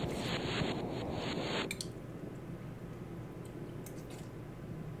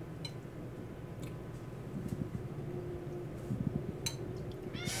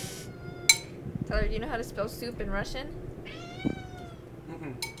 Tyler, do you know how to spell soup in Russian?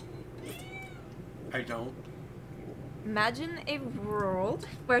 I don't. Imagine a world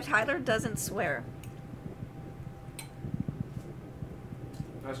where Tyler doesn't swear.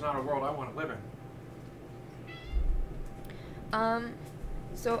 That's not a world I want to live in.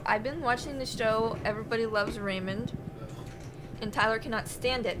 So I've been watching the show Everybody Loves Raymond, and Tyler cannot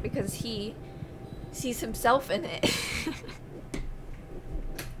stand it because he sees himself in it.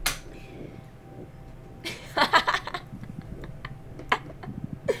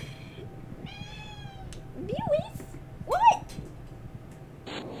 What?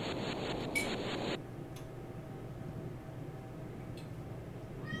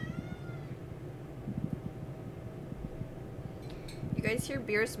 You guys hear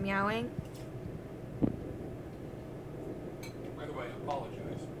Beerus meowing? By the way, I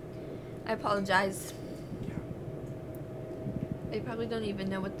apologize. I apologize. Yeah. They probably don't even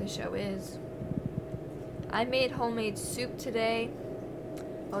know what the show is. I made homemade soup today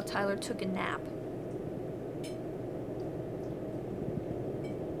while Tyler took a nap.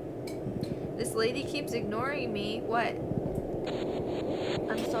 This lady keeps ignoring me. What?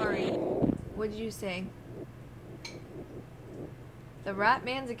 What did you say? The Rat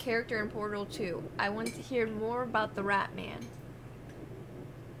Man's a character in Portal 2. I want to hear more about the Rat Man.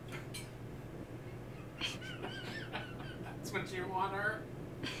 That's what you want her?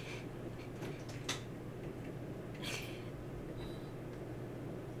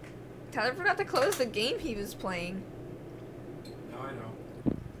 Tyler forgot to close the game he was playing. No, I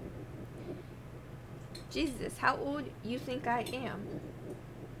know. Jesus, how old you think I am?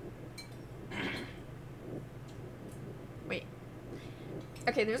 Wait.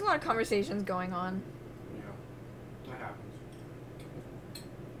 Okay, there's a lot of conversations going on. Yeah, that happens.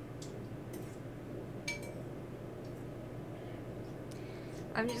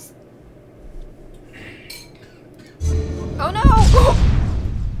 I'm just... Oh no!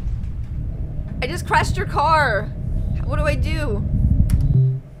 I just crashed your car! What do I do?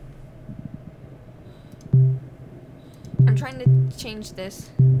 I'm trying to change this.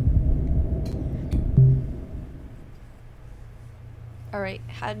 Alright,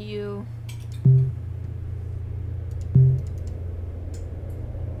 how do you...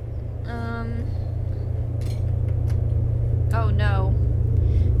 Oh no.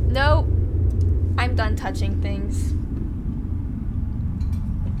 No! I'm done touching things.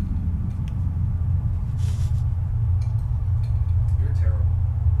 You're terrible.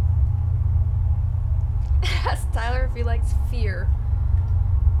 Ask Tyler if he likes fear.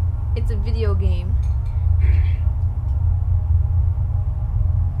 It's a video game.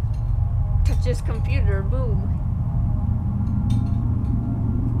 Touch his computer, boom.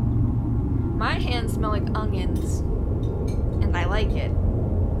 My hands smell like onions, and I like it.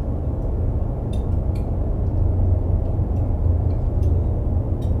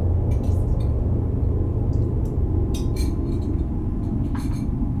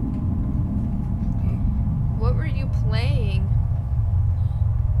 What were you playing?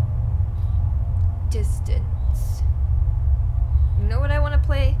 Distance. You know what I want to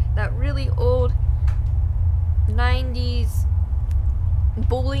play? That really old 90s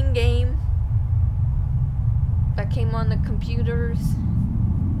bowling game that came on the computers.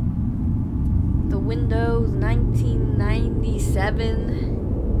 The Windows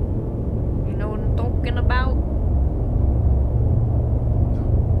 1997. You know what I'm talking about?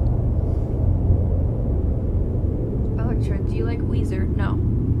 Electra, do you like Weezer? No.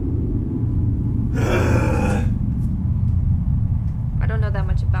 I don't know that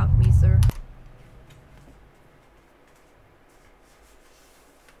much about Weezer.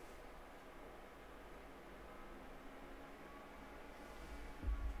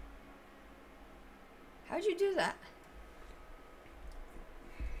 How'd you do that?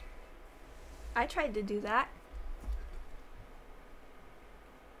 I tried to do that.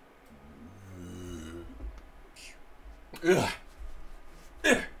 Ugh.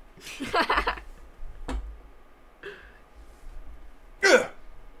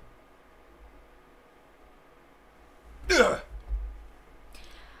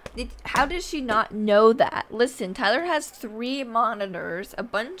 How does she not know that? Listen, Tyler has 3 monitors, a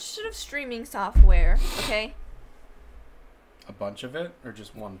bunch of streaming software, okay? A bunch of it, or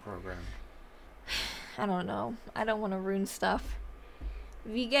just one program? I don't know. I don't want to ruin stuff.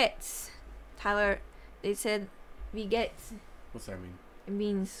 Vigets. Tyler, they said Vigets. What's that mean? It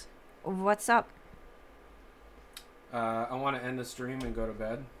means, what's up? I want to end the stream and go to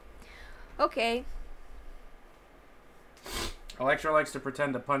bed. Okay. Electra likes to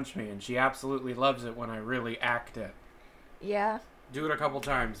pretend to punch me, and she absolutely loves it when I really act it. Yeah. Do it a couple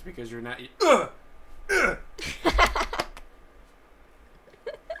times, because you're not...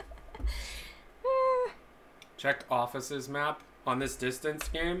 Check offices map on this distance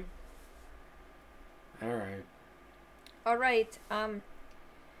game. Alright. Alright,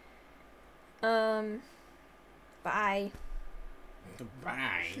 bye.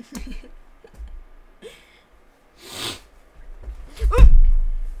 Bye.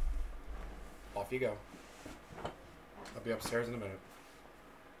 Off you go. I'll be upstairs in a minute.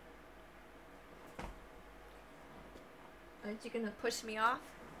 Aren't you gonna push me off?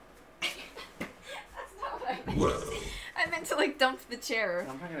 That's not what I meant. I meant to like dump the chair.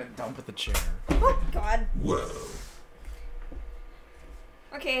 I'm not gonna dump the chair. Oh God. Whoa.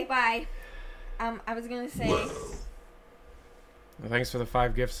 Okay, bye. I was gonna say. Whoa. Well, thanks for the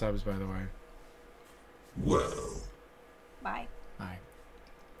 5 gift subs, by the way. Whoa. Bye. Bye.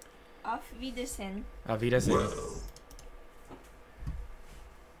 Auf Wiedersehen. Auf Wiedersehen. Whoa.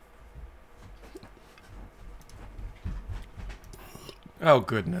 Oh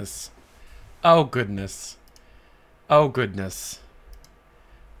goodness. Oh goodness. Oh goodness.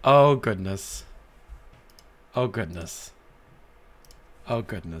 Oh goodness. Oh goodness. Oh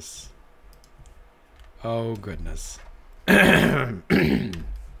goodness. Oh, goodness.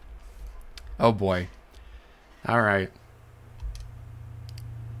 Oh, boy. All right.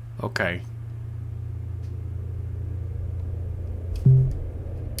 Okay.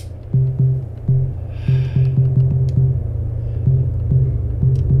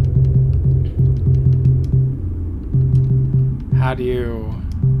 How do you...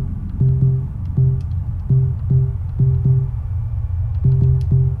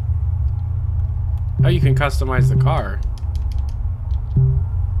 Oh, you can customize the car.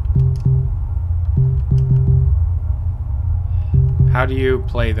 How do you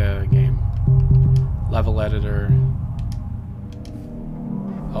play the game? Level editor.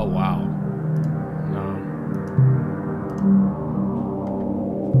 Oh, wow. No.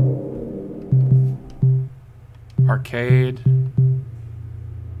 Arcade.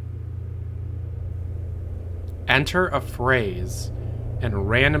 Enter a phrase and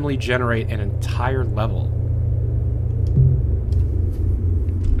randomly generate an entire level.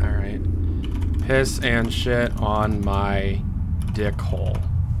 Alright. Piss and shit on my dick hole.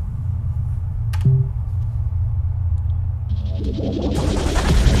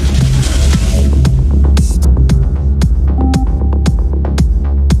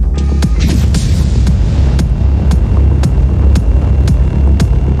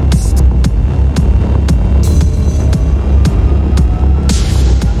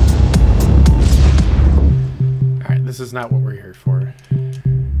 This is not what we're here for.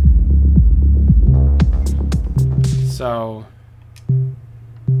 So...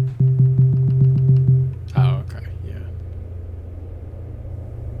 Oh, okay, yeah.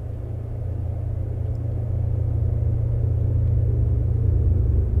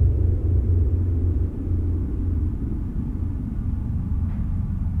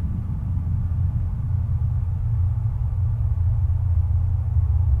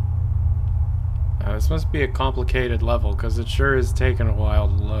 This must be a complicated level, because it sure is taking a while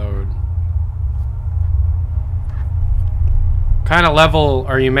to load. What kind of level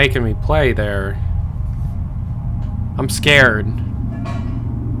are you making me play there? I'm scared.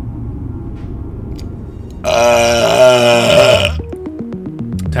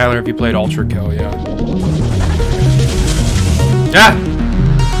 Tyler, have you played Ultra Kill? Yeah. Yeah!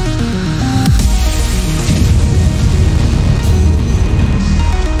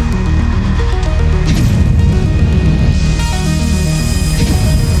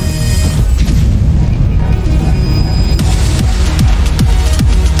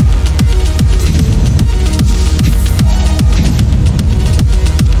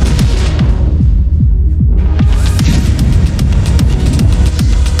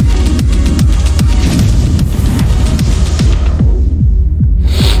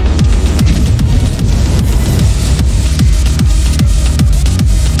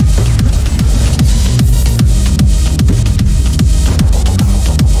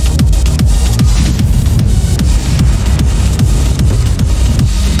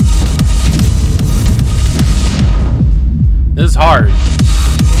 This is hard.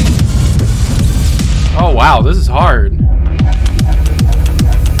 Oh wow, this is hard.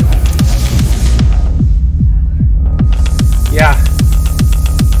 Yeah.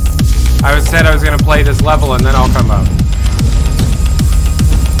 I said I was gonna play this level and then I'll come up.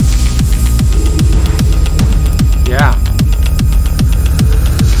 Yeah.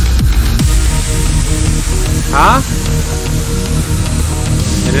 Huh?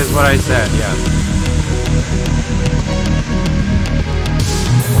 It is what I said, yeah.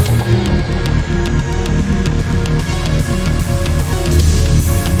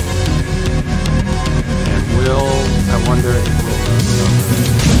 I wonder if it will.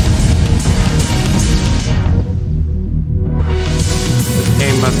 This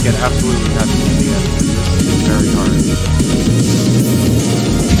game must get absolutely nothing in the end. This is very hard.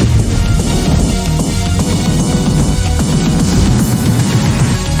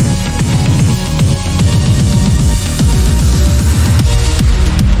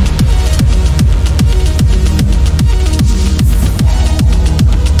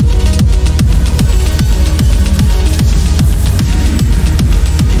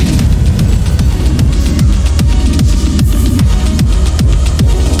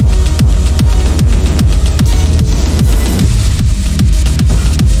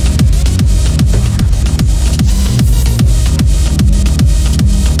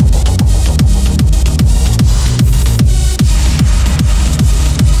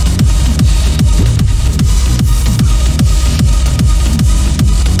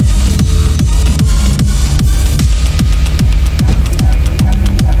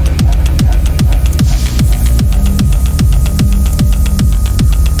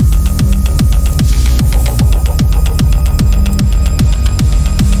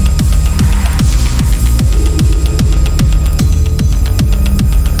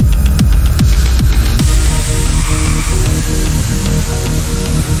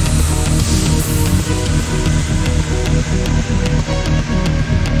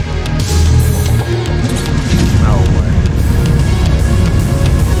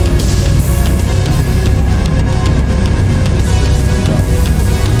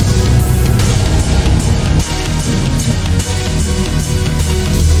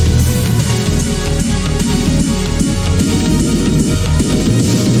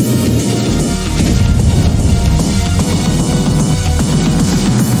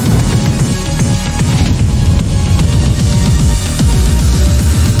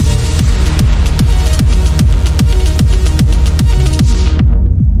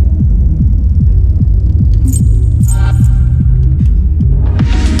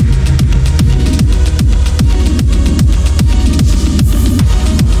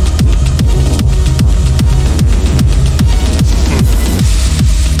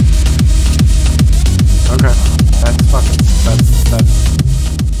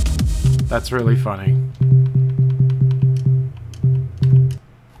 That's really funny.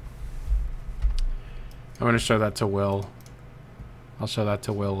 I'm gonna show that to Will. I'll show that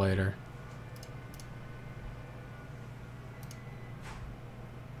to Will later.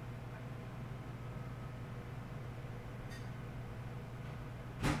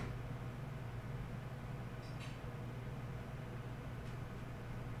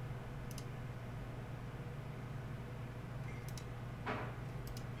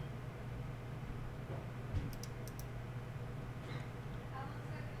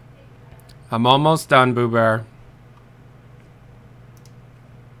 I'm almost done, Boo Bear.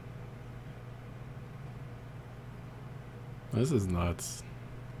 This is nuts.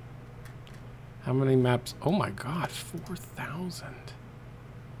 How many maps? Oh my god, 4,000.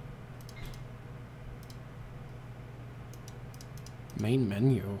 Main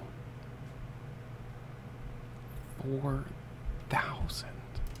menu. 4,000.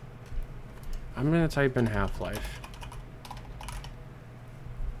 I'm gonna type in Half-Life.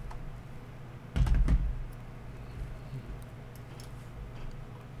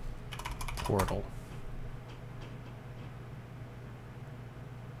 Portal.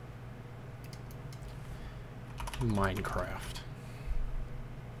 Minecraft.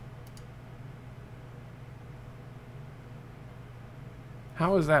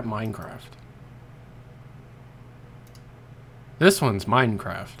 How is that Minecraft? This one's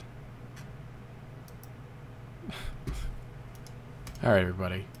Minecraft. Alright,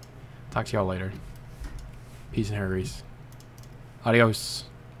 everybody. Talk to y'all later. Peace and hair grease. Adios.